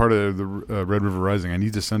 who's a part of the Red River Rising. I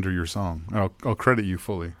need to send her your song. I'll credit you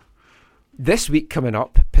fully. This week coming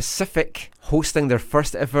up, Pacific hosting their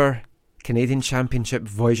first ever Canadian Championship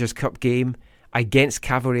Voyagers Cup game against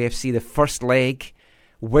Cavalry FC, the first leg.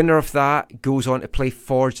 Winner of that goes on to play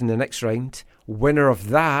Forge in the next round. Winner of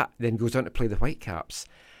that then goes on to play the Whitecaps.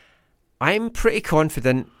 I'm pretty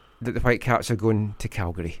confident that the Whitecaps are going to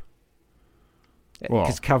Calgary.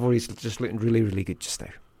 Because Cavalry's just looking really, really good just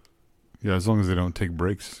now. Yeah, as long as they don't take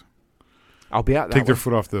breaks. I'll be at that. Take their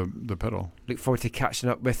foot off the pedal. Look forward to catching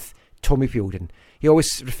up with Tommy Wheeldon. He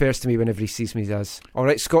always refers to me whenever he sees me as, all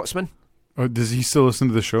right, Scotsman. Does he still listen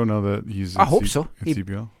to the show now that he's I hope so. in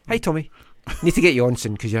CPL? Hi, Tommy. Need to get you on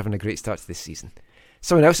soon because you're having a great start to this season.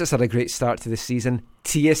 Someone else that's had a great start to this season,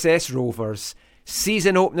 TSS Rovers.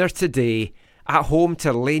 Season opener today at home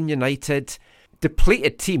to Lane United.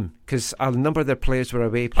 Depleted team because a number of their players were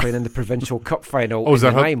away playing in the Provincial Cup final in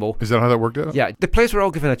Nanaimo. Is that how that worked out? Yeah, the players were all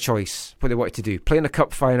given a choice what they wanted to do. Play in a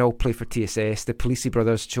cup final, play for TSS. The Polisi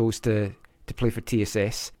brothers chose to play for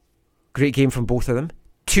TSS. Great game from both of them.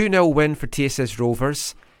 2-0 win for TSS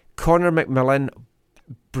Rovers. Connor McMillan,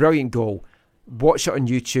 brilliant goal. Watch it on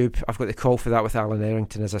YouTube. I've got the call for that with Alan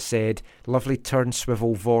Errington, as I said. Lovely turn,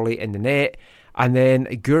 swivel, volley in the net. And then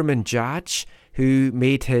Gurman Judge, who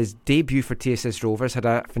made his debut for TSS Rovers, had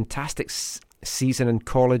a fantastic season in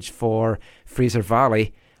college for Fraser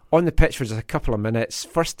Valley. On the pitch for just a couple of minutes.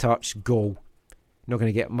 First touch, goal. Not going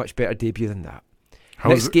to get a much better debut than that.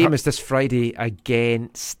 Next game is this Friday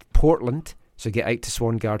against Portland, so get out to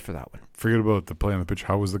Swangard for that one. Forget about the play on the pitch.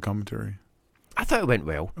 How was the commentary? I thought it went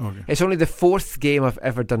well. Okay. It's only the 4th game I've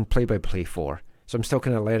ever done play-by-play for, so I'm still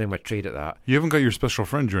kind of learning my trade at that. You haven't got your special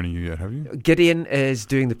friend joining you yet, have you? Gideon is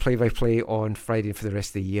doing the play-by-play on Friday for the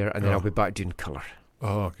rest of the year, and then I'll be back doing colour.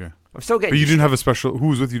 Oh, okay. I'm still getting. But you didn't have a special. Who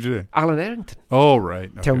was with you today? Alan Errington. Oh, right.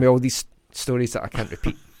 Okay. Tell me all these stories that I can't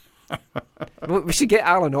repeat. We should get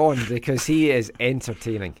Alan on because he is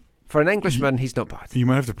entertaining. For an Englishman, he's not bad. You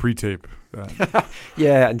might have to pre-tape that.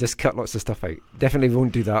 Yeah, and just cut lots of stuff out. Definitely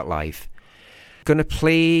won't do that live. Going to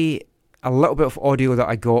play a little bit of audio that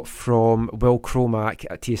I got from Will Cromack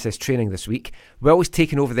at TSS Training this week. Will is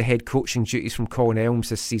taking over the head coaching duties from Colin Elms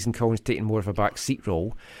this season. Colin's taking more of a back seat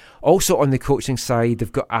role. Also on the coaching side,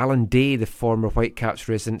 they've got Alan Day, the former Whitecaps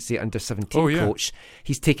residency under-17 coach.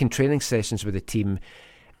 He's taking training sessions with the team.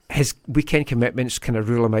 His weekend commitments kind of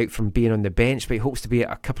rule him out from being on the bench, but he hopes to be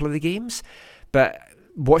at a couple of the games. But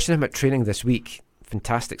watching him at training this week,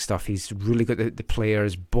 fantastic stuff. He's really got the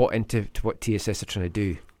players bought into what TSS are trying to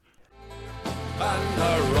do.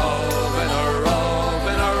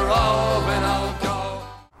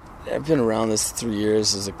 I've been around this 3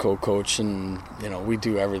 years as a co-coach, and we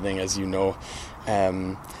do everything, as you know.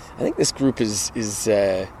 I think this group is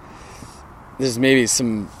there's maybe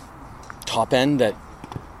some top end that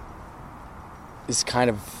is kind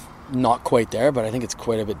of not quite there, but I think it's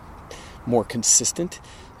quite a bit more consistent.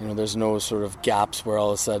 There's no sort of gaps where all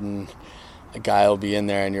of a sudden a guy will be in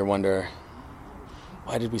there and you wonder,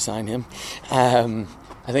 why did we sign him? I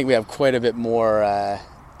think we have quite a bit more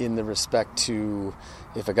in the respect to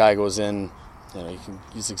if a guy goes in, you can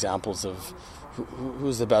use examples of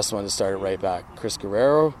who's the best one to start at right back, Chris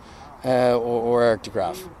Guerrero or Eric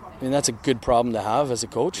DeGraaf. I mean, that's a good problem to have as a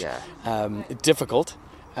coach. Yeah. Difficult,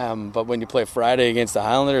 but when you play Friday against the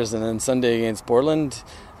Highlanders and then Sunday against Portland,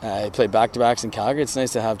 you play back-to-backs in Calgary, it's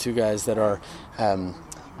nice to have two guys that are 1A,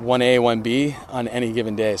 1B on any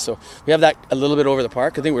given day. So we have that a little bit over the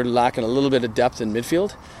park. I think we're lacking a little bit of depth in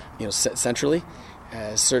midfield, centrally.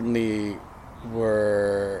 Certainly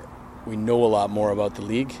we know a lot more about the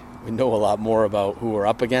league. We know a lot more about who we're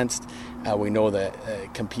up against. We know the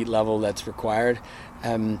compete level that's required.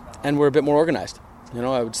 And we're a bit more organized.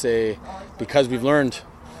 I would say because we've learned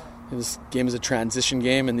this game is a transition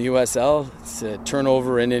game in the USL. It's a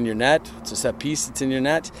turnover in your net. It's a set piece. It's in your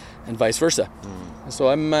net, and vice versa. So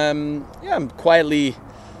I'm quietly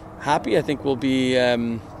happy. I think we'll be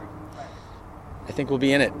in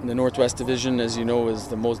it. The Northwest Division, as you know, is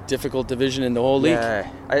the most difficult division in the whole league. Yeah,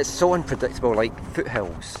 it's so unpredictable. Like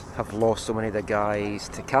Foothills have lost so many of their guys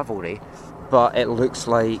to Cavalry, but it looks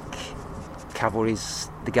like Cavalry's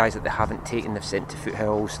the guys that they haven't taken, they've sent to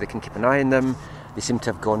Foothills so they can keep an eye on them. They seem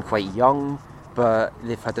to have gone quite young, but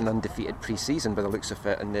they've had an undefeated pre-season by the looks of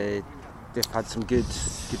it, and they've had some good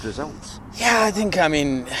results. Yeah, I think, that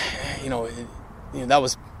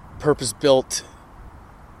was purpose-built.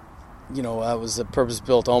 That was a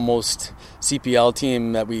purpose-built almost CPL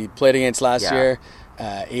team that we played against last year.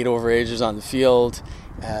 8 overagers on the field.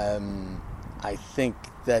 I think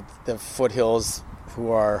that the Foothills,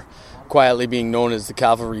 who are quietly being known as the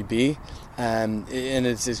Cavalry B, and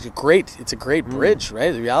it's a great bridge,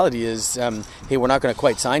 right? The reality is, hey, we're not going to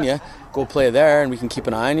quite sign you. Go play there, and we can keep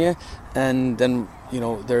an eye on you. And then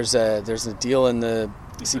there's a deal in the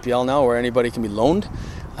CPL now where anybody can be loaned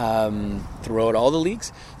throughout all the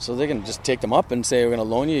leagues, so they can just take them up and say, we're going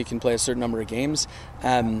to loan you. You can play a certain number of games.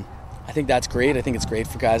 I think that's great. I think it's great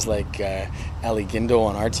for guys like Ali Guindo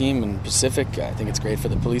on our team and Pacific. I think it's great for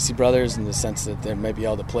the Polisi brothers in the sense that they might be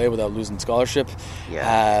able to play without losing scholarship.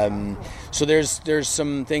 Yeah. So there's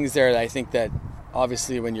some things there that I think that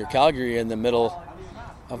obviously when you're Calgary in the middle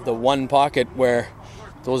of the one pocket where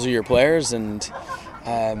those are your players, and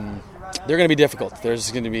they're going to be difficult.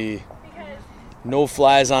 There's going to be no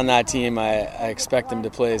flies on that team. I expect them to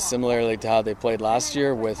play similarly to how they played last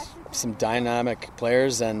year with some dynamic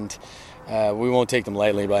players, and we won't take them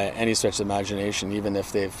lightly by any stretch of the imagination, even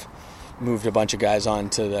if they've moved a bunch of guys on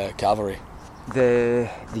to the Cavalry. The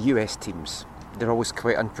US teams, they're always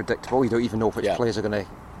quite unpredictable. You don't even know which players are going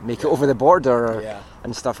to make it over the border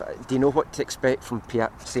and stuff. Do you know what to expect from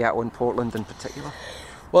Seattle and Portland in particular?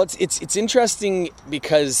 Well, it's interesting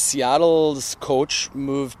because Seattle's coach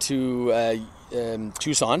moved to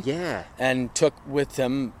Tucson, and took with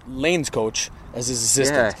him Lane's coach as his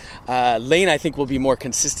assistant. Lane, I think, will be more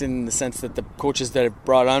consistent in the sense that the coaches that I've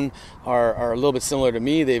brought on are a little bit similar to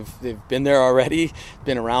me. They've been there already,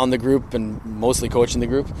 been around the group and mostly coaching the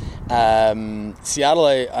group. Seattle,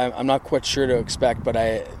 I'm not quite sure to expect, but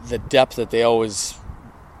the depth that they always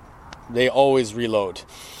reload.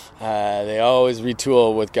 They always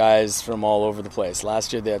retool with guys from all over the place.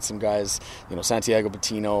 Last year they had some guys, Santiago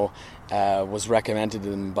Patino was recommended to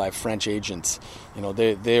them by French agents.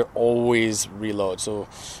 They're always reload. So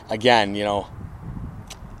again, the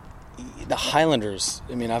Highlanders,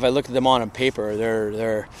 if I look at them on paper,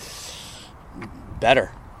 they're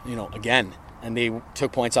better, again. And they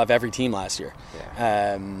took points off every team last year.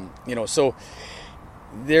 So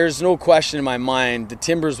there's no question in my mind the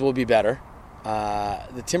Timbers will be better.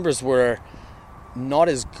 The Timbers were not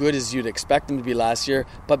as good as you'd expect them to be last year,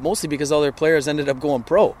 but mostly because all their players ended up going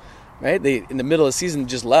pro, right? They, in the middle of the season,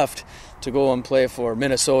 just left to go and play for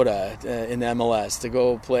Minnesota in the MLS, to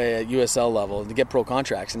go play at USL level, to get pro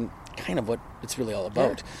contracts, and kind of what it's really all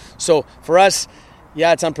about. Yeah. So for us,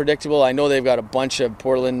 it's unpredictable. I know they've got a bunch of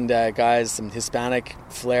Portland guys, some Hispanic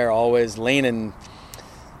flair always. Lane and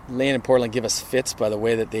Portland give us fits by the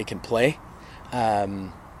way that they can play.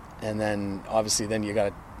 And then, obviously, you got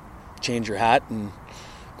to change your hat and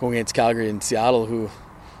go against Calgary and Seattle, who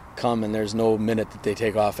come and there's no minute that they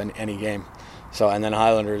take off in any game. So, and then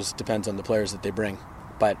Highlanders depends on the players that they bring.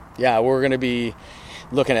 But yeah, we're going to be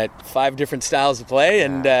looking at 5 different styles of play,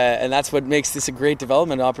 and that's what makes this a great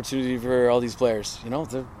development opportunity for all these players.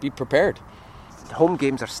 To be prepared. Home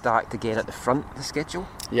games are stacked again at the front of the schedule.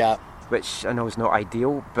 Yeah. Which I know is not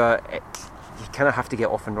ideal, but you kind of have to get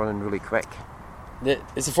off and running really quick.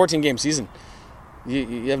 It's a 14-game season.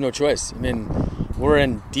 You have no choice. I mean, we're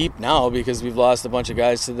in deep now because we've lost a bunch of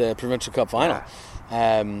guys to the Provincial Cup final.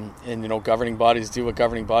 And governing bodies do what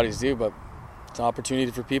governing bodies do, but it's an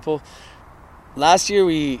opportunity for people. Last year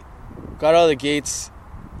we got out of the gates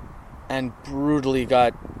and brutally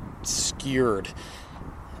got skewered.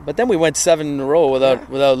 But then we went 7 in a row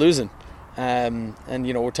without losing. And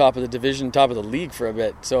we're top of the division, top of the league for a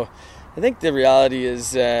bit. So I think the reality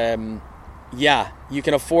is, you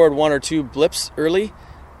can afford 1 or 2 blips early,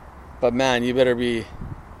 but man, you better be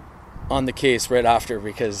on the case right after,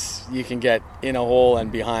 because you can get in a hole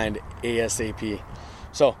and behind ASAP.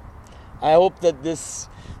 So I hope that this,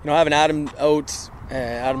 having Adam out,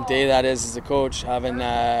 Adam Day that is as a coach, having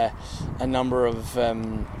a number of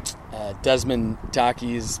Desmond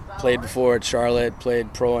Taki's played before at Charlotte,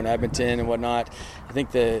 played pro in Edmonton and whatnot. I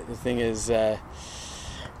think the thing is, I've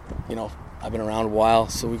been around a while,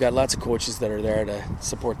 so we've got lots of coaches that are there to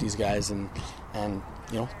support these guys, and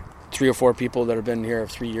 3 or 4 people that have been here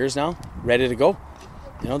 3 years now, ready to go.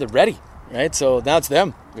 They're ready, right? So now it's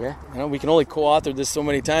them. Yeah. We can only co-author this so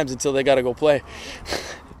many times until they got to go play.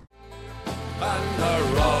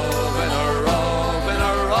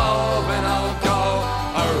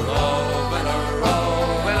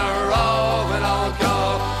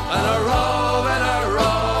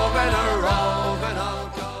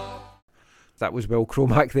 That was Will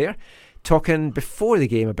Cromack there, talking before the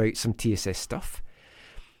game about some TSS stuff.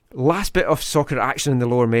 Last bit of soccer action in the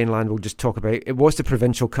Lower Mainland we'll just talk about. It was the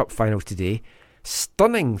Provincial Cup final today.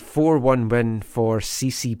 Stunning 4-1 win for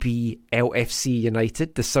CCB LFC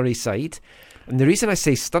United, the Surrey side. And the reason I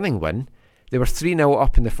say stunning win, they were 3-0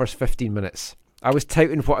 up in the first 15 minutes. I was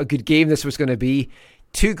touting what a good game this was going to be.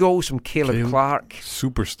 2 goals from Caleb Clark.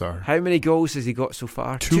 Superstar. How many goals has he got so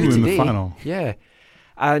far? 2 today. in the final. Yeah.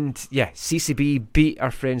 And CCB beat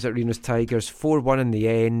our friends at Renos Tigers 4-1 in the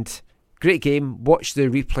end. Great game. Watch the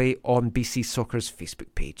replay on BC Soccer's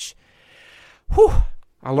Facebook page. Whew,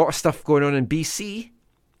 a lot of stuff going on in BC,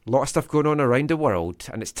 a lot of stuff going on around the world,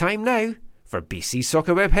 and it's time now for BC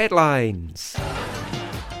Soccer Web Headlines.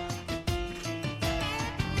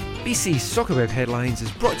 BC Soccer Web Headlines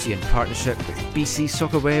is brought to you in partnership with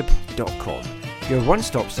bcsoccerweb.com, your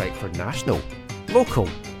one-stop site for national, local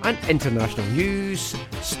and international news,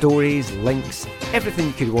 stories, links, everything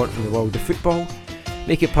you could want from the world of football.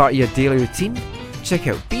 Make it part of your daily routine. Check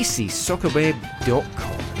out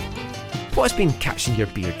bcsoccerweb.com. What's been catching your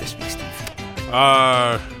beard this week, Steve?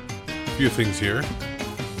 A few things here.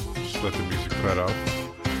 Just let the music cut off.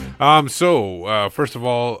 First of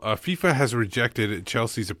all, FIFA has rejected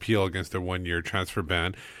Chelsea's appeal against their 1-year transfer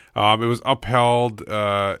ban. It was upheld.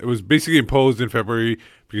 It was basically imposed in February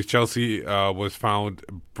because Chelsea was found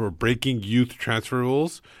for breaking youth transfer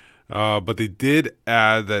rules. But they did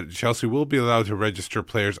add that Chelsea will be allowed to register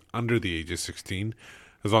players under the age of 16,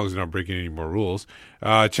 as long as they're not breaking any more rules.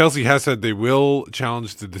 Chelsea has said they will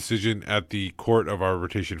challenge the decision at the Court of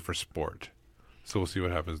Arbitration for Sport. So we'll see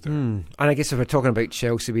what happens there. And I guess if we're talking about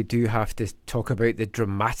Chelsea, we do have to talk about the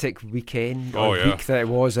dramatic weekend week that it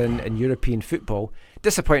was in European football.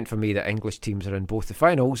 Disappointing for me that English teams are in both the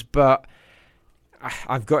finals, but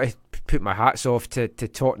I've got to put my hats off to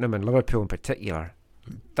Tottenham and Liverpool in particular.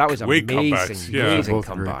 That was great amazing, comebacks. amazing Both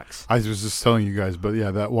comebacks. I was just telling you guys, but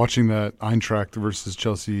watching that Eintracht versus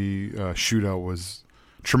Chelsea shootout was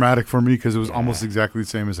traumatic for me because it was almost exactly the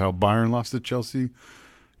same as how Bayern lost to Chelsea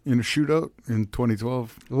in a shootout in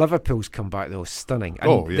 2012. Liverpool's comeback though was stunning.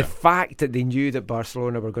 And the fact that they knew that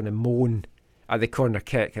Barcelona were going to moan at the corner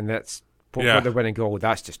kick and that's what the winning goal,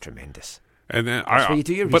 that's just tremendous. And then that's where you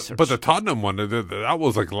do your research. But the Tottenham one, that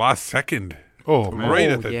was like last second. Oh, man.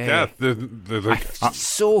 Right at the death. I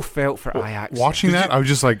so felt for Ajax. Watching that, I was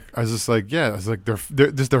just like,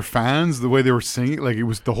 they're fans, the way they were singing, like it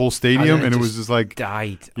was the whole stadium, and it was just like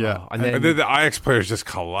died. Yeah, and then the Ajax players just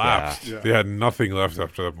collapsed. Yeah. They had nothing left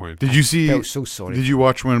after that point. Did you see? I felt so sorry. Did you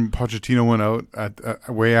watch when Pochettino went out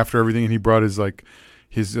at way after everything, and he brought his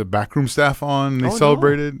backroom staff on, and they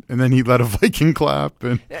celebrated, and then he led a Viking clap.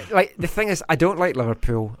 And the thing is, I don't like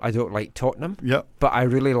Liverpool, I don't like Tottenham, but I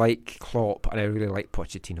really like Klopp and I really like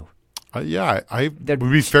Pochettino. I would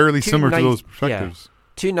be fairly similar to those perspectives. Yeah.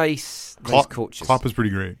 Two nice Klopp, coaches. Klopp is pretty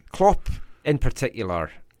great. Klopp, in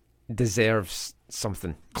particular, deserves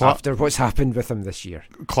something Klopp- after what's happened with him this year.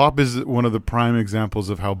 Klopp is one of the prime examples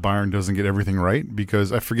of how Bayern doesn't get everything right,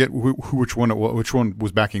 because I forget which one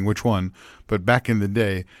was backing which one, but back in the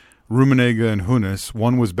day, Rummenigge and Hunes,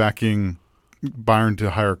 one was backing Bayern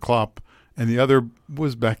to hire Klopp, and the other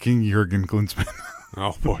was backing Jurgen Klinsmann.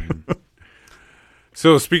 Oh boy.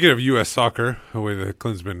 So speaking of U.S. soccer, the way that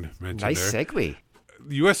Klinsmann mentioned Nice there, segue.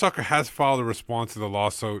 U.S. Soccer has filed a response to the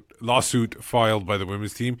lawsuit filed by the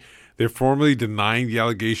women's team. They're formally denying the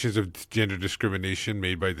allegations of gender discrimination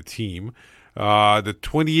made by the team. The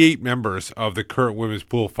 28 members of the current women's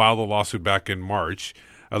pool filed a lawsuit back in March,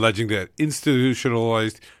 alleging that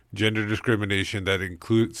institutionalized gender discrimination that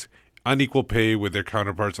includes unequal pay with their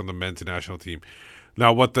counterparts on the men's national team.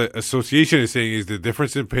 Now, what the association is saying is the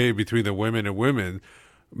difference in pay between the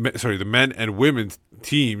the men and women's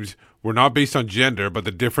teams were not based on gender, but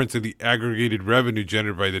the difference in the aggregated revenue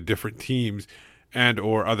generated by the different teams and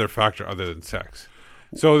or other factor other than sex.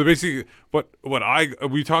 So basically,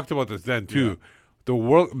 we talked about this then too.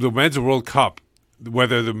 Yeah. The men's World Cup,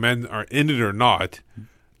 whether the men are in it or not,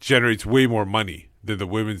 generates way more money than the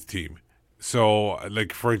women's team. So,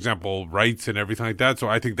 like for example, rights and everything like that. So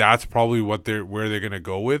I think that's probably where they're going to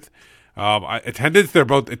go with. Attendance, they're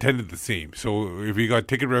both attended the same. So if you got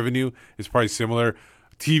ticket revenue, it's probably similar.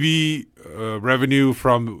 TV revenue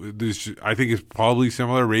from this, I think, is probably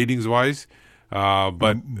similar ratings wise.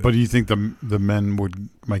 But do you think the men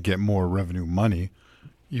might get more revenue money,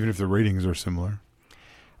 even if the ratings are similar?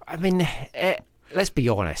 I mean, let's be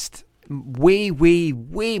honest. Way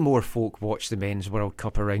more folk watch the men's World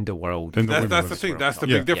Cup around the world. That's the thing. That's the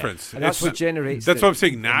big difference. Yeah. And that's what generates. That's what I'm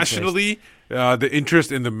saying. Nationally, the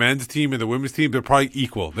interest in the men's team and the women's team, they're probably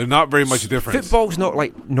equal. They're not very much different. Football's not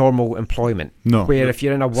like normal employment. No. Where if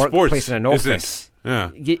you're in a workplace in an office,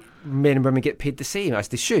 men and women get paid the same as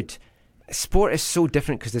they should. Sport is so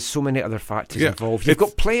different because there's so many other factors involved. You've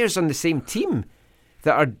got players on the same team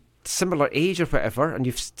that are similar age or whatever, and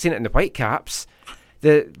you've seen it in the Whitecaps.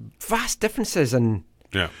 The vast differences in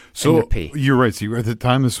their pay. You're right. See, at the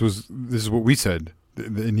time, this is what we said.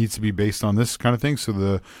 It needs to be based on this kind of thing. So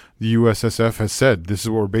the USSF has said this is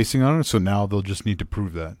what we're basing on it. So now they'll just need to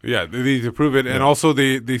prove that. Yeah, they need to prove it, and also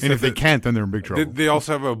they said and if they can't, then they're in big trouble. They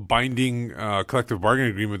also have a binding collective bargaining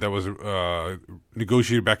agreement that was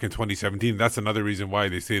negotiated back in 2017. That's another reason why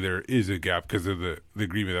they say there is a gap, because of the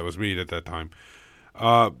agreement that was made at that time.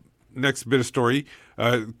 Next bit of story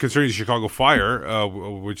concerning the Chicago Fire,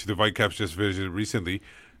 which the Whitecaps just visited recently.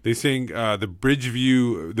 They're saying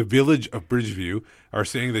the village of Bridgeview are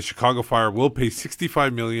saying the Chicago Fire will pay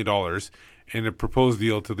 $65 million in a proposed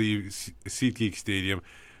deal to leave SeatGeek Stadium.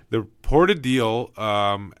 The reported deal,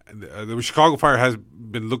 the Chicago Fire has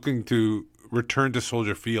been looking to return to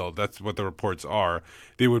Soldier Field. That's what the reports are.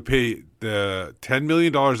 They would pay the $10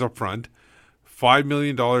 million up front, $5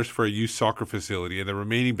 million for a youth soccer facility, and the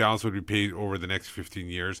remaining balance would be paid over the next 15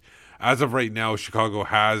 years. As of right now, Chicago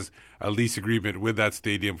has a lease agreement with that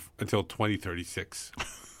stadium until 2036.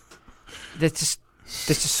 There's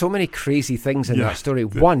just so many crazy things in that story.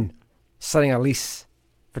 One, signing a lease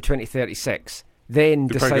for 2036, then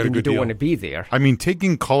deciding you don't want to be there. I mean,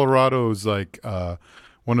 taking Colorado's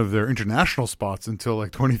one of their international spots until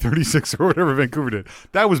like 2036 or whatever Vancouver did.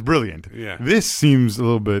 That was brilliant. Yeah. This seems a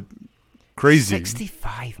little bit crazy.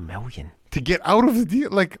 $65 million. To get out of the deal,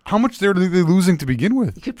 like how much are they losing to begin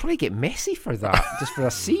with? You could probably get Messi for that, just for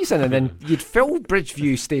a season, and then you'd fill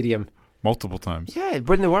Bridgeview Stadium multiple times. Yeah,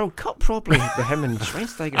 win the World Cup probably with him and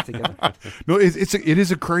Schweinsteiger together. No, it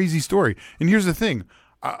is a crazy story. And here's the thing: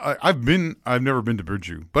 I've never been to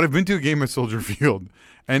Bridgeview, but I've been to a game at Soldier Field,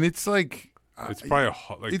 and it's like. It's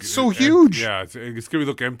probably it's so huge. Yeah, it's going to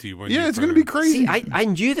look empty. It's going to be crazy. See, I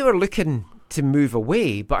knew they were looking to move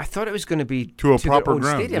away, but I thought it was going to be to a proper their own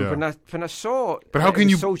ground. stadium. Yeah. When I saw, but how can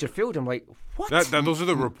you Soldier Field? I'm like, what? Those are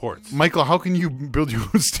the reports, Michael. How can you build your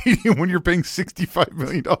own stadium when you're paying $65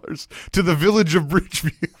 million to the village of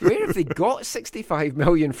Bridgeview? Where have they got $65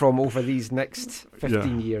 million from over these next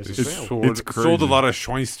 15 years as well? It's crazy. Sold a lot of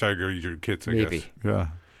Schweinsteiger kits, I guess. Yeah.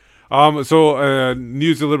 So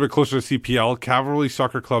news a little bit closer to CPL. Cavalry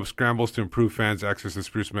Soccer Club scrambles to improve fans' access to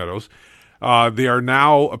Spruce Meadows. There are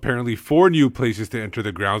now apparently 4 new places to enter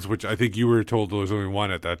the grounds, which I think you were told there was only one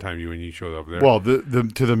at that time when you showed up there. Well,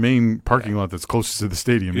 to the main parking lot that's closest to the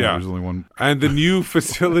stadium, there's only one. And the new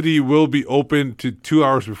facility will be open to 2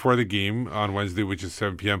 hours before the game on Wednesday, which is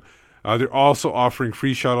 7 p.m. They're also offering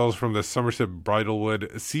free shuttles from the Somerset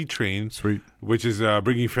Bridlewood Sea Train, which is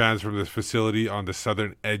bringing fans from this facility on the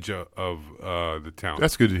southern edge of the town.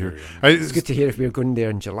 That's good to hear. It's good to hear if we're going there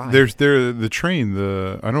in July. There's the train.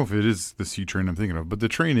 I don't know if it is the Sea Train I'm thinking of, but the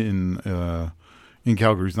train in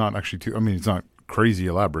Calgary is not actually too. I mean, it's not crazy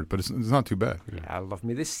elaborate, but it's not too bad. Yeah, I love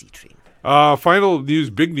me the sea train. Final news,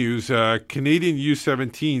 big news. Canadian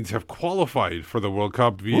U17s have qualified for the World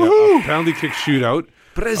Cup via a penalty kick shootout.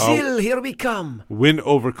 Brazil, here we come. Win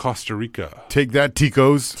over Costa Rica. Take that,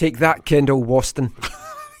 Ticos. Take that, Kendall Waston.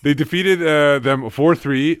 They defeated them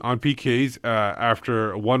 4-3 on PKs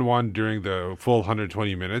after 1-1 during the full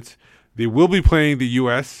 120 minutes. They will be playing the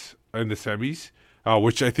U.S. in the semis,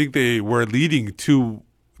 which I think they were leading to.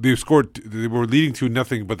 They were leading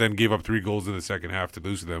 2-0, but then gave up 3 goals in the second half to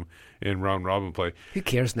lose to them in round robin play. Who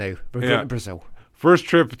cares now? We're going to Brazil. First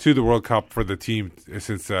trip to the World Cup for the team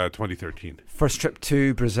since 2013. First trip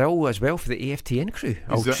to Brazil as well for the AFTN crew.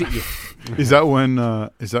 I'll treat you. Is that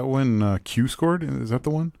when Q scored? Is that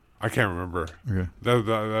the one? I can't remember. Okay. I don't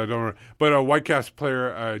remember. But a Whitecaps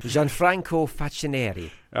player, Gianfranco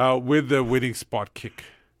Faccineri, with the winning spot kick.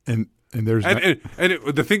 And there's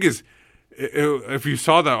the thing is, if you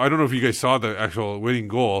saw that, I don't know if you guys saw the actual winning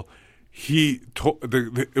goal.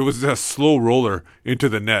 It was a slow roller into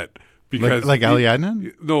the net. Because like Ali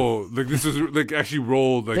Adnan? No, this is actually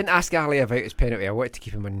rolled. Didn't ask Ali about his penalty. I wanted to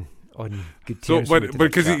keep him on good terms. So, but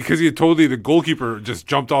because he totally, the goalkeeper just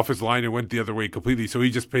jumped off his line and went the other way completely. So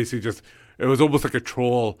he just basically it was almost like a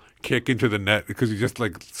troll kick into the net because he just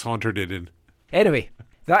sauntered it in. Anyway,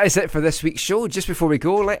 that is it for this week's show. Just before we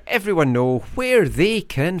go, let everyone know where they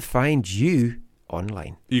can find you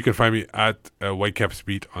online. You can find me at Whitecaps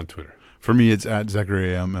Beat on Twitter. For me, it's at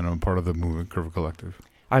Zachary AM, and I'm part of the Movement Curve Collective.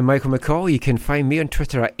 I'm Michael McCall. You can find me on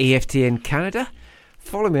Twitter at AFTN Canada.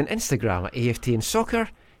 Follow me on Instagram at AFTN Soccer.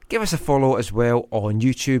 Give us a follow as well on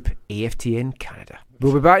YouTube, AFTN Canada.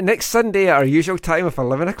 We'll be back next Sunday at our usual time of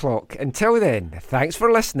 11 o'clock. Until then, thanks for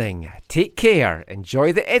listening. Take care.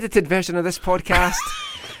 Enjoy the edited version of this podcast.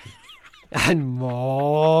 And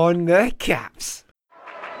mon the Caps.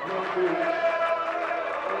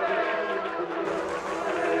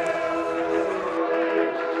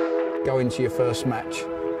 Going to your first match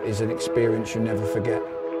is an experience you never forget.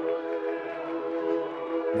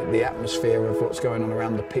 The atmosphere of what's going on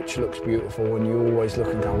around the pitch looks beautiful, and you always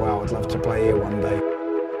look and go, wow, I'd love to play here one day.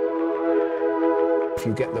 If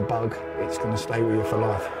you get the bug, it's going to stay with you for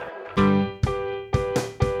life.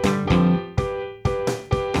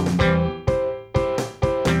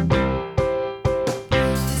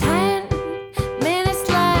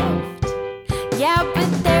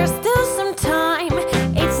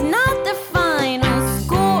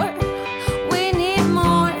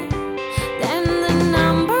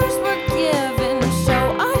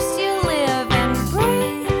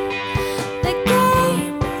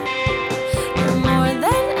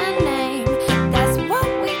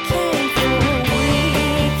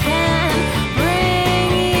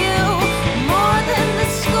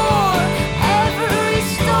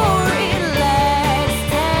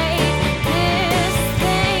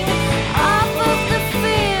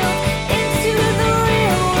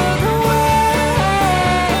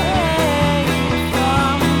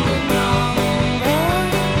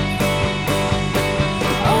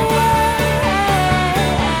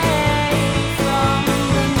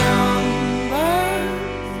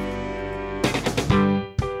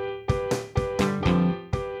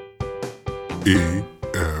 E